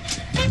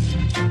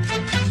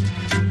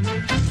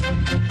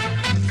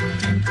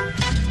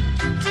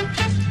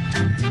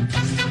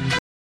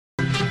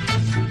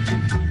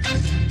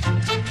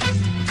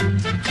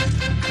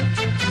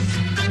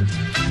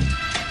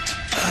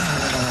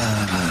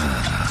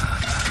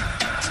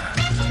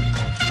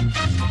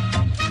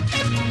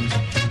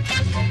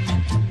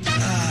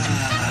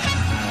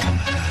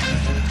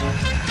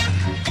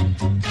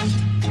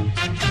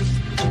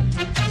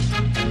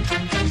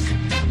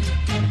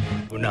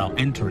 Now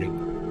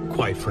entering,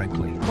 quite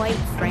frankly. Quite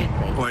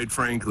frankly. Quite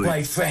frankly.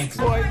 Quite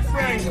frankly. Quite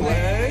frankly.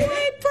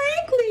 Quite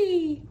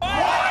frankly.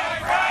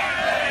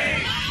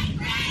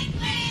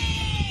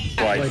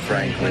 Quite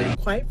frankly.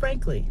 Quite frankly. Quite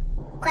frankly.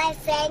 Quite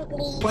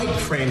frankly. Quite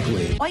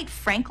frankly. Quite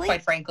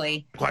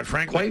frankly. Quite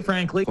frankly. Quite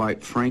frankly.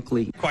 Quite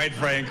frankly. Quite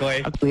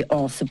frankly. We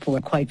all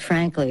support quite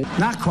frankly.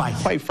 Not quite.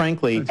 Quite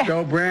frankly.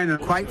 Joe Brandon.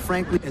 Quite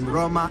frankly in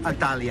Roma,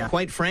 Italia.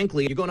 Quite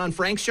frankly. You're going on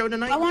Frank's show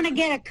tonight? I want to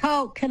get a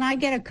Coke. Can I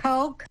get a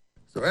Coke?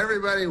 So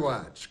everybody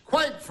watch,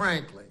 Quite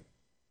Frankly,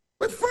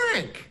 with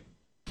Frank.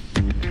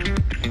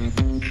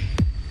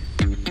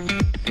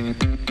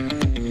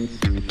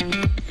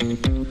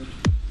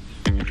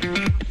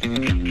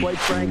 Quite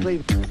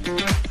frankly.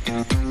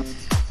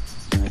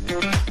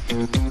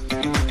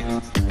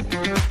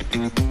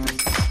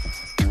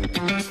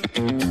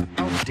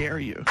 dare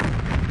you?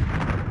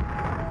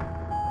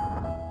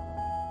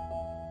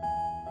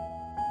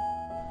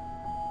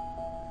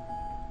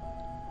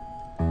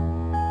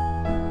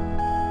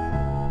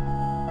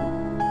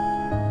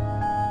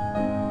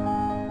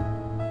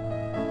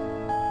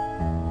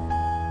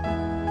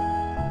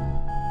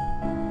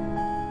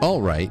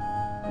 All right.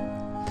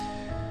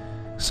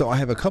 So I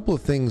have a couple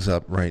of things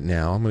up right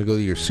now. I'm going to go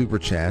to your Super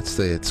Chats.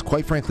 It's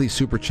quite frankly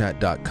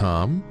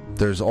superchat.com.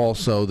 There's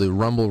also the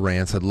Rumble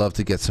Rants. I'd love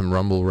to get some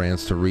Rumble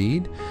Rants to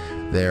read.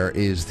 There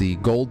is the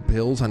Gold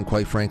Pills on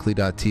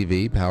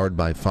quitefrankly.tv, powered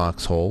by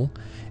Foxhole,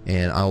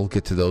 and I'll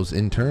get to those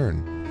in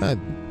turn.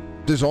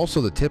 There's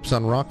also the tips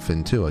on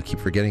Rockfin, too. I keep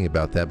forgetting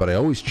about that, but I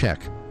always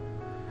check.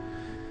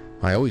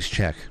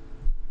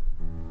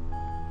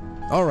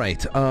 All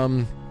right.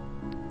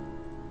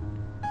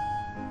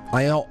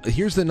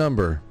 Here's the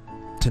number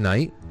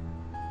tonight.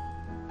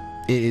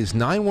 It is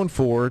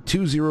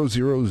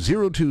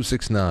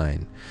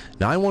 914-200-0269.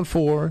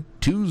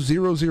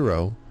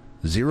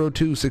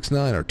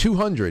 914-200-0269 or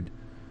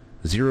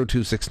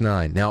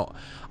 200-0269. Now,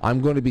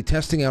 I'm going to be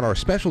testing out our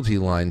specialty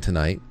line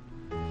tonight,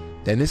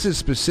 and this is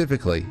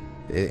specifically,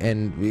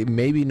 and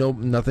maybe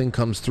nothing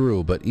comes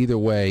through, but either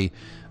way,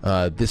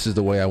 this is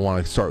the way I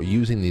want to start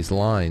using these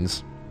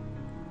lines,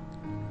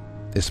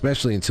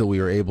 especially until we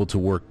are able to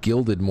work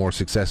Gilded more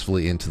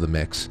successfully into the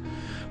mix.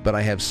 But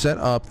I have set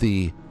up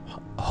the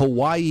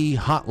Hawaii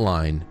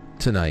hotline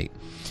tonight.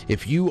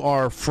 If you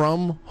are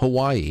from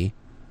Hawaii,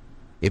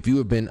 if you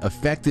have been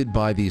affected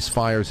by these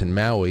fires in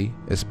Maui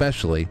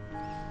especially,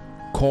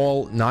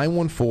 call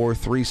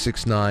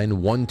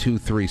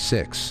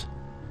 914-369-1236.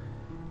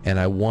 And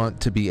I want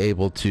to be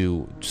able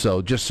to,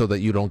 just so that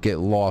you don't get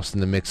lost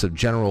in the mix of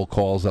general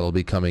calls that will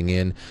be coming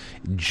in,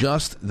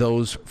 just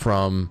those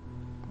from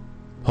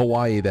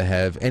Hawaii that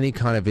have any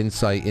kind of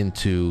insight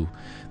into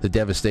the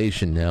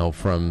devastation now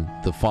from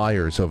the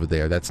fires over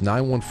there. That's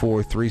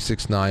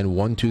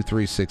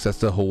 914-369-1236. That's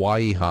the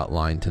Hawaii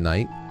hotline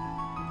tonight.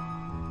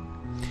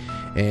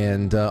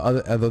 And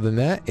other than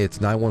that, it's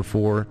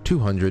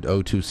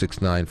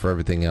 914-200-0269 for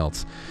everything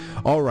else.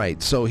 All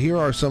right, so here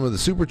are some of the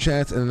Super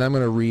Chats, and then I'm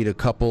going to read I'm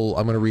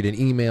going to read an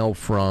email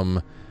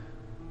from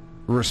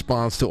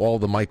response to all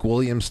the Mike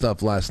Williams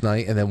stuff last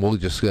night, and then we'll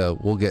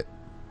get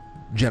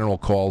general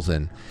calls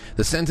in.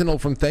 The Sentinel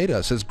from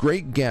Theta says,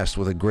 great guest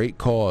with a great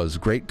cause,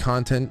 great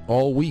content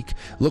all week.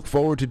 Look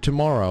forward to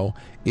tomorrow.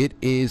 It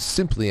is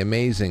simply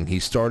amazing. He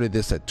started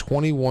this at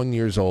 21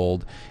 years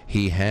old.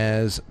 He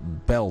has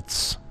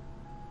belts.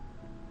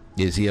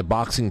 Is he a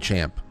boxing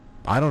champ?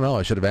 I don't know.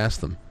 I should have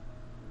asked him.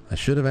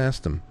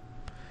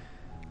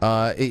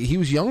 He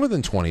was younger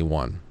than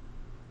 21.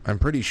 I'm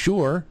pretty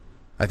sure.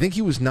 I think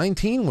he was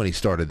 19 when he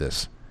started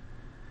this.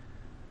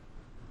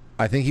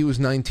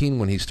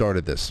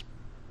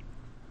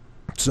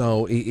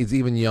 So he's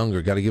even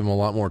younger. Got to give him a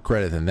lot more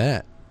credit than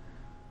that.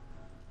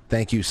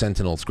 Thank you,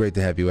 Sentinel. It's great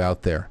to have you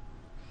out there.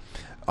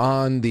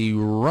 On the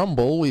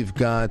Rumble, we've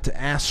got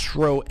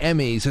Astro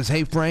Emmy. He says,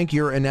 hey, Frank,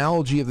 your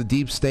analogy of the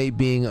deep state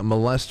being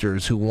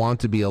molesters who want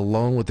to be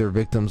alone with their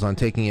victims on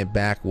taking it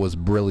back was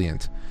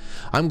brilliant.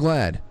 I'm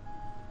glad.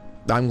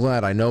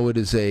 I know it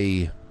is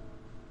a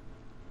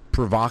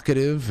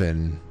provocative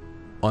and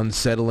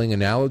unsettling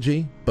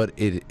analogy, but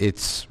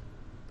it's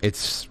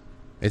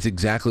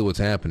exactly what's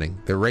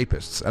happening. They're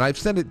rapists. And I've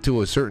said it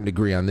to a certain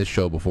degree on this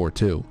show before,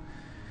 too.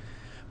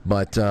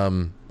 But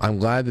I'm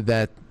glad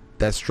that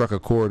struck a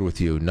chord with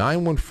you.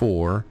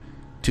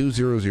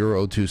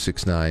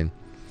 914-200-0269.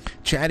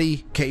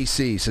 Chatty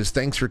KC says,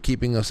 thanks for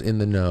keeping us in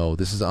the know.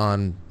 This is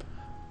on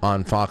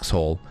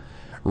Foxhole.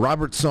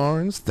 Robert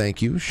Sarnes,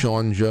 thank you.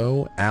 Sean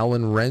Joe.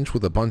 Alan Wrench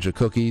with a bunch of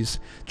cookies.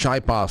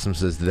 Chai Possum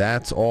says,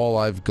 that's all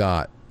I've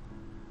got.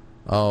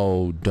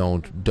 Oh,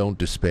 don't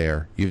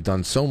despair. You've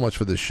done so much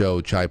for the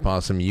show, Chai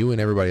Possum. You and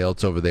everybody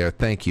else over there,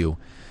 thank you.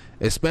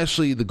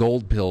 Especially the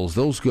gold pills.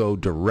 Those go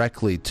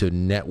directly to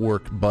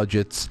network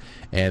budgets,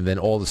 and then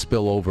all the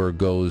spillover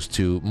goes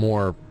to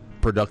more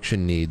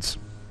production needs.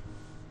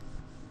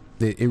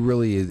 It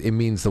really is. It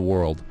means the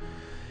world.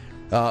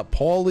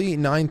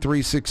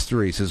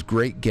 Paulie9363 says,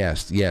 great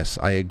guest. Yes,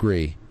 I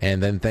agree.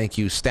 And then thank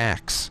you,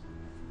 Stacks,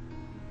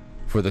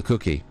 for the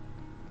cookie.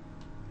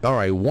 All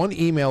right, one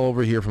email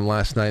over here from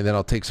last night, then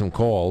I'll take some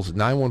calls.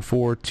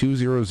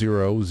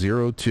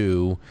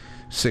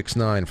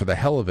 914-200-0269. For the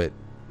hell of it,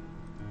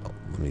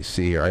 let me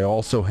see here. I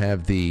also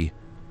have the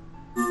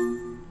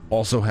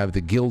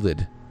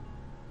Gilded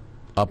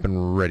up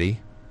and ready,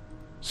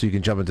 so you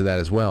can jump into that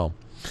as well.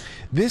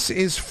 This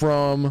is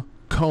from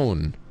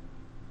Cone,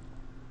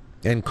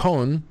 and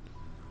Cone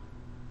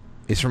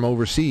is from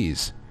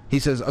overseas. He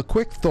says, my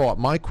quick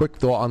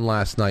thought on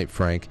last night,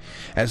 Frank.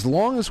 As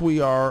long as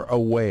we are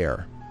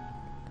aware,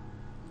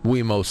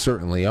 we most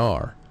certainly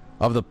are,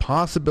 of the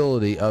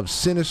possibility of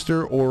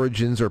sinister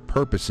origins or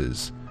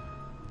purposes,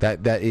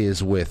 that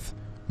is with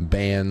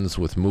bands,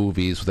 with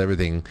movies, with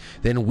everything,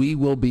 then we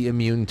will be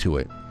immune to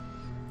it.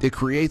 It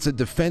creates a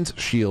defense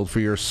shield for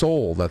your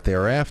soul that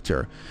they're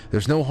after.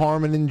 There's no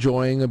harm in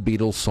enjoying a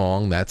Beatles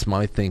song. That's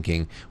my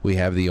thinking. We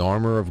have the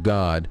armor of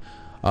God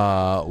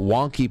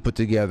Wonky put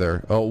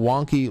together.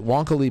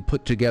 Wonkily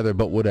put together,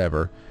 but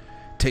whatever.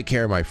 Take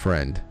care, my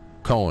friend.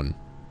 Cohen.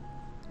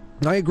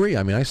 I agree.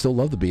 I mean, I still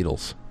love the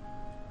Beatles.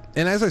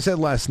 And as I said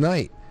last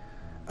night,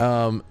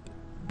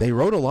 they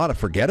wrote a lot of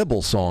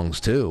forgettable songs,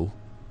 too.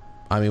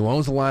 I mean, when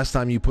was the last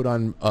time you put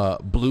on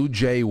Blue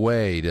Jay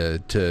Way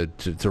to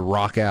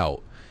rock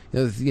out?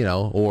 You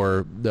know,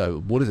 or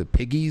what is it,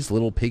 Piggies,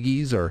 Little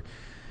Piggies? Or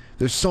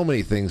there's so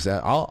many things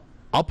that I'll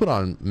put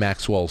on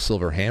Maxwell's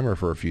Silver Hammer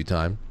for a few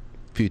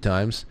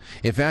times.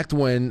 In fact,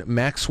 when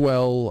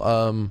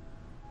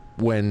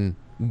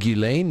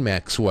Ghislaine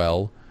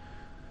Maxwell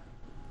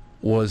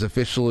was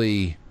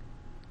officially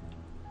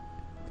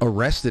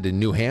arrested in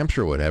New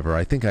Hampshire or whatever,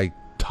 I think I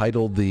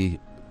titled the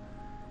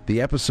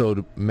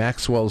episode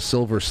Maxwell's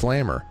Silver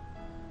Slammer.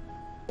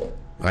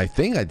 I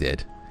think I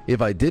did.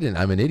 If I didn't,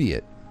 I'm an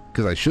idiot,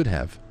 because I should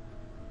have.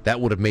 That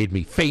would have made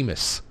me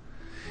famous.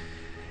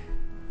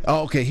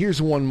 Oh, okay,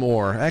 here's one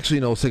more.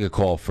 Actually, no, let's take a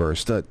call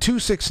first.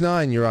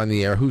 269, you're on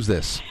the air. Who's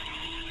this?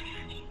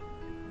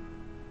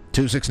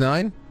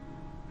 269?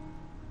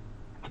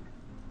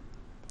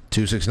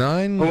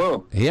 269?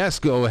 Hello. Yes,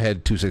 go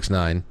ahead,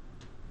 269.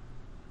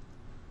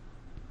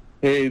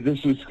 Hey,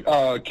 this is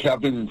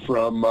Kevin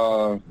from,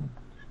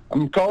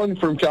 I'm calling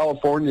from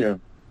California.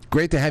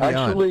 Great to have you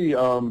on. Actually,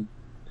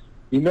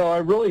 you know, I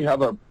really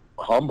have a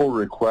humble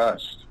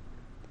request.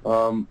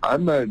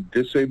 I'm a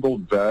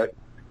disabled vet,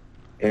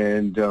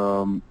 and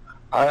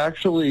I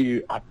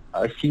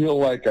feel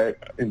like I'm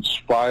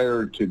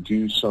inspired to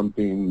do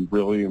something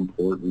really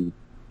important,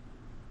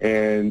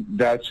 and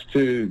that's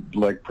to,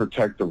 like,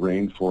 protect the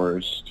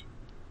rainforest.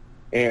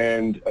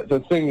 And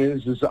the thing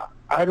is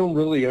I don't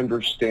really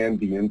understand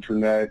the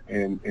internet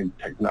and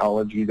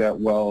technology that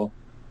well,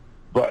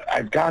 but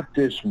I've got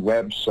this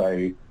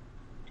website,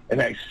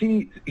 and I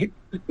see,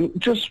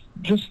 just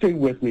stay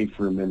with me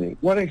for a minute.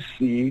 What I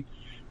see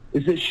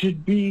is it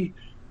should be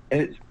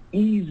as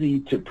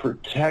easy to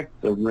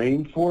protect the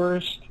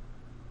rainforest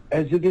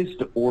as it is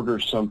to order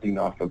something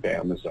off of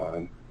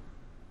Amazon.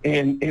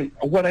 And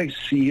what I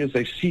see is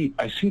I see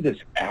this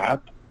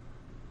app,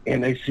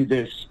 and I see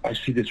this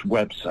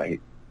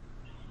website,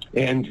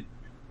 and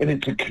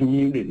it's a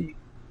community,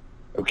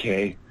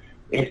 okay?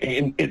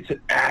 And it's an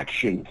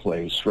action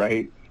place,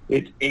 right?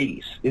 It's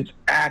ACE. It's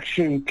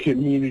action,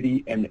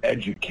 community, and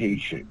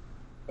education,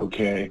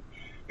 okay?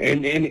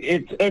 And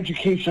it's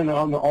education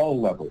on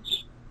all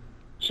levels,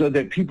 so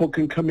that people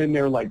can come in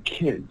there like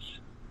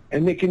kids,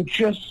 and they can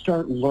just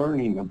start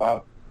learning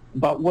about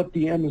what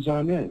the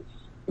Amazon is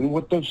and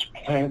what those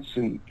plants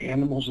and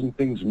animals and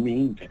things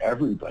mean to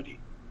everybody.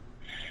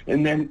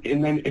 And then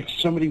if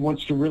somebody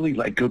wants to really,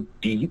 like, go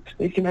deep,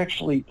 they can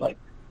actually, like,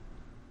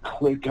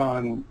 click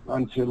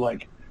onto,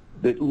 like,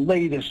 the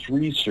latest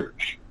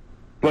research.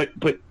 But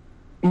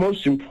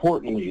most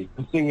importantly,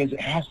 the thing is,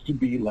 it has to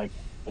be, like,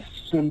 a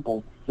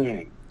simple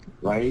thing,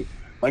 right?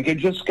 Like, I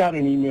just got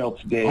an email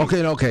today.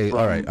 Okay,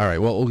 all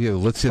right. Well, yeah,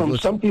 let's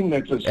something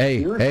that's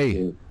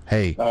a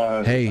Hey,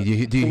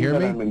 do you hear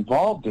me? I'm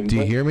involved in. Do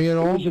you hear me at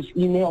all? It was this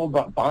email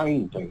about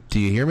buying things. Do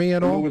you hear me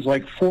at all? It was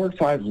like 4 or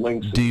 5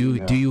 links. Do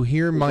you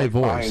hear my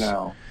voice? Buy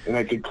now, and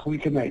I could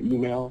click in that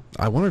email.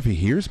 I wonder if he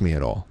hears me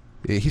at all.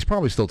 He's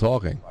probably still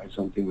talking. Buy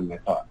something, and I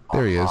thought,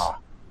 there he is.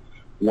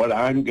 What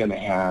I'm gonna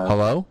have.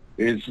 Hello?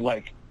 Is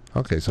like.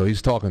 Okay, so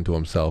he's talking to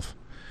himself.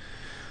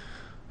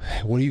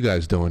 What are you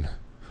guys doing?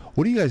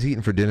 What are you guys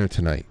eating for dinner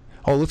tonight?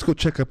 Oh, let's go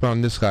check up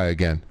on this guy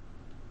again.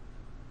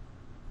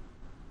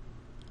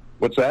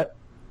 What's that?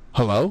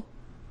 Hello?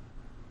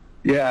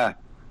 Yeah.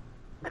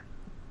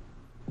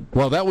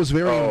 Well, that was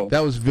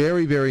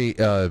very, very.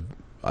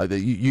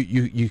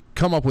 You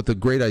come up with a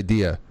great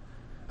idea.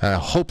 I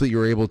hope that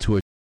you're able to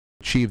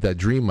achieve that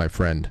dream, my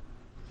friend.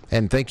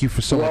 And thank you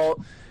for so much.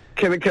 Well,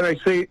 can I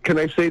say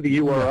the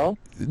URL?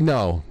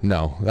 No.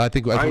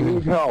 I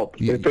need help.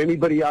 If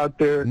anybody out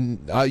there,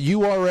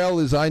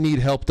 URL is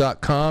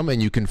ineedhelp.com,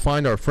 and you can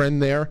find our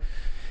friend there.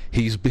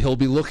 He'll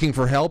be looking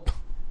for help.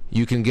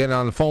 You can get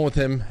on the phone with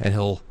him, and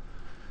he'll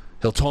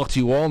talk to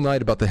you all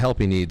night about the help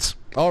he needs.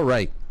 All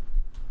right.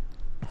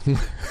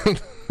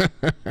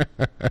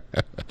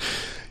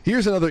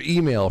 Here's another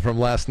email from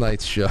last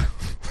night's show.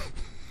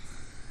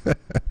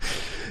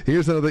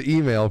 This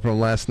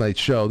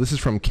is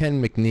from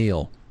Ken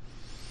McNeil.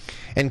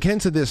 And Ken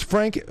said this,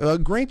 Frank, a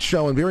great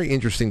show and very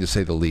interesting to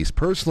say the least.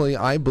 Personally,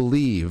 I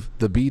believe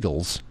the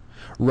Beatles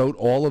wrote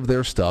all of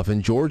their stuff,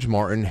 and George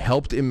Martin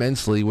helped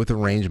immensely with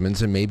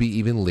arrangements and maybe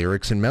even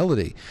lyrics and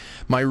melody.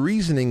 My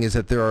reasoning is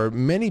that there are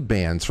many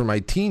bands from my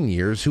teen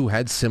years who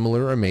had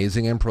similar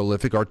amazing and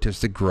prolific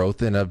artistic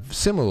growth in a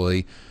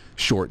similarly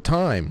short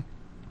time,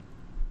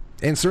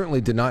 and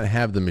certainly did not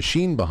have the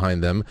machine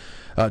behind them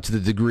to the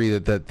degree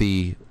that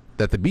the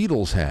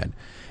Beatles had.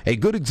 A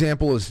good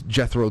example is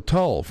Jethro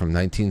Tull from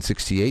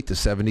 1968 to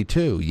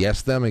 72.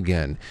 Yes, them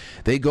again.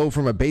 They go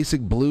from a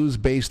basic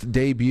blues-based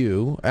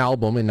debut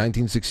album in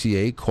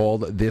 1968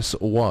 called This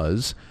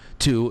Was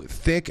to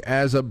Thick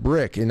as a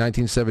Brick in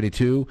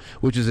 1972,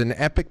 which is an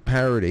epic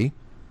parody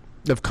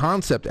of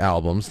concept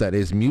albums that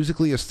is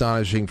musically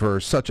astonishing for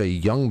such a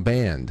young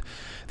band.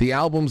 The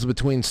albums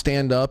between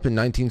Stand Up in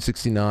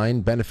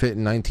 1969, Benefit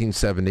in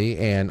 1970,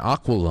 and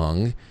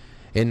Aqualung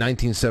in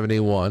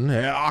 1971,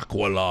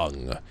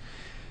 Aqualung,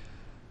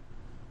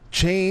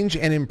 change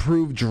and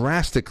improve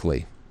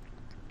drastically,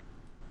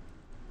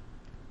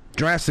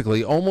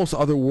 almost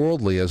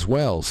otherworldly as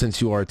well.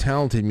 Since you are a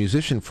talented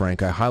musician,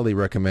 Frank, I highly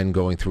recommend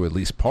going through at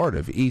least part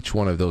of each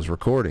one of those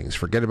recordings.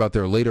 Forget about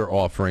their later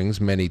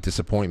offerings, many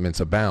disappointments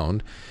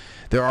abound.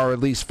 There are at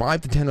least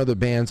 5 to 10 other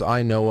bands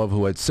I know of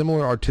who had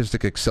similar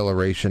artistic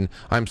acceleration.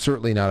 I'm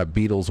certainly not a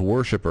Beatles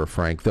worshiper,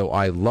 Frank, though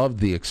I loved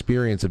the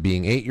experience of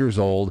being 8 years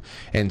old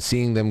and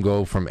seeing them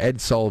go from Ed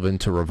Sullivan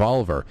to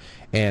Revolver.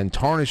 And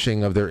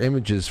tarnishing of their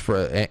images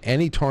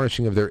any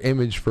tarnishing of their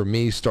image for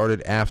me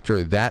started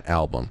after that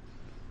album.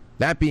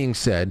 That being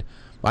said,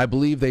 I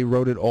believe they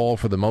wrote it all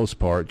for the most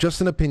part.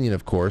 Just an opinion,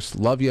 of course.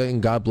 Love you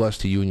and God bless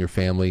to you and your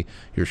family.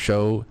 Your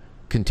show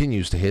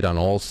continues to hit on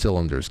all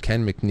cylinders.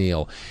 Ken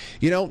McNeil.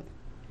 You know,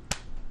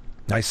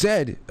 I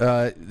said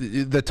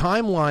the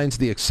timelines,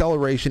 the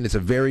acceleration is a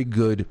very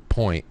good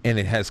point, and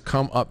it has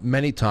come up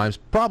many times,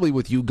 probably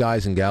with you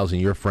guys and gals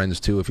and your friends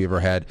too, if you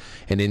ever had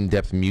an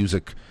in-depth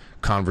music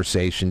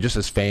conversation, just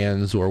as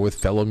fans or with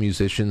fellow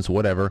musicians,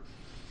 whatever.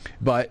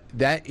 But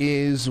that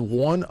is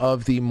one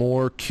of the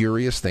more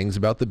curious things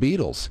about the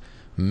Beatles.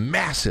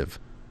 Massive,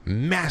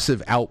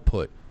 massive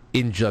output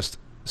in just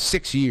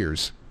 6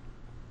 years.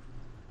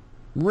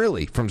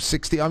 Really, from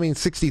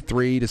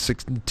 63 to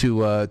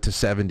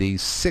 70,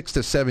 6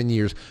 to 7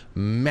 years,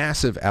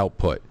 massive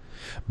output.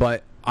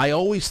 But I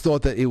always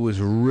thought that it was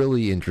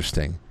really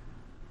interesting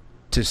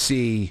to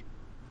see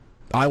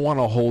I Want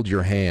to Hold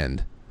Your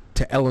Hand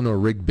to Eleanor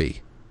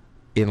Rigby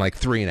in like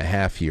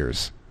 3.5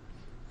 years.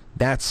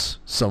 That's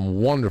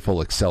some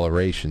wonderful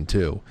acceleration,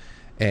 too.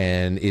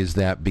 And is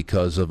that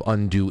because of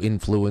undue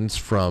influence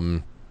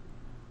from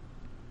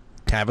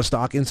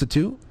Tavistock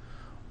Institute?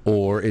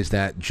 Or is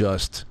that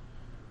just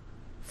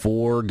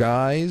 4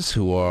 guys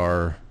who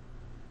are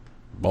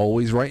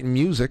always writing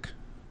music,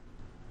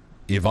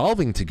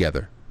 evolving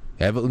together?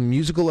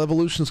 Musical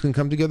evolutions can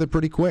come together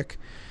pretty quick.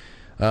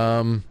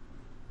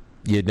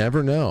 You'd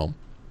never know.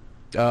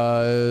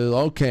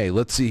 Okay,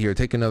 let's see here.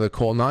 Take another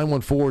call.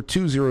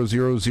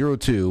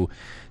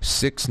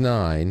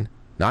 914-200-0269.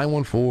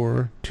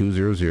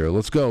 914-200.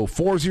 Let's go.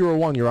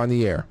 401, you're on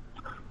the air.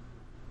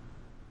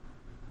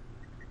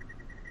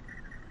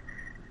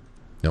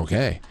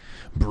 Okay.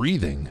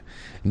 Breathing.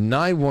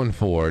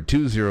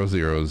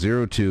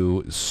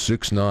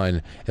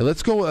 914-200-0269. And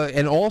let's go.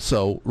 And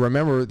also,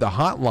 remember, the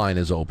hotline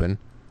is open.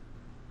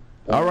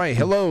 All right.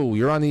 Hello.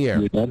 You're on the air.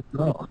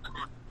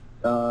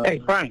 Hey,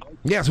 Frank.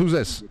 Yes, who's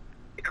this?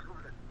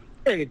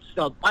 Hey, it's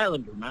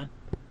Islander, man.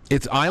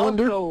 It's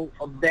Islander?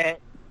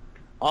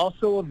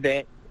 Also a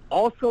vet,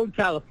 also in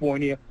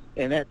California,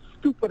 and that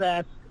stupid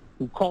ass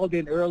who called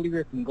in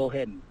earlier can go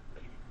ahead and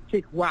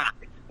kick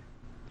rocks.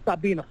 Stop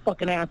being a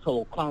fucking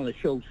asshole calling the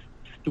show,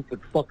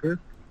 stupid fucker.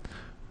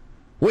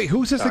 Wait,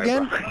 who's this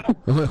again?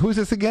 Who's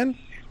this again?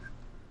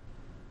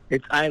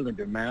 It's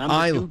Islander, man.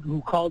 I'm the dude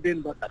who called in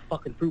about the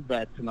fucking fruit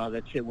bats and all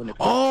that shit when it.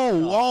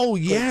 Oh,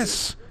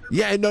 yes.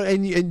 Yeah, no,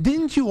 and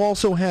didn't you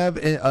also have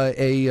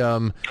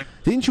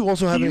didn't you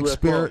also have an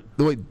experience?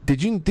 Wait,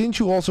 didn't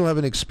you also have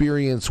an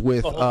experience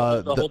with?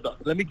 Hold on.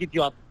 Let me get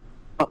you off.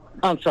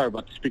 I'm sorry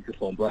about the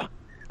speakerphone, bro.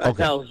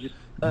 Okay. I was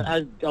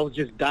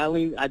just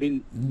dialing. I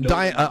didn't.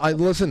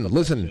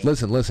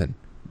 Listen.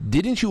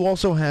 Didn't you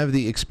also have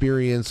the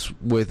experience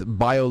with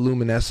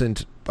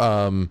bioluminescent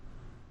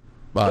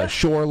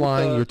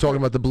shoreline? You're talking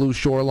about the blue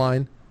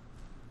shoreline?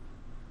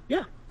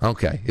 Yeah.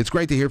 Okay. It's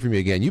great to hear from you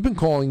again. You've been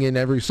calling in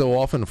every so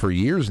often for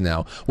years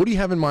now. What do you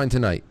have in mind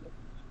tonight?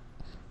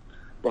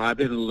 Well, I've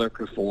been a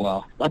lurker for a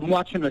while. I'm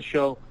watching a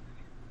show,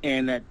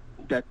 and that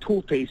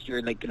tool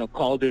taster,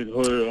 called in,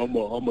 hey, I'm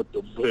a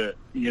vet,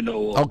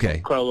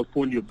 okay.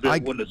 California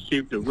vet, want to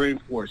save the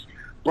rainforest.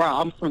 Bro,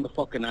 I'm from the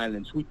fucking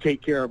islands. We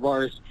take care of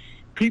ours.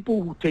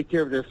 People who take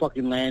care of their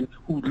fucking land,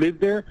 who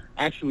live there,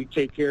 actually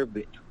take care of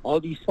it.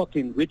 All these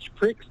fucking rich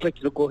pricks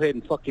go ahead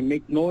and fucking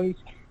make noise,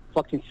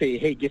 fucking say,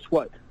 hey, guess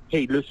what?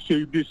 Hey, let's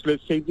save this.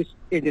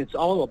 And it's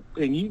all,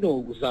 and you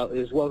know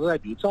as well as I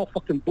do, it's all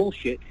fucking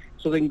bullshit.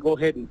 So they can go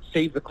ahead and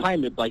save the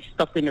climate by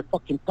stuffing their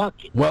fucking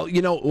pocket. Well,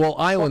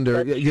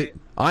 Islander,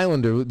 I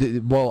would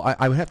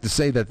have to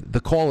say that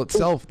the call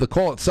itself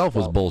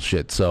was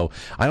bullshit. So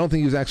I don't think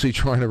he was actually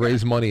trying to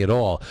raise money at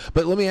all.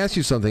 But let me ask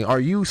you something: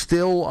 Are you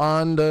still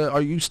on on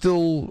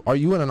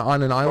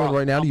an island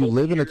right now? Do you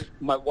live in a?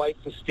 My wife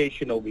is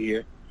stationed over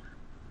here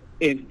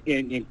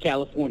in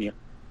California,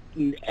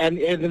 and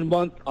in a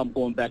month I'm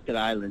going back to the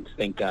islands.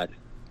 Thank God.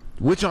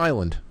 Which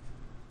island?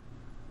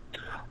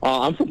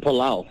 I'm from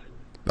Palau.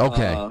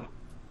 Okay.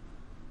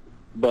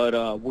 But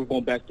we're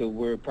going back to,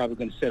 we're probably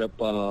going to set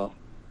up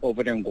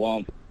over there in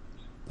Guam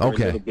for a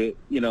little bit,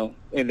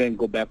 and then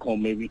go back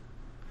home maybe.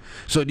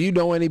 So do you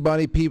know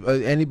anybody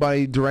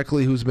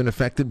directly who's been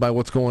affected by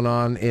what's going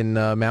on in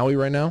Maui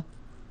right now?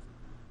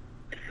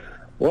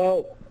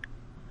 Well,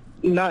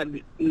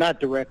 Not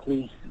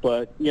directly,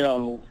 but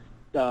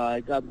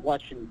I'm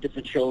watching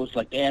different shows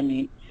like the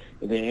Andy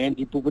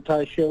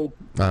Bubatai show.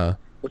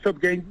 What's up,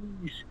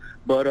 gang?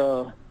 But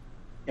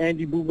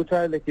Andy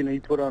Bubatai, he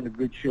put on a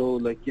good show.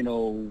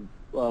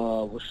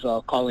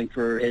 Was calling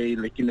for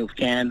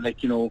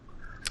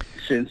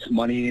send some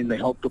money and they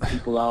help the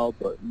people out.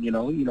 But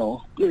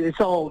it's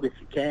all if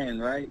you can,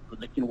 right? But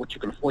what you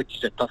can afford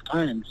just at tough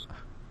times.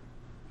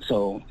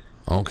 So.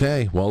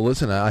 Okay. Well,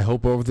 listen, I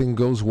hope everything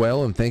goes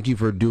well, and thank you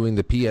for doing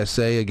the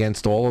PSA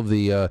against all of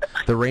the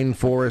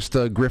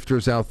rainforest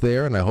grifters out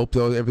there, and I hope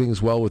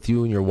everything's well with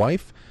you and your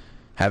wife.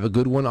 Have a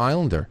good one,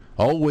 Islander.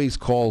 Always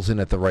calls in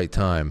at the right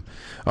time.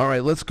 All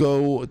right, let's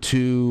go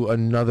to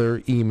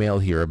another email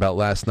here about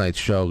last night's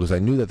show, because I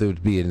knew that there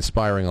would be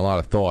inspiring a lot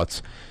of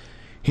thoughts.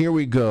 Here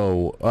we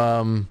go.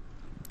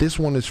 This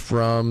one is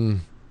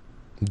from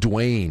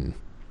Dwayne.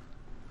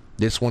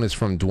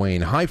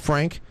 Hi,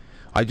 Frank.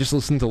 I just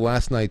listened to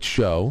last night's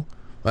show,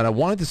 and I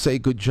wanted to say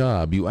good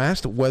job. You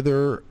asked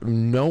whether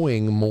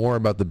knowing more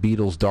about the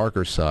Beatles'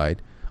 darker side,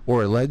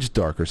 or alleged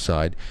darker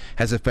side,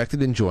 has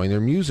affected enjoying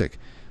their music.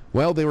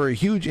 Well, they were a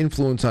huge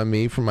influence on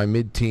me from my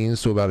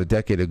mid-teens to about a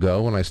decade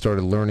ago when I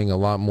started learning a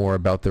lot more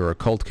about their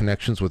occult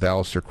connections with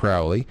Aleister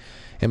Crowley.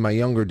 In my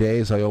younger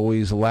days, I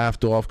always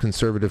laughed off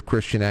conservative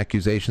Christian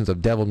accusations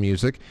of devil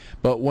music,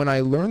 but when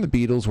I learned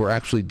the Beatles were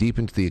actually deep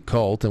into the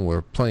occult, and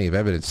were plenty of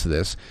evidence to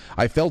this,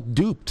 I felt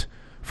duped,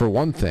 for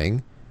one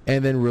thing,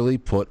 and then really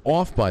put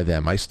off by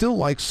them. I still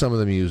like some of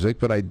the music,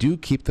 but I do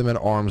keep them at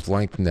arm's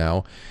length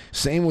now.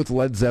 Same with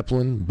Led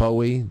Zeppelin,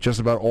 Bowie, just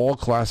about all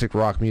classic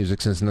rock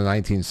music since the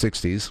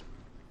 1960s.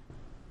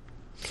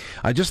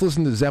 I just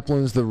listened to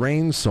Zeppelin's The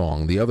Rain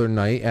song the other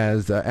night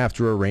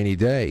after a rainy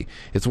day.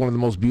 It's one of the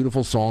most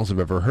beautiful songs I've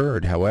ever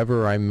heard.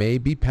 However, I may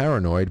be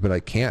paranoid, but I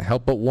can't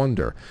help but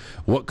wonder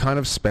what kind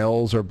of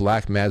spells or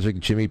black magic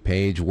Jimmy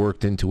Page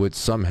worked into it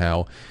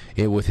somehow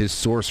with his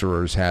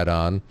sorcerer's hat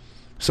on.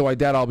 So I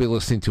doubt I'll be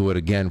listening to it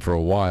again for a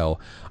while.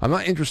 I'm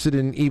not interested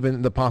in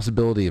even the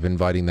possibility of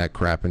inviting that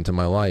crap into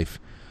my life.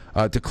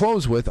 To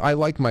close with, I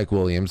like Mike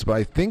Williams, but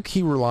I think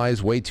he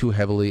relies way too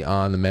heavily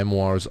on the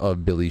memoirs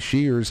of Billy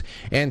Shears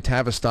and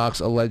Tavistock's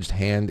alleged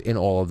hand in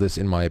all of this,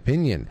 in my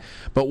opinion.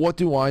 But what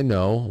do I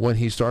know? When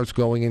he starts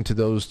going into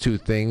those two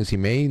things, he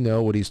may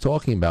know what he's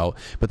talking about,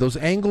 but those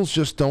angles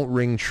just don't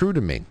ring true to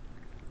me.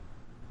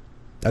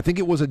 I think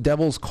it was a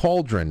devil's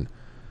cauldron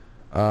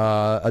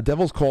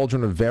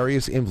of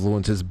various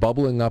influences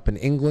bubbling up in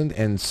England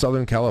and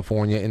Southern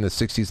California in the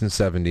 60s and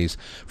 70s,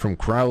 from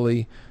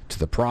Crowley to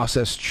the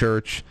Process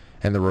Church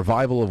and the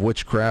revival of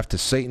witchcraft to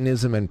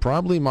Satanism and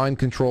probably mind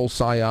control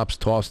psyops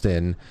tossed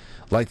in,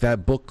 like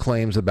that book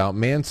claims about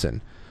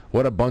Manson.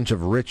 What a bunch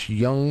of rich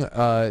young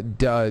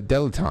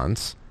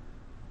dilettantes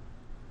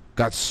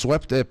got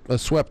swept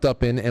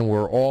up in, and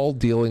we're all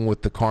dealing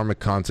with the karmic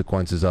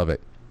consequences of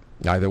it.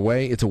 Either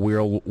way, it's a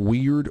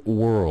weird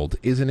world,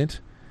 isn't it?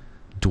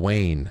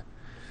 Dwayne.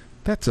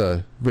 That's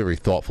a very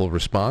thoughtful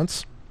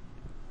response.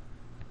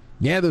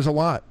 Yeah, there's a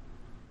lot.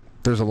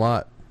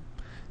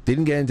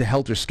 Didn't get into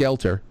Helter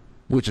Skelter,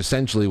 which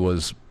essentially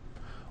was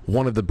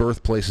one of the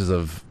birthplaces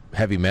of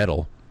heavy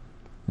metal.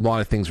 A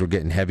lot of things were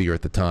getting heavier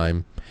at the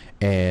time.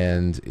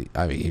 And,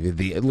 I mean,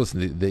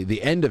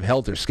 the end of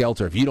Helter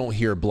Skelter, if you don't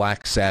hear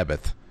Black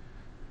Sabbath,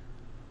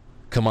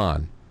 come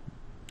on.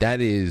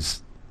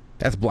 That's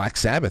Black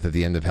Sabbath at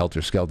the end of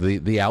Helter Skelter.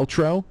 The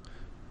outro,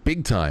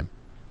 big time.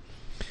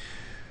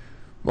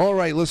 All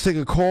right, let's take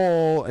a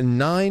call.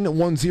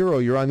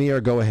 910, you're on the air.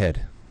 Go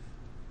ahead.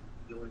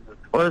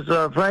 What's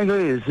up,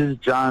 Frankly? This is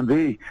John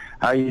B.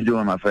 How you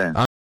doing, my friend?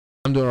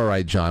 I'm doing all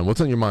right, John.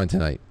 What's on your mind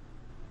tonight?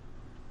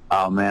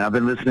 Oh, man, I've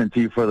been listening to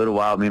you for a little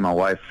while, me and my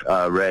wife,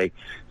 Ray.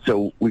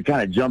 So we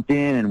kind of jumped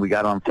in and we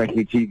got on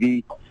Frankly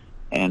TV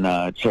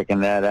and checking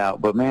that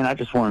out. But, man, I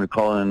just wanted to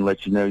call in and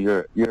let you know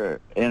you're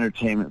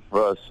entertainment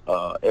for us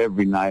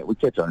every night. We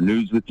catch our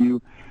news with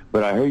you.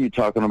 But I heard you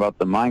talking about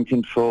the mind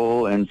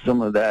control and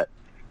some of that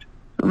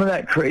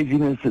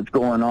craziness that's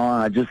going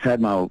on. I just had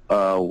my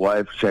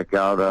wife check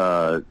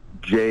out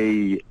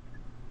JCT,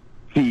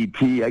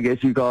 I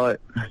guess you call it,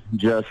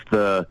 just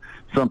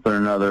something or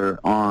another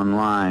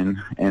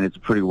online, and it's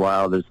pretty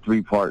wild. There's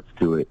 3 parts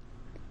to it.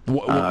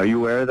 Are you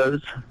aware of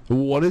those?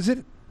 What is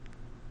it?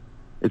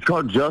 It's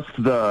called Just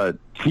the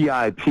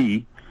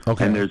TIP,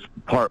 okay. And there's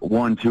part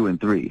 1, 2, and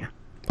 3.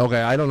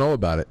 Okay, I don't know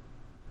about it.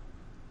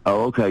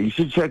 Oh, okay. You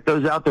should check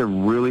those out. They're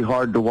really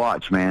hard to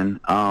watch, man.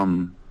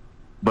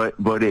 But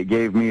it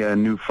gave me a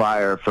new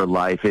fire for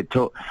life.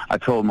 I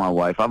told my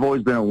wife, I've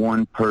always been not a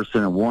one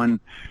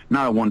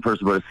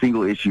person, but a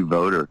single issue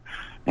voter.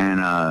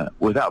 And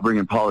without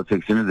bringing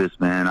politics into this,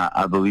 man,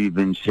 I believe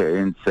in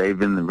saving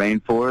the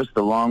rainforest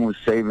along with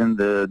saving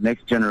the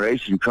next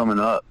generation coming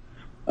up.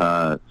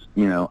 I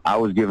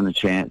was given a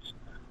chance.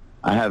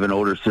 I have an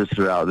older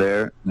sister out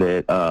there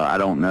that I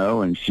don't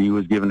know, and she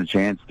was given a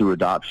chance through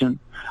adoption.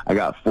 I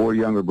got 4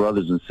 younger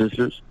brothers and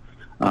sisters.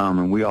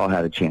 And we all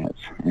had a chance.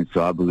 And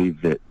so I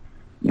believe that,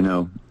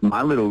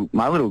 my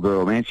little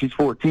girl, man, she's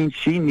 14.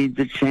 She needs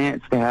a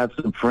chance to have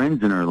some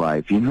friends in her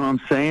life. You know what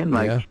I'm saying?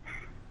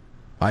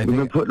 We've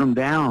been putting them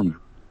down.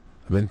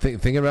 I've been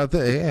thinking about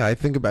that. Yeah, I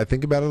think about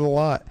it a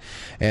lot,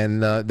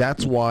 and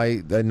that's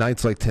why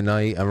nights like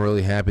tonight, I'm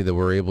really happy that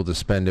we're able to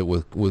spend it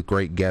with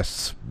great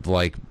guests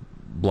like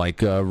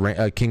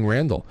King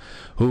Randall,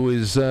 who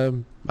is.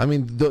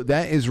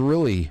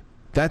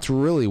 That's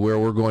really where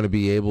we're going to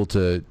be able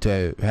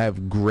to have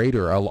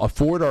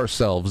afford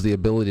ourselves the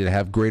ability to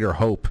have greater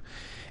hope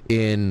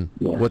in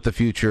what the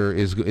future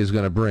is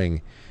going to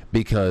bring.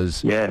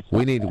 Because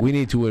we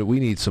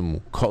need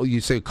some,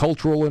 you say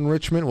cultural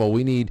enrichment. Well,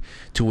 we need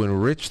to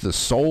enrich the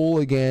soul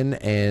again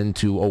and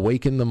to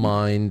awaken the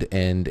mind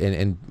and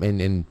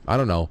I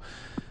don't know,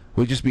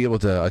 we just be able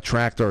to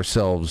attract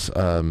ourselves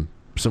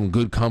some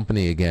good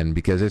company again,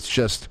 because it's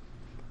just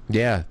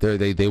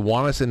they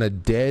want us in a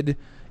dead,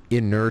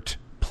 inert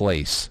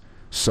place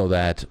so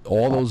that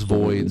all those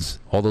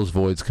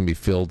voids can be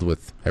filled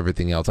with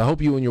everything else. I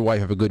hope you and your wife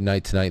have a good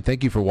night tonight.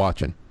 Thank you for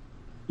watching.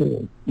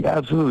 Yeah,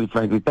 absolutely,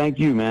 Frankie. Thank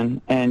you,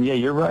 man. And yeah,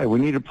 you're right. We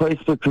need a place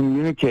to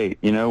communicate,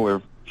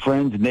 where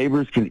friends,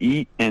 neighbors can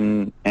eat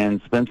and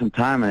spend some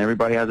time, and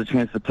everybody has a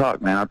chance to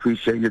talk, man. I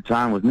appreciate your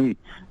time with me.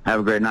 Have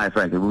a great night,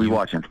 Frankie. We'll be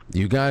watching.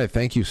 You got it.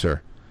 Thank you,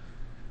 sir.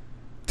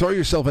 Throw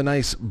yourself a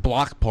nice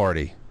block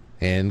party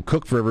and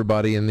cook for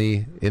everybody in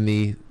the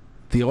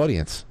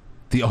audience.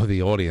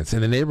 The audience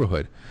in the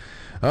neighborhood.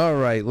 All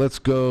right, let's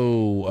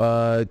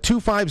go.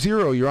 250,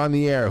 you're on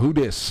the air. Who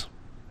dis?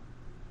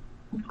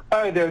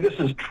 Hi there, this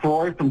is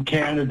Troy from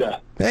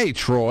Canada. Hey,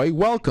 Troy,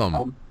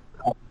 welcome.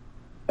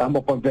 I'm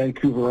up on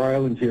Vancouver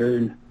Island here,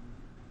 and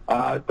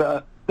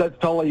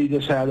that fellow you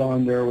just had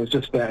on there was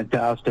just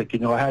fantastic.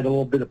 I had a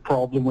little bit of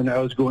problem when I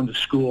was going to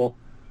school.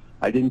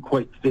 I didn't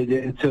quite fit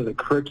into the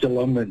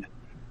curriculum, and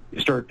you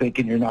start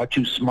thinking you're not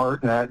too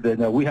smart. And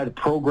then we had a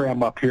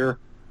program up here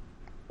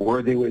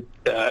where they would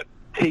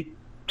take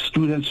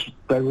students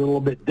that were a little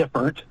bit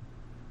different,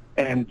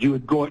 and you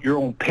would go at your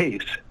own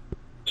pace.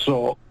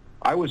 So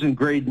I was in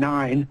grade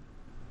 9,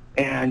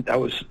 and I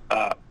was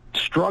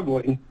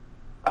struggling.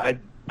 I'd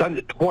done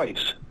it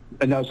twice,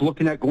 and I was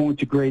looking at going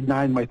to grade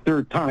 9 my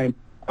third time.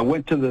 I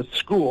went to the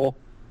school,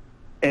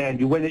 and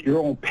you went at your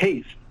own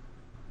pace.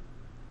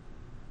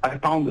 I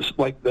found this,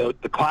 the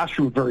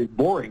classroom very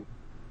boring,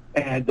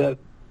 and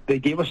they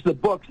gave us the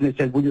books, and they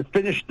said, when you're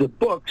finished the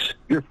books,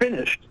 you're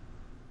finished.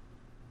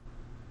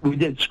 We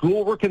did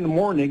schoolwork in the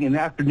morning. In the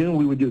afternoon,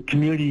 we would do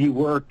community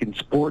work and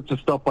sports and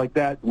stuff like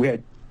that. We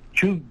had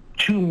two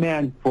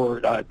men for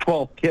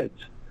 12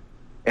 kids,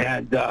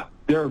 and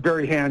they were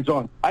very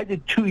hands-on. I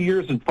did 2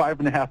 years and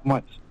 5.5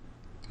 months.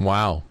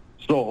 Wow.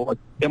 So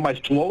am I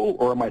slow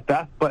or am I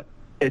fast? But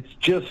it's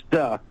just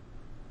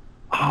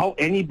how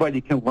anybody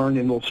can learn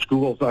in those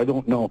schools, I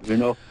don't know.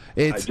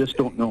 I just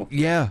don't know.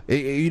 Yeah.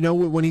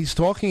 When he's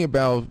talking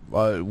about,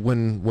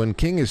 when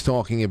King is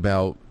talking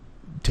about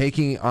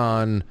taking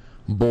on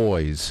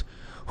boys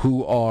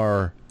who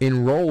are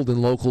enrolled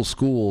in local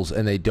schools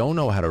and they don't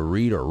know how to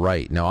read or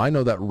write. Now, I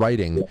know that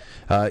writing,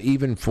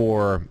 even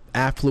for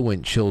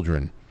affluent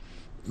children,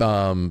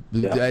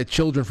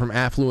 children from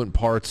affluent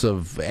parts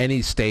of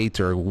any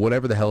state or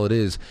whatever the hell it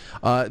is,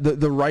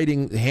 the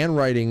writing,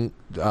 handwriting,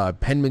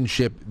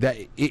 penmanship, that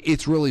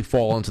it's really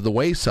fallen to the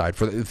wayside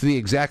for the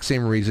exact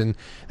same reason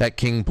that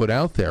King put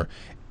out there.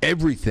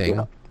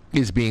 Everything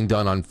is being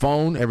done on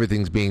phone.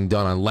 Everything's being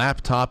done on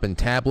laptop and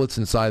tablets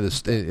inside of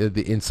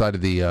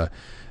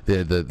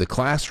the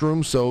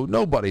classroom. So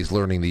nobody's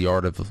learning the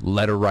art of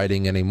letter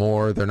writing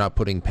anymore. They're not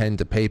putting pen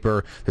to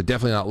paper. They're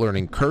definitely not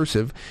learning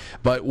cursive.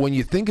 But when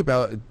you think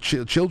about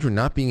children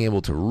not being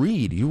able to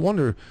read, you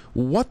wonder,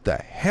 what the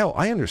hell?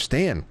 I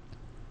understand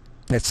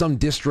that some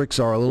districts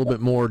are a little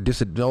bit more I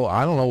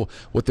don't know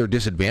what they're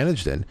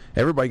disadvantaged in.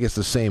 Everybody gets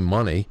the same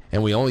money,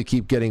 and we only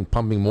keep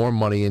pumping more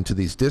money into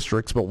these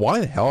districts. But why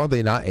the hell are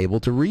they not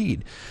able to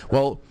read?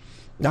 Well,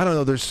 I don't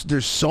know.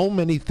 There's so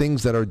many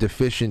things that are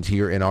deficient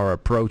here in our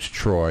approach,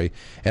 Troy,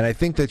 and I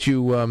think that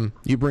you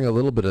bring a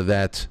little bit of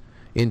that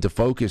into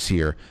focus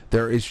here.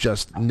 There is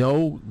just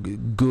no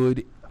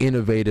good,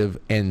 innovative,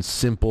 and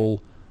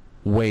simple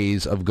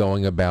ways of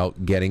going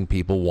about getting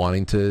people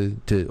wanting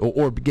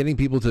or getting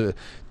people to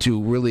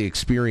really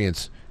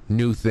experience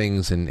new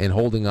things and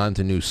holding on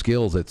to new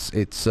skills.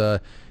 It's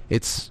really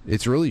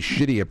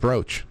shitty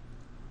approach.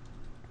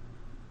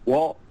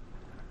 Well,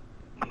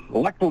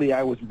 luckily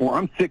I was born,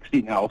 I'm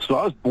 60 now, so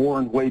I was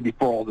born way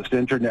before all this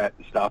internet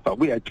and stuff.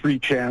 We had 3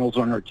 channels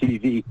on our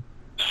TV,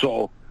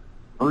 so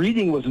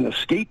reading was an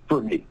escape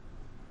for me.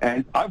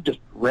 And I've just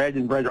read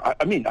and read.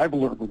 I mean, I've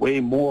learned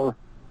way more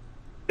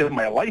in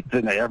my life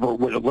than I ever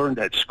would have learned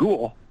at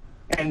school.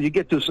 And you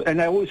get this,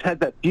 and I always had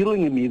that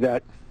feeling in me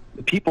that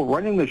the people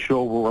running the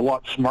show were a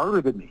lot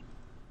smarter than me.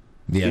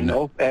 Yeah, and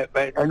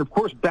of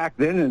course back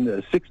then in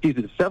the 60s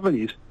and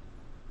 70s,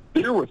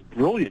 there was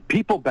brilliant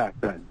people back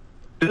then.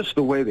 Just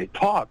the way they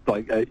talked,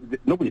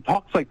 nobody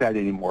talks like that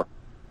anymore.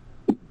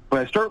 But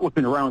I start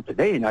looking around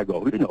today, and I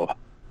go,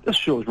 this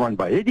show is run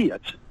by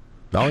idiots.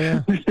 Oh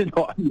yeah.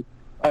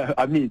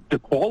 I mean, to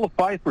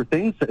qualify for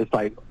things, it's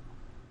like,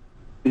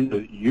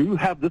 you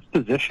have this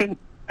position,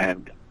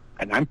 and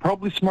I'm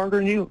probably smarter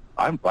than you.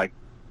 I'm like,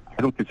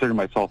 I don't consider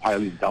myself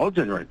highly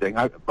intelligent or anything,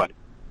 but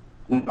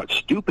I'm not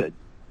stupid.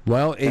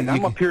 Well,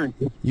 I'm up here.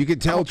 You can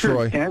tell,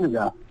 Troy. In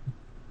Canada,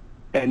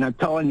 and I'm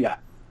telling you,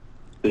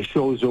 the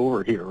show's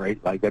over here, right?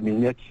 Like, I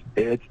mean,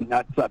 it's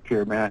nuts up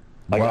here, man.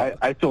 Like, Well,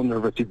 I feel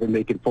nervous even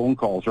making phone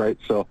calls, right?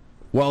 So.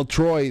 Well,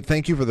 Troy,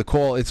 thank you for the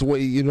call. It's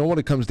what you know what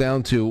it comes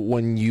down to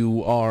when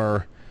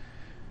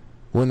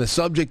the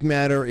subject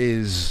matter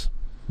is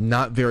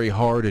not very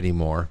hard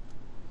anymore.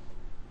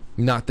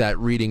 Not that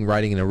reading,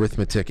 writing, and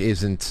arithmetic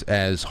isn't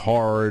as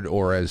hard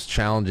or as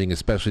challenging,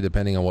 especially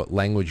depending on what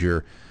language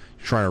you're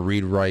trying to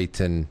read, write,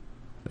 and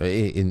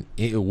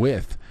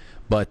with.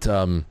 But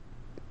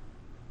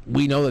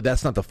we know that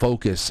that's not the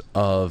focus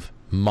of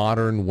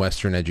modern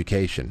Western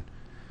education.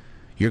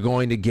 You're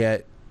going to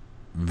get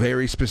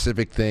very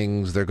specific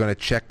things. They're going to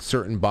check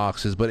certain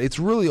boxes, but it's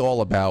really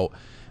all about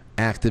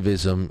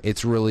activism.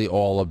 It's really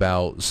all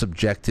about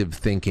subjective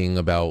thinking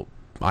about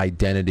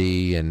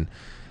identity and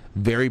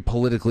very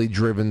politically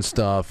driven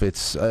stuff.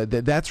 It's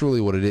that's really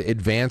what it is.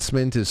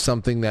 Advancement is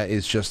something that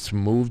is just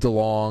moved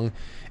along,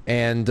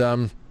 and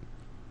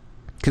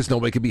because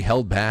nobody could be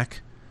held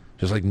back,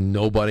 just like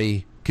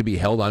nobody could be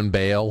held on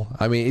bail.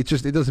 I mean, it's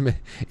just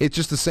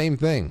the same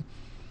thing.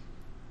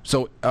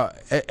 So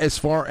as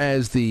far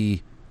as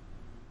the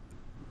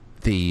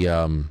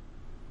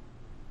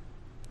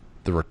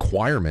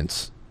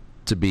requirements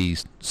to be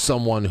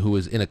someone who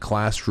is in a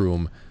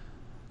classroom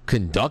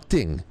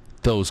conducting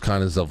those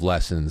kinds of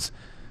lessons,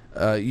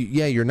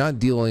 you're not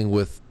dealing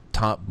with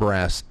top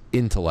brass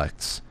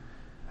intellects.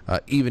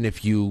 Even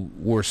if you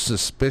were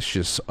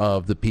suspicious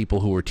of the people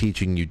who were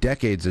teaching you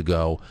decades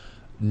ago,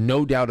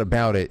 no doubt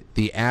about it,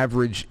 the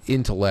average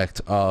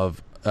intellect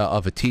of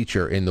a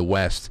teacher in the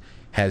West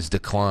has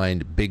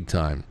declined big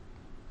time.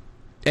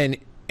 And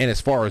as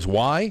far as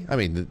why, I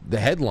mean, the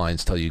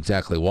headlines tell you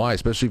exactly why,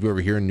 especially if you're over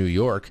here in New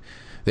York.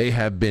 They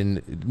have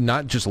been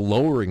not just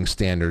lowering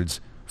standards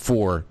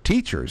for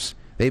teachers,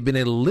 they've been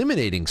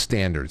eliminating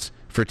standards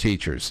for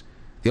teachers.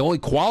 The only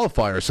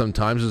qualifier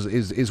sometimes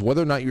is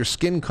whether or not your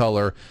skin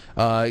color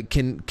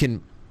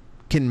can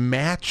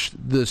match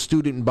the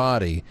student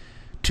body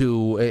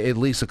to at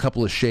least a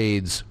couple of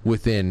shades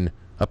within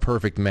a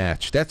perfect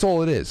match. That's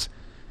all it is.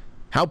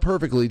 How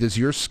perfectly does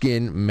your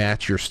skin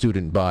match your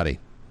student body?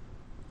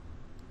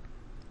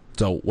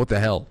 So what the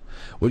hell?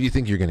 What do you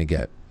think you're going to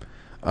get?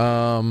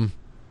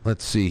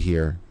 Let's see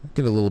here.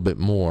 Get a little bit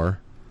more.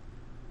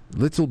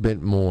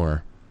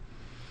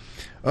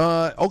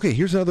 Okay,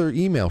 here's another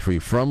email for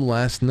you from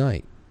last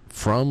night.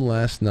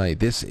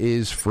 This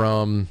is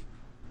from...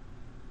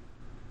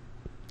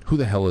 Who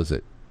the hell is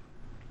it?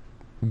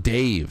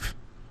 Dave.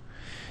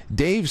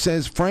 Dave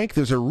says, Frank,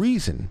 there's a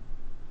reason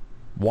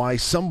why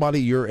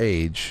somebody your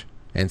age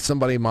and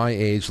somebody my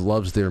age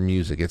loves their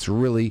music. It's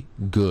really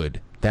good.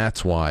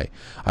 That's why.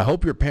 I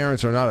hope your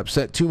parents are not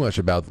upset too much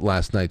about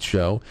last night's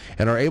show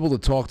and are able to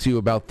talk to you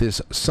about this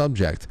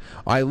subject.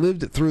 I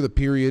lived through the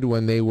period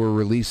when they were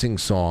releasing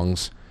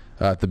songs,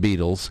 the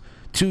Beatles.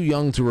 Too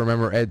young to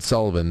remember Ed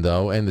Sullivan,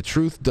 though, and the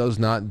truth does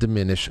not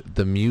diminish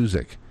the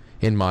music,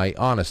 in my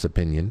honest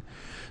opinion.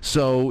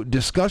 So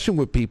discussion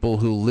with people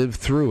who lived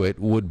through it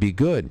would be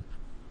good.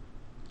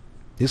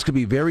 This could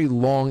be a very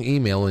long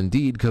email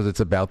indeed because it's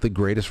about the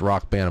greatest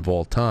rock band of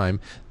all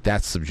time.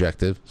 That's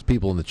subjective.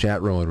 People in the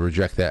chat room would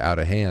reject that out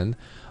of hand.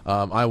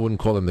 I wouldn't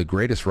call them the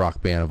greatest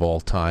rock band of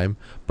all time,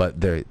 but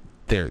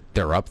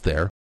they're up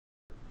there.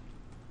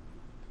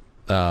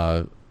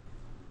 A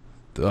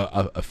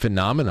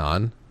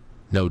phenomenon,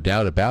 no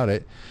doubt about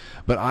it.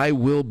 But I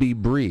will be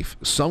brief.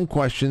 Some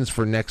questions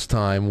for next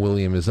time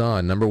William is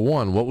on. Number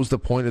one, what was the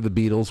point of the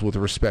Beatles with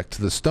respect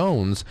to the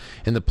Stones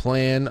and the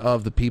plan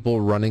of the people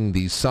running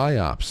these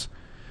psyops?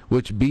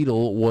 Which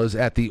Beatle was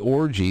at the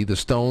orgy the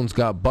Stones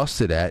got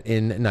busted at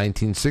in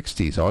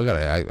 1960? So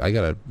I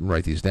gotta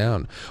write these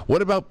down.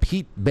 What about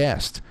Pete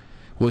Best?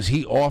 Was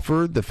he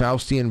offered the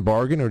Faustian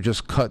bargain or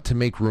just cut to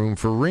make room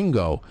for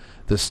Ringo,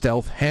 the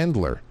stealth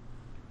handler?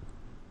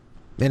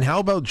 And how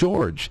about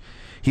George?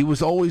 He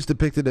was always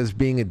depicted as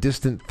being a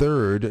distant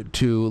third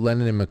to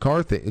Lennon and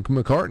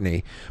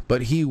McCartney,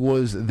 but he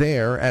was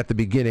there at the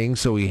beginning,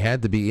 so he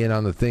had to be in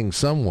on the thing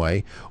some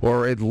way,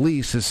 or at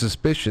least his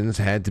suspicions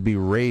had to be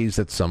raised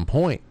at some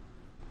point.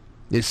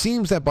 It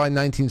seems that by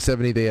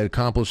 1970 they had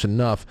accomplished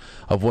enough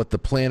of what the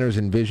planners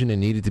envisioned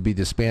and needed to be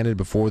disbanded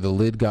before the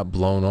lid got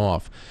blown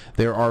off.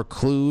 There are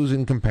clues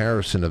in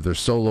comparison of their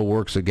solo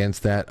works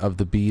against that of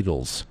the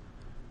Beatles.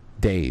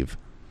 Dave.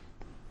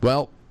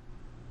 Well,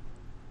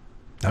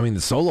 I mean,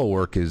 the solo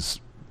work is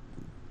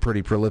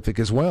pretty prolific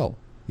as well.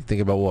 You think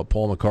about what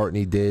Paul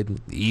McCartney did,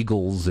 the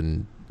Eagles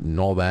and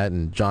all that,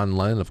 and John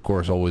Lennon, of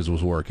course, always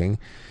was working.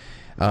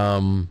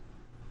 But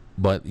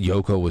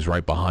Yoko was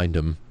right behind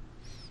him.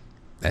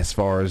 As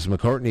far as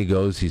McCartney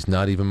goes, he's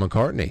not even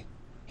McCartney.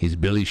 He's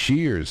Billy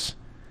Shears,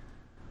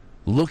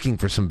 looking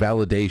for some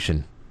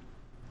validation.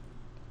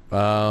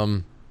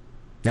 Now,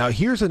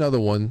 here's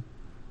another one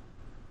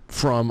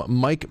from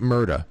Mike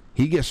Murda.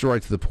 He gets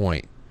right to the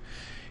point.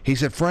 He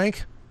said,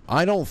 Frank,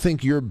 I don't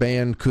think your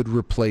band could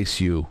replace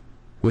you.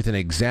 with an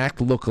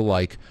exact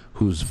look-alike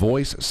whose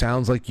voice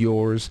sounds like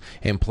yours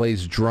and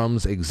plays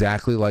drums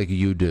exactly like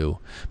you do.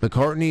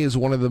 McCartney is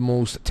one of the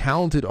most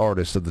talented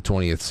artists of the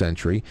 20th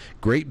century.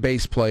 Great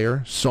bass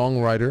player,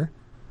 songwriter,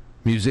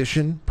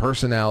 musician,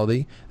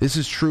 personality. This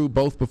is true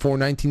both before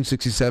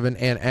 1967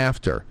 and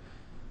after.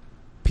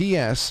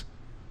 P.S.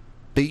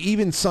 They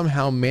even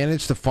somehow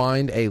managed to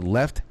find a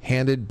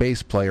left-handed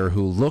bass player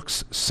who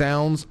looks,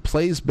 sounds,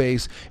 plays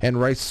bass, and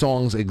writes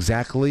songs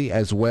exactly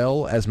as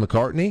well as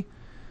McCartney.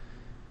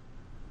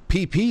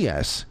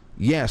 P.P.S.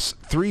 Yes,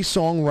 three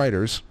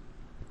songwriters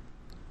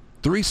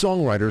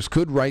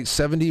could write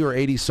 70 or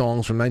 80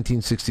 songs from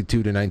 1962 to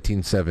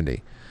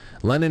 1970.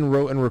 Lennon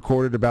wrote and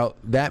recorded about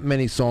that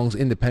many songs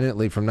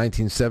independently from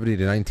 1970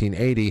 to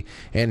 1980,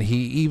 and he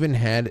even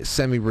had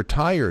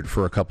semi-retired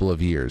for a couple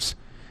of years.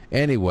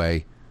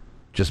 Anyway,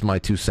 just my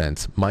 2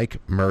 cents. Mike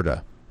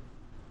Murda.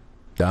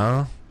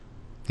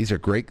 These are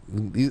great.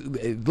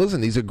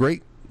 Listen, these are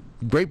great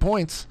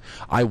points.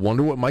 I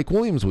wonder what Mike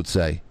Williams would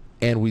say.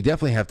 And we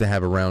definitely have to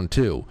have a round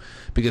 2,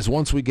 because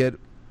once we get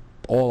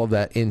all of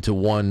that into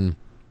one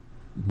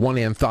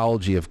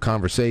anthology of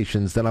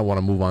conversations, then I want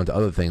to move on to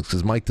other things,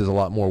 because Mike does a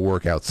lot more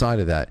work outside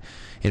of that.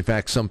 In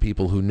fact, some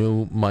people who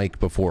knew Mike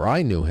before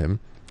I knew him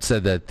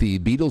said that the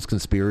Beatles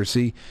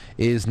conspiracy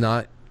is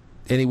not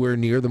anywhere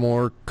near the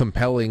more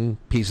compelling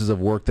pieces of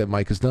work that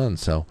Mike has done.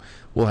 So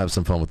we'll have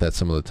some fun with that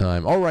some other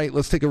time. All right,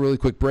 let's take a really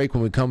quick break.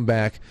 When we come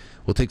back,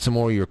 we'll take some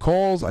more of your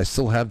calls. I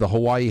still have the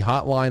Hawaii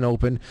hotline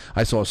open.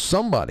 I saw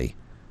somebody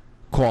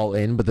call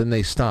in, but then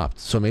they stopped.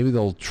 So maybe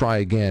they'll try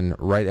again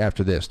right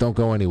after this. Don't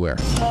go anywhere.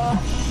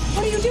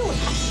 What are you doing?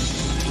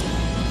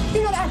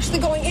 You're not actually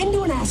going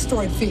into an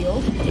asteroid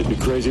field. They'd be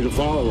crazy to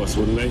follow us,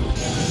 wouldn't they?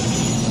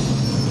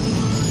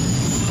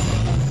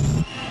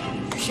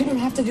 You don't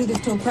have to do this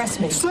to impress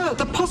me. Sir,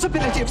 the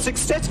possibility of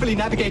successfully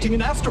navigating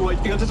an asteroid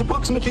field is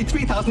approximately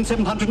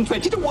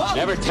 3,720 to 1.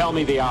 Never tell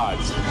me the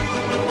odds.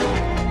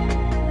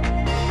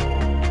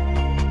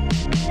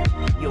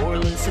 You're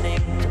listening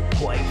to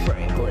Quite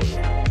Frankly.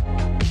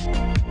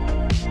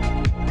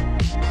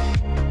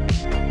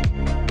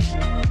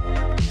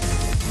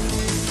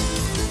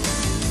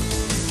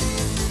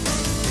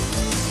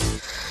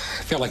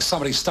 I feel like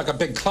somebody stuck a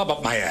big club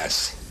up my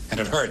ass,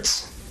 and it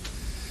hurts.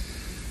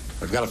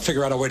 We've got to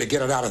figure out a way to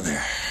get it out of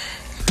there.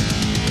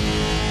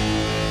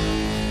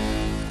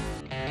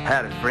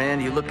 Howdy,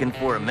 friend. You looking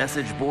for a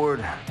message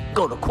board?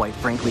 Go to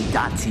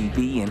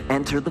quitefrankly.tv and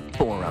enter the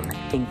forum.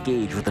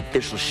 Engage with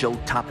official show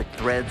topic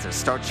threads or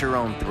start your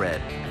own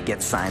thread.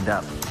 Get signed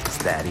up. It's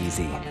that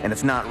easy. And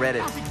it's not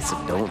Reddit, so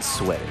don't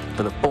sweat it.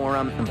 For the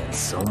forum and then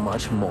so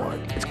much more,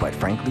 it's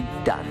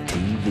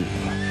quitefrankly.tv.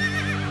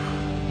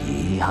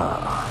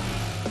 Yeehaw.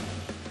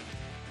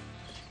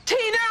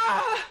 Tina!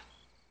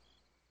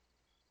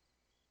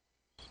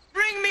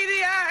 Bring me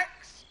the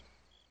axe!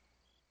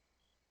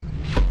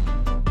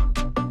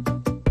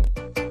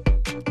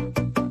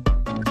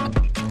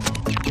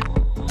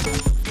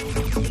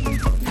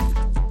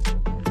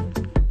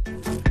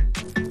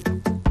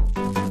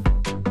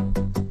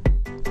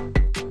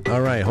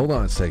 All right, hold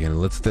on a second.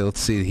 Let's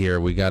see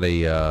here. We got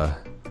a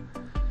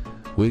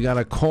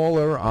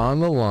caller on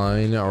the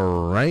line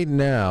right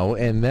now,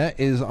 and that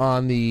is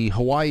on the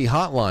Hawaii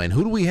hotline.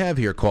 Who do we have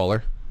here,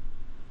 caller?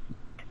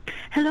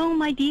 Hello,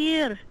 my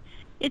dear.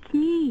 It's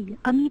me,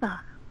 Amoeba.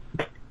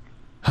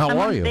 How I'm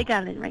are on you? Big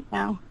Island right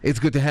now. It's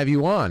good to have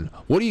you on.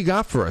 What do you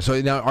got for us?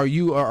 So now, are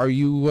you?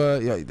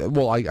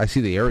 Well, I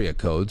see the area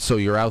code, so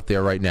you're out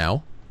there right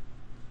now.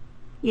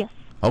 Yes.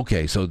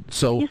 Okay, so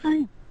Yes, I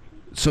am.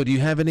 So do you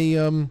have any?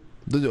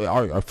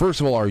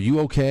 First of all, are you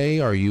okay?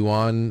 Are you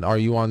on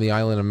the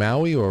island of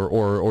Maui,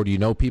 or do you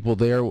know people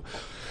there?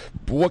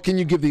 What can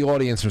you give the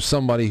audience or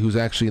somebody who's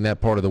actually in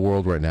that part of the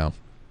world right now?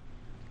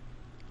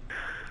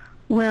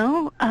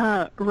 Well,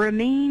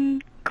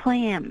 remain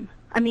calm.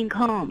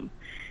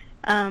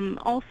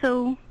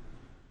 Also,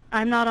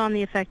 I'm not on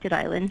the affected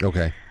island.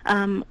 Okay.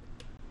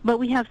 But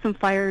we have some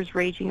fires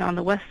raging on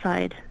the west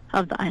side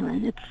of the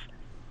island.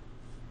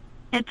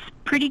 It's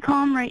pretty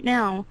calm right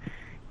now.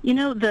 You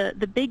know,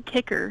 the big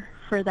kicker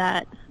for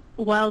that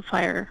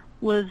wildfire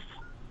was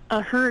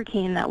a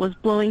hurricane that was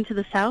blowing to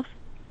the south,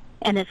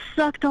 and it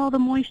sucked all the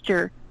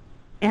moisture,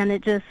 and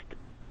it just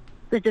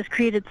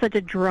created such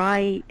a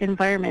dry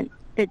environment.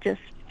 It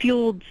just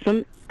fueled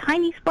some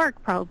tiny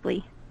spark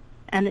probably,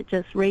 and it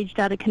just raged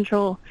out of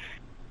control.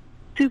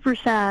 Super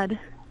sad.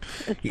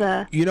 It's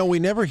we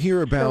never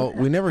hear about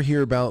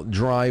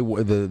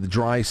the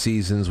dry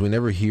seasons. We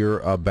never hear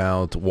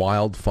about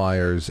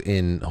wildfires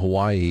in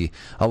Hawaii.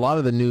 A lot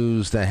of the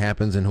news that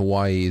happens in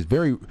Hawaii is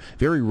very,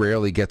 very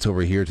rarely gets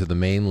over here to the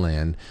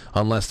mainland,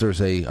 unless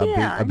there's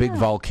a big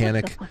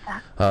volcanic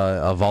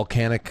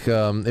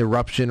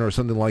eruption or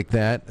something like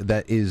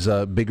that is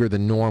bigger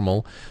than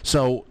normal.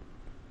 So,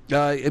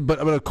 but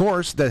of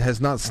course, that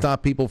has not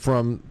stopped people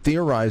from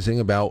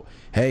theorizing about,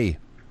 hey,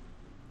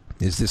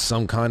 is this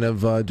some kind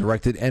of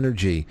directed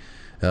energy?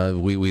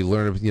 We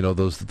learn of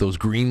those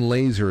green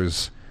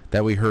lasers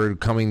that we heard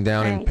coming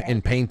down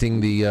and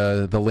painting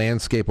the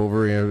landscape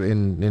over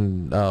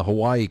in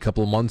Hawaii a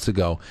couple of months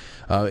ago.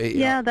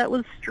 Yeah, that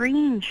was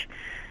strange.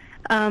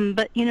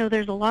 But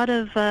there's a lot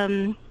of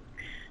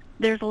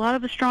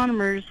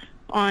astronomers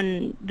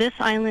on this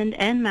island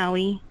and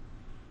Maui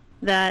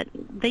that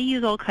they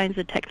use all kinds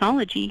of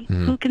technology.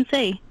 Who can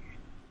say?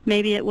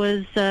 Maybe it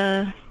was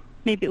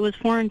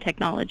foreign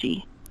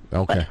technology.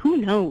 Okay. But who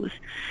knows?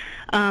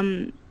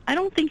 I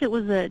don't think it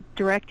was a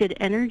directed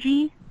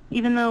energy,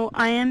 even though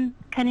I am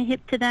kind of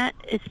hip to that.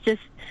 It's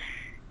just,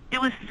 it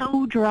was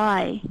so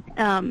dry.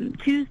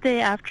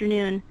 Tuesday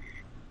afternoon,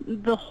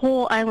 the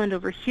whole island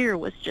over here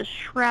was just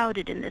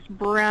shrouded in this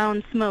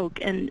brown smoke,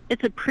 and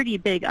it's a pretty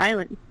big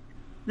island.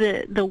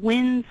 The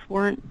winds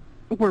were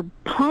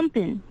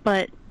pumping,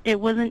 but it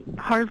wasn't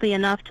hardly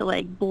enough to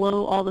like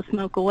blow all the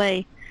smoke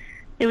away.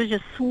 It was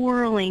just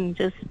swirling,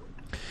 just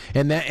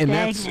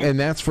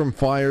that's from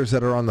fires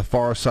that are on the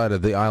far side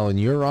of the island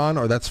you're on,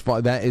 or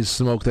that is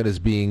smoke that is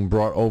being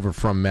brought over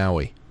from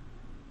Maui.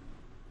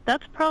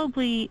 That's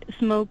probably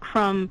smoke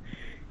from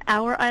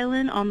our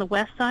island on the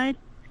west side,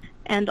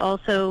 and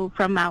also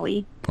from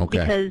Maui. Okay.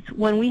 Because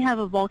when we have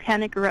a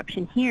volcanic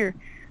eruption here,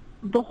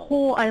 the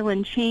whole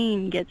island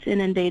chain gets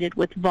inundated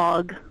with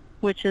VOG,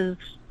 which is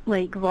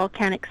like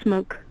volcanic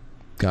smoke.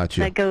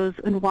 Gotcha. That goes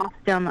and wafts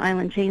down the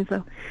island chain.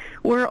 So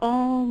we're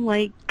all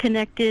like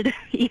connected,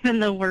 even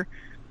though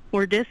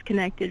we're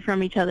disconnected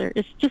from each other.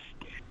 It's just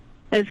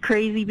as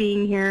crazy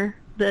being here.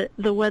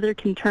 The weather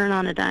can turn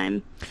on a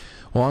dime.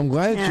 Well, I'm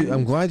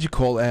glad you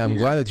called. I'm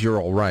glad that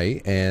you're all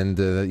right and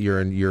that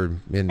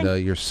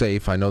you're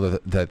safe. I know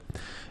that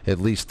at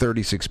least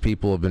 36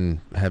 people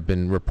have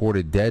been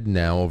reported dead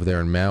now over there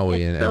in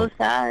Maui, so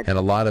sad. And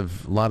a lot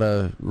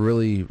of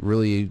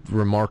really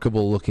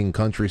remarkable looking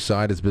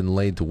countryside has been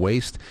laid to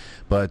waste.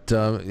 But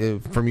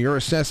from your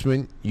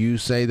assessment, you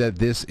say that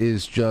this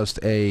is just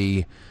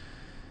a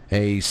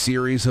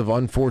series of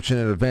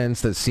unfortunate events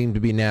that seem to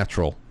be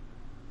natural.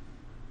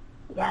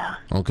 Yeah.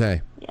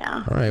 Okay.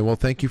 Yeah. All right. Well,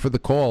 thank you for the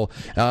call.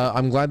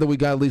 I'm glad that we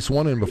got at least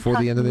one in before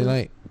the end of the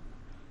night.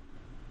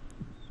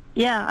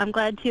 Yeah, I'm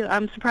glad too.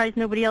 I'm surprised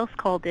nobody else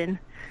called in.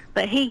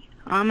 But hey,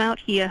 I'm out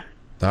here.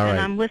 All right. And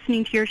I'm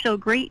listening to your show.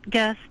 Great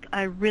guest.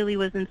 I really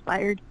was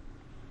inspired.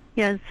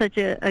 He has such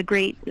a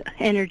great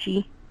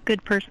energy,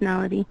 good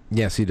personality.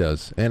 Yes, he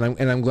does. And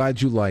I'm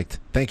glad you liked.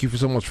 Thank you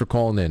so much for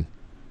calling in.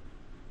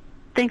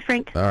 Thanks,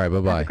 Frank. All right,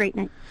 bye-bye. Have a great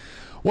night.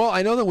 Well,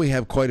 I know that we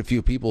have quite a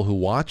few people who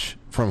watch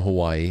from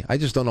Hawaii. I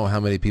just don't know how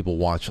many people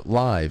watch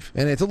live.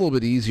 And it's a little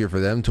bit easier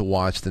for them to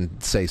watch than,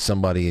 say,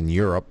 somebody in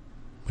Europe,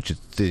 which is,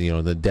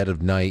 the dead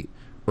of night,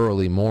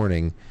 early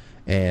morning.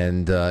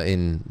 And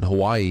in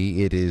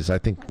Hawaii, it is, I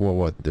think,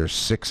 they're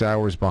 6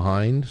 hours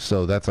behind.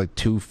 So that's like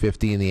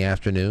 2:50 in the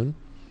afternoon.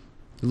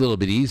 A little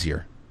bit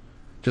easier.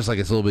 Just like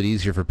it's a little bit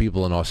easier for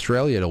people in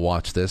Australia to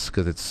watch this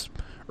because it's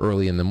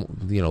early in the,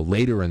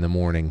 later in the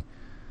morning.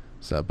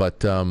 So,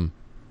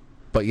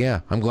 But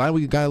yeah, I'm glad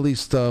we got at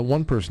least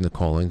one person to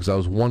call in because I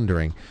was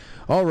wondering.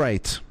 All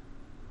right.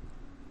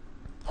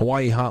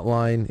 Hawaii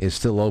hotline is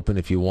still open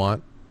if you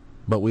want,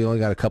 but we only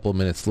got a couple of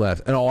minutes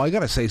left. And I got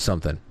to say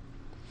something.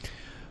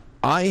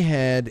 I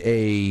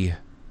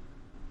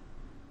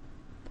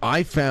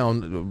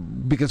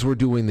found, because we're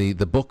doing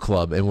the book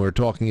club and we're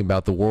talking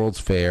about the World's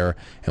Fair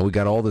and we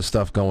got all this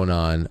stuff going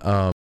on,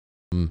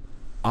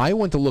 I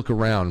went to look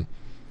around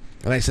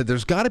and I said,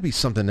 there's got to be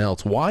something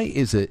else. Why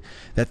is it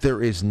that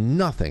there is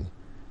nothing?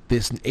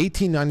 This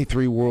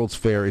 1893 World's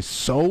Fair is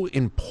so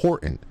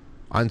important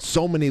on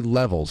so many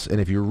levels.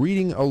 And if you're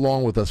reading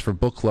along with us for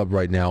book club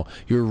right now,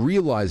 you're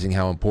realizing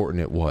how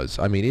important it was.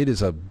 I mean, it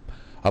is a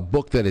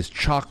book that is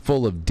chock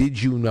full of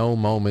did you know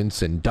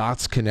moments and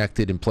dots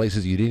connected in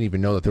places you didn't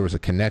even know that there was a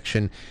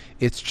connection.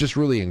 It's just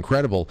really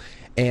incredible.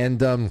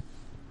 And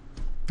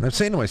I'm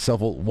saying to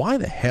myself, well, why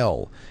the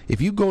hell,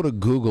 if you go to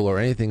Google or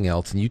anything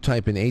else and you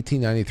type in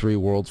 1893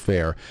 World's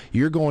Fair,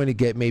 you're going to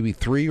get maybe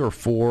 3 or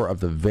 4 of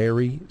the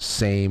very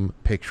same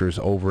pictures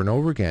over and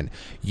over again.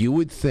 You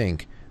would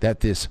think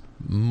that this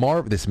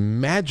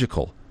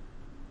magical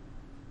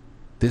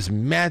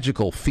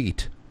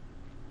feat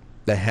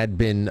that had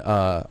been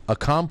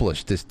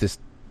accomplished,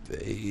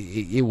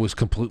 it was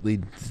completely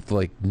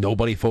like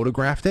nobody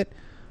photographed it.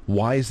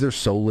 Why is there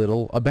so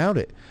little about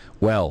it?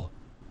 Well,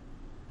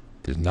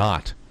 there's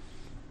not.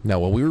 Now,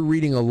 when we were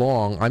reading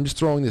along, I'm just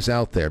throwing this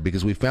out there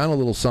because we found a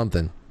little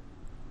something.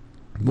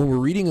 When we're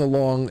reading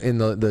along in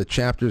the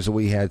chapters that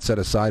we had set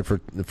aside for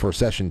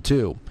session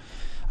 2,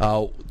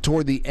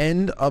 toward the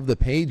end of the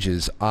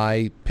pages,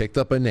 I picked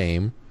up a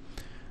name,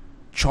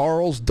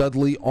 Charles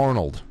Dudley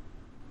Arnold,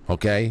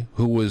 okay,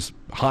 who was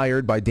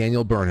hired by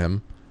Daniel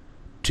Burnham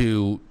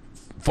to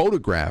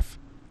photograph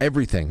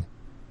everything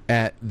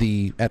at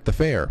the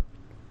fair,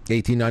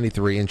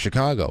 1893 in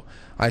Chicago.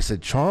 I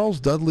said, Charles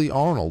Dudley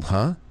Arnold,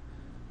 huh?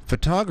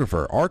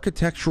 Photographer,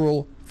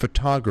 architectural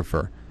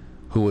photographer,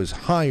 who was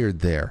hired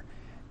there.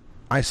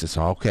 I said,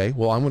 so, okay,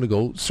 well, I'm going to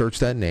go search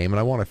that name, and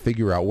I want to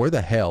figure out where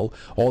the hell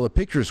all the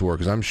pictures were,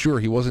 because I'm sure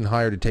he wasn't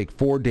hired to take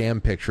 4 damn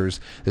pictures,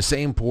 the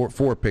same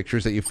 4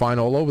 pictures that you find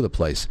all over the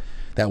place.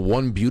 That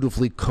one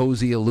beautifully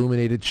cozy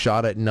illuminated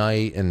shot at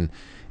night, and,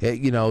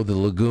 the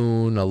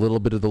lagoon, a little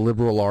bit of the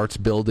liberal arts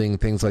building,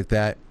 things like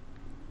that.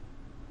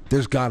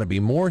 There's got to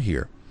be more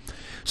here.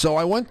 So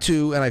I went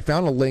to, and I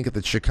found a link at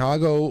the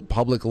Chicago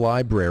Public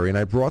Library, and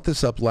I brought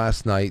this up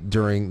last night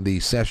during the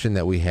session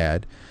that we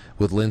had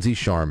with Lindsay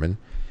Sharman.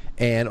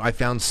 And I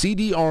found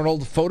C.D.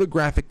 Arnold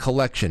Photographic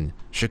Collection,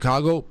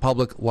 Chicago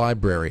Public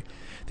Library.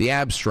 The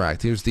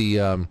abstract. Here's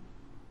the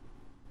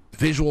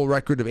visual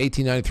record of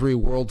 1893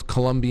 World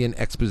Columbian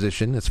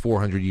Exposition. It's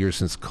 400 years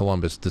since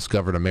Columbus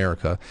discovered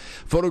America.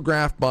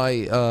 Photographed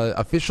by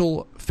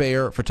official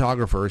fair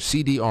photographer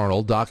C.D.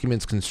 Arnold.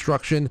 Documents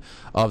construction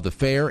of the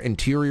fair,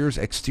 interiors,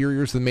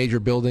 exteriors of the major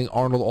building.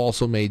 Arnold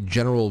also made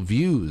general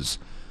views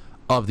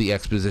of the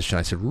exposition.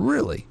 I said,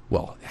 really?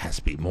 Well, it has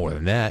to be more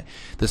than that.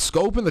 The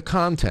scope and the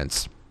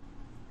contents.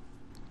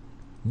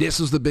 This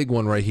is the big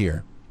one right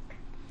here.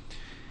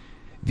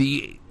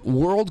 The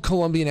World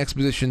Columbian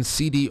Exposition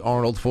C.D.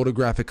 Arnold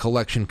Photographic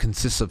Collection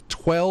consists of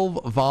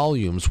 12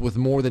 volumes with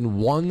more than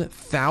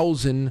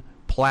 1,000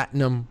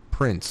 platinum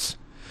prints.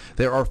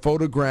 There are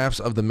photographs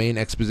of the main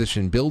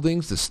exposition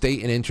buildings, the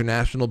state and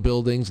international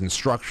buildings and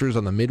structures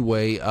on the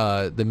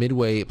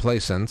Midway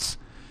Plaisance,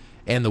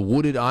 and the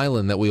wooded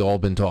island that we all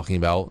been talking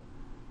about.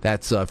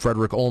 That's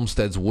Frederick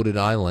Olmsted's wooded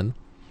island,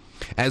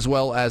 as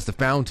well as the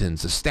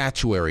fountains, the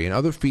statuary, and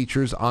other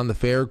features on the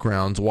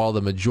fairgrounds, while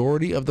the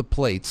majority of the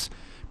plates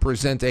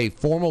present a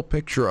formal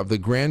picture of the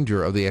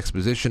grandeur of the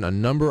exposition. A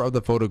number of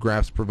the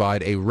photographs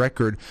provide a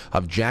record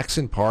of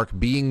Jackson Park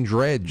being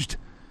dredged,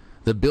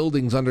 the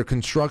buildings under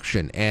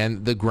construction,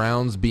 and the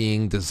grounds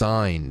being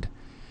designed.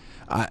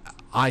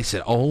 I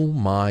said, oh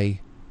my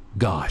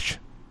gosh.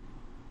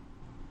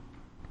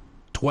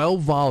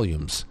 12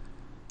 volumes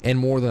and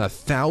more than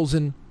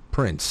 1,000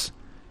 prints.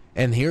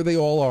 And here they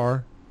all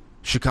are.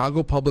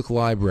 Chicago Public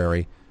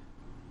Library.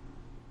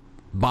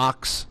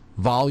 Box,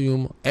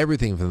 volume,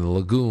 everything from the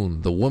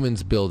lagoon, the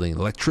women's building,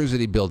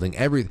 electricity building,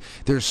 everything.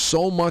 There's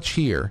so much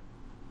here.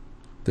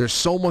 There's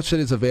so much that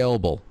is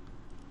available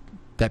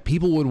that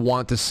people would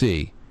want to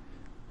see,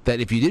 that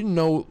if you didn't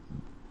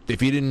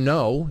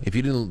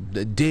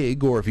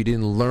dig, or if you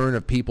didn't learn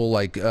of people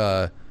like,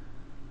 if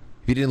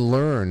you didn't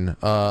learn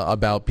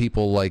about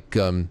people like,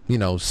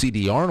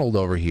 C.D. Arnold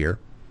over here,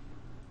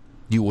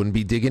 you wouldn't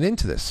be digging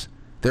into this.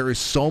 There is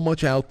so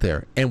much out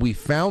there. And we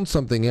found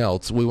something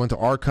else. We went to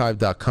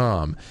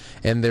archive.com,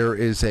 and there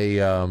is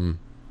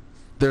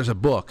there's a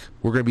book.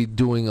 We're going to be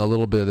doing a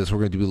little bit of this. We're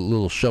going to do a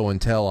little show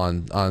and tell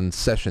on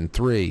session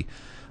 3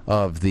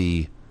 of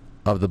the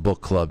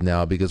book club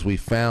now, because we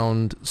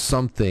found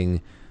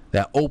something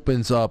that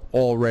opens up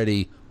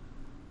already,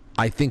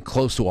 I think,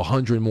 close to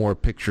 100 more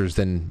pictures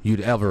than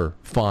you'd ever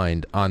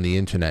find on the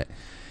internet.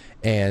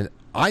 And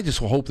I just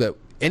hope that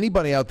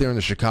anybody out there in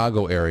the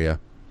Chicago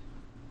area,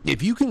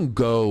 if you can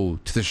go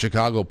to the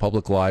Chicago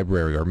Public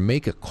Library or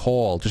make a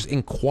call, just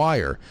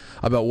inquire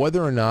about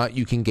whether or not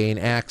you can gain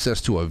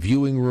access to a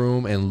viewing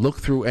room and look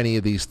through any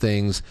of these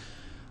things.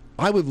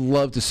 I would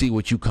love to see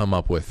what you come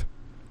up with.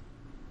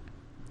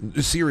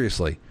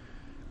 Seriously.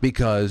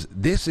 Because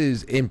this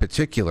is, in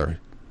particular,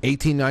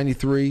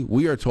 1893,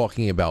 we are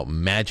talking about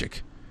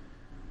magic.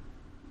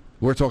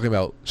 We're talking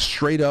about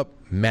straight up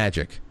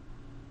magic.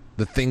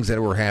 The things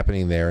that were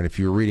happening there, and if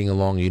you're reading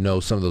along, you know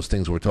some of those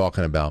things we're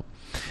talking about.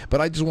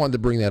 But I just wanted to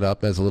bring that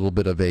up as a little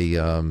bit of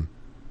a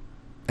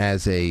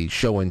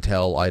show and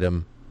tell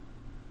item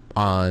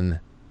on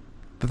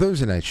the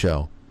Thursday night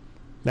show.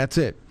 That's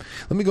it.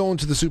 Let me go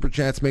into the super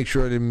chats, make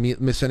sure I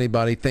didn't miss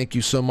anybody. Thank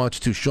you so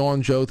much to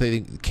Sean Joe.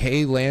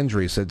 Kay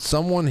Landry said,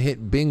 someone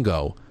hit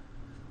bingo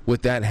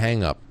with that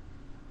hang-up.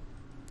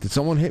 Did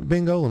someone hit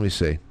bingo? Let me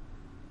see.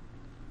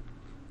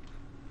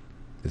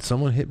 Did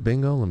someone hit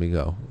bingo? Let me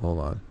go. Hold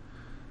on.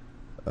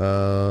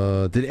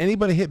 Did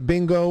anybody hit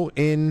bingo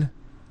in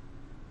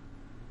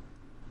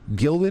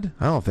Gilded?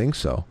 I don't think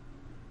so.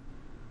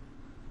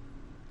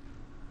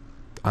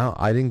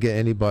 I didn't get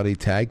anybody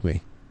tag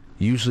me.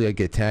 Usually I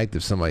get tagged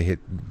if somebody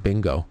hit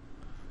bingo.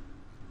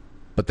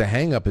 But the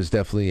hang-up is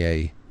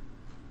definitely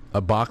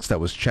a box that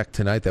was checked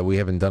tonight that we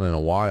haven't done in a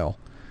while.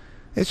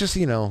 It's just,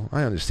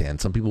 I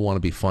understand. Some people want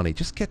to be funny.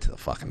 Just get to the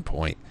fucking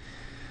point.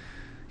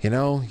 You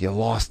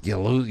lost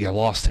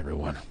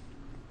everyone.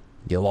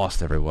 You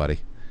lost everybody.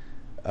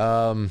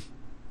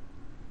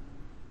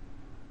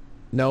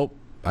 Nope.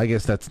 I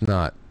guess that's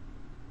not.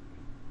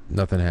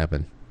 Nothing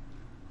happened.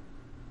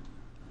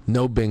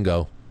 No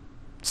bingo.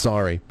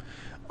 Sorry.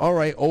 All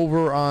right,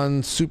 over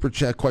on Super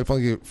Chat, quite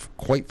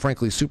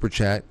frankly, Super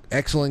Chat.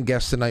 Excellent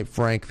guest tonight,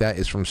 Frank. That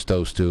is from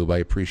Stove I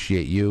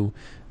appreciate you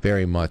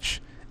very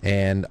much.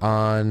 And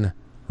on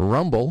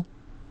Rumble,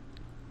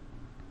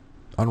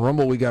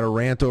 we got a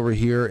rant over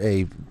here,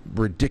 a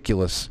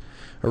ridiculously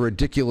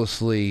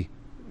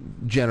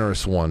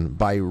generous one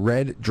by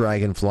Red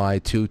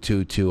Dragonfly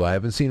 222. I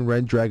haven't seen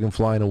Red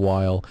Dragonfly in a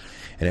while,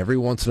 and every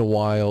once in a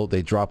while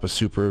they drop a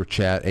super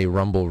chat, a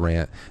Rumble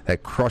rant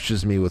that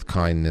crushes me with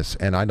kindness,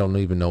 and I don't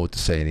even know what to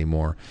say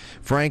anymore.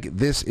 Frank,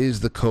 this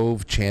is the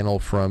Cove channel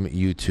from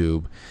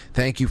YouTube.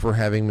 Thank you for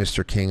having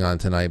Mr. King on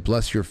tonight.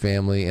 Bless your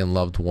family and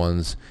loved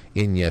ones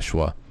in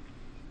Yeshua.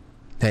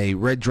 Hey,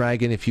 Red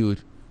Dragon, if you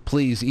would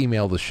please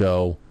email the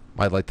show,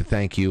 I'd like to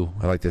thank you.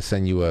 I'd like to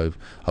send you a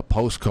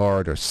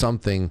postcard or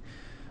something.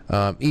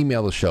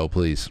 Email the show,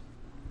 please.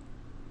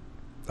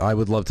 I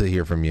would love to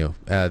hear from you.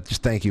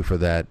 Just thank you for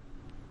that.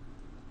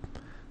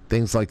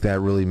 Things like that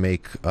really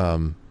make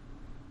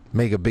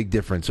a big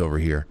difference over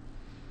here.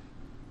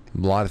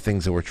 A lot of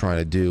things that we're trying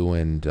to do,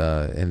 and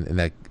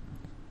that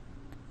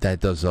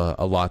does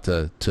a lot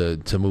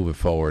to move it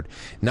forward.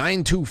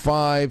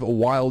 925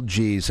 Wild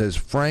G says,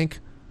 Frank,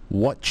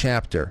 what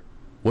chapter?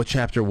 What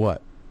chapter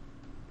what?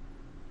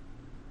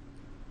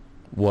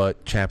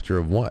 What chapter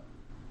of what?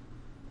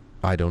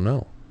 I don't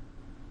know.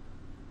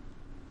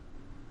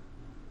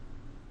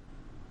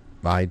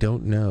 I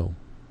don't know.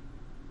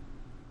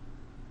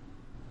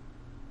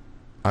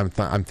 I'm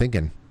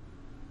thinking.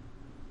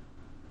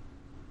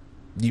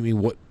 You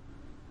mean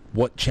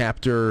what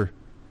chapter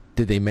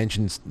did they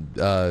mention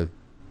the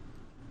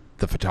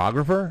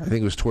photographer? I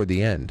think it was toward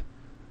the end.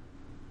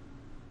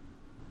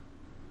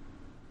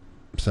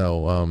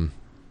 So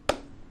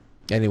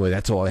anyway,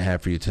 that's all I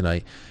have for you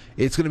tonight.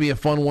 It's going to be a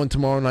fun one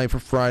tomorrow night for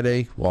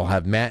Friday. I'll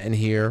have Matt in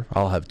here.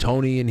 I'll have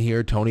Tony in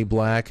here, Tony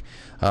Black.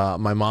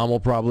 My mom will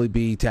probably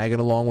be tagging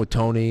along with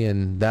Tony,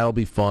 and that'll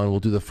be fun. We'll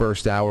do the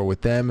first hour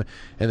with them,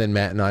 and then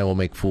Matt and I will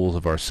make fools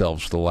of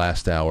ourselves for the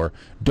last hour.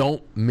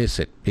 Don't miss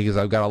it, because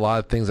I've got a lot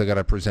of things I got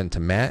to present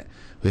to Matt.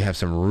 We have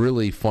some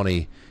really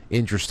funny,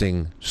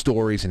 interesting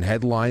stories and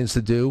headlines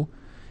to do,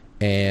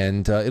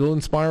 and it'll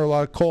inspire a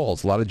lot of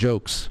calls, a lot of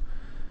jokes.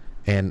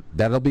 And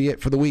that'll be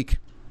it for the week.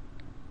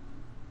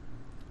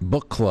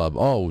 Book Club.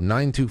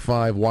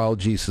 925 Wild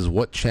G says,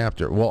 what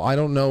chapter? Well, I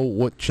don't know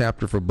what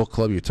chapter for Book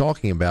Club you're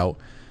talking about.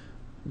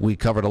 We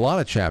covered a lot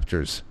of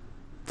chapters.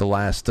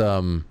 I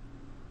think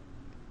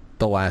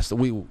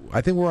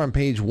we're on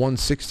page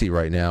 160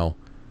 right now.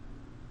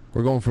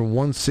 We're going from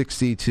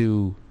 160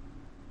 to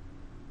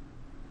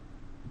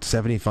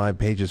 75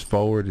 pages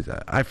forward.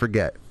 I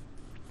forget.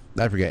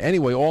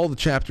 Anyway, all the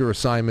chapter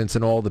assignments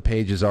and all the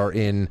pages are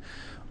in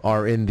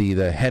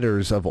the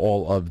headers of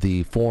all of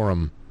the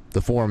forum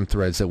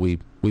threads that we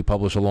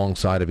publish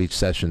alongside of each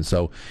session.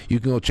 So you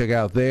can go check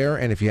out there,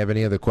 and if you have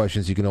any other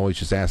questions, you can always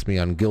just ask me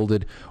on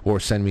Gilded or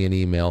send me an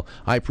email.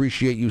 I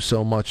appreciate you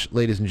so much,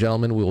 ladies and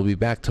gentlemen. We will be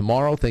back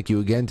tomorrow. Thank you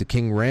again to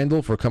King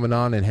Randall for coming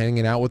on and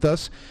hanging out with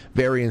us.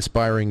 Very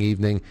inspiring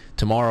evening.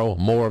 Tomorrow,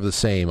 more of the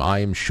same, I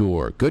am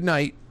sure. Good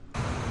night.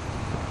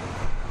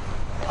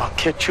 I'll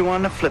catch you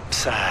on the flip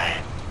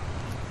side.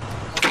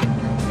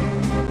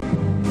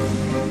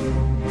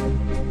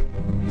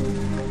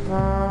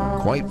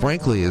 Quite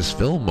Frankly is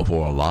filmed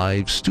before a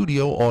live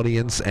studio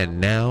audience,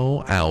 and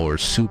now our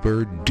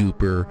super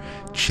duper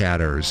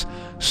chatters.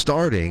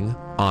 Starting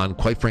on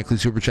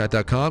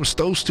QuiteFranklySuperChat.com,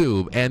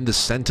 StoveStube and the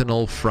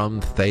Sentinel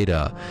from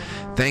Theta.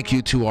 Thank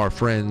you to our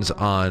friends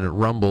on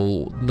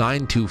Rumble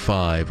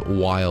 925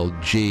 Wild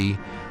G.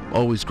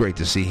 Always great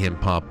to see him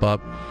pop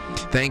up.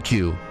 Thank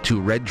you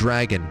to Red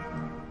Dragon.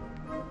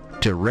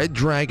 Red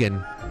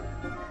Dragonfly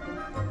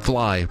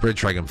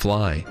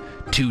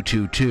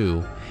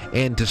 222.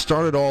 And to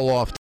start it all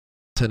off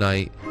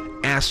tonight,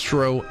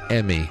 Astro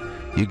Emmy.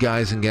 You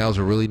guys and gals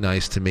are really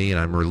nice to me, and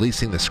I'm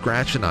releasing the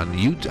scratching on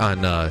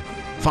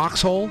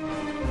Foxhole.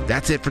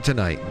 That's it for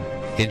tonight.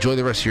 Enjoy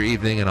the rest of your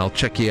evening, and I'll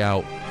check you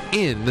out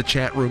in the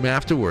chat room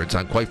afterwards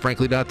on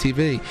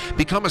QuiteFrankly.tv.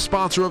 Become a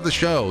sponsor of the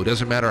show.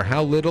 Doesn't matter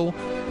how little.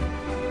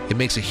 It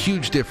makes a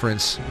huge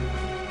difference,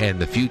 and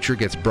the future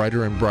gets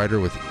brighter and brighter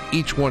with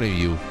each one of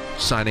you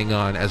signing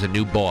on as a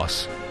new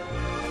boss.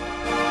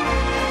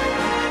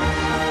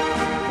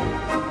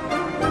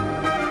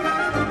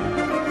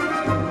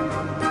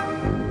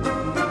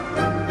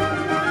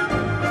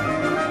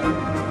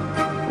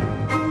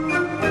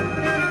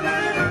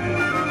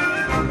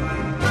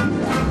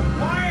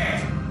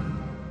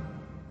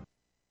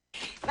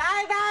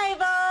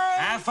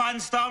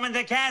 Storming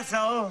the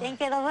castle.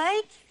 Think it'll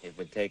work? It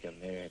would take a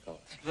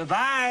miracle.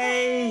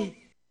 Bye-bye.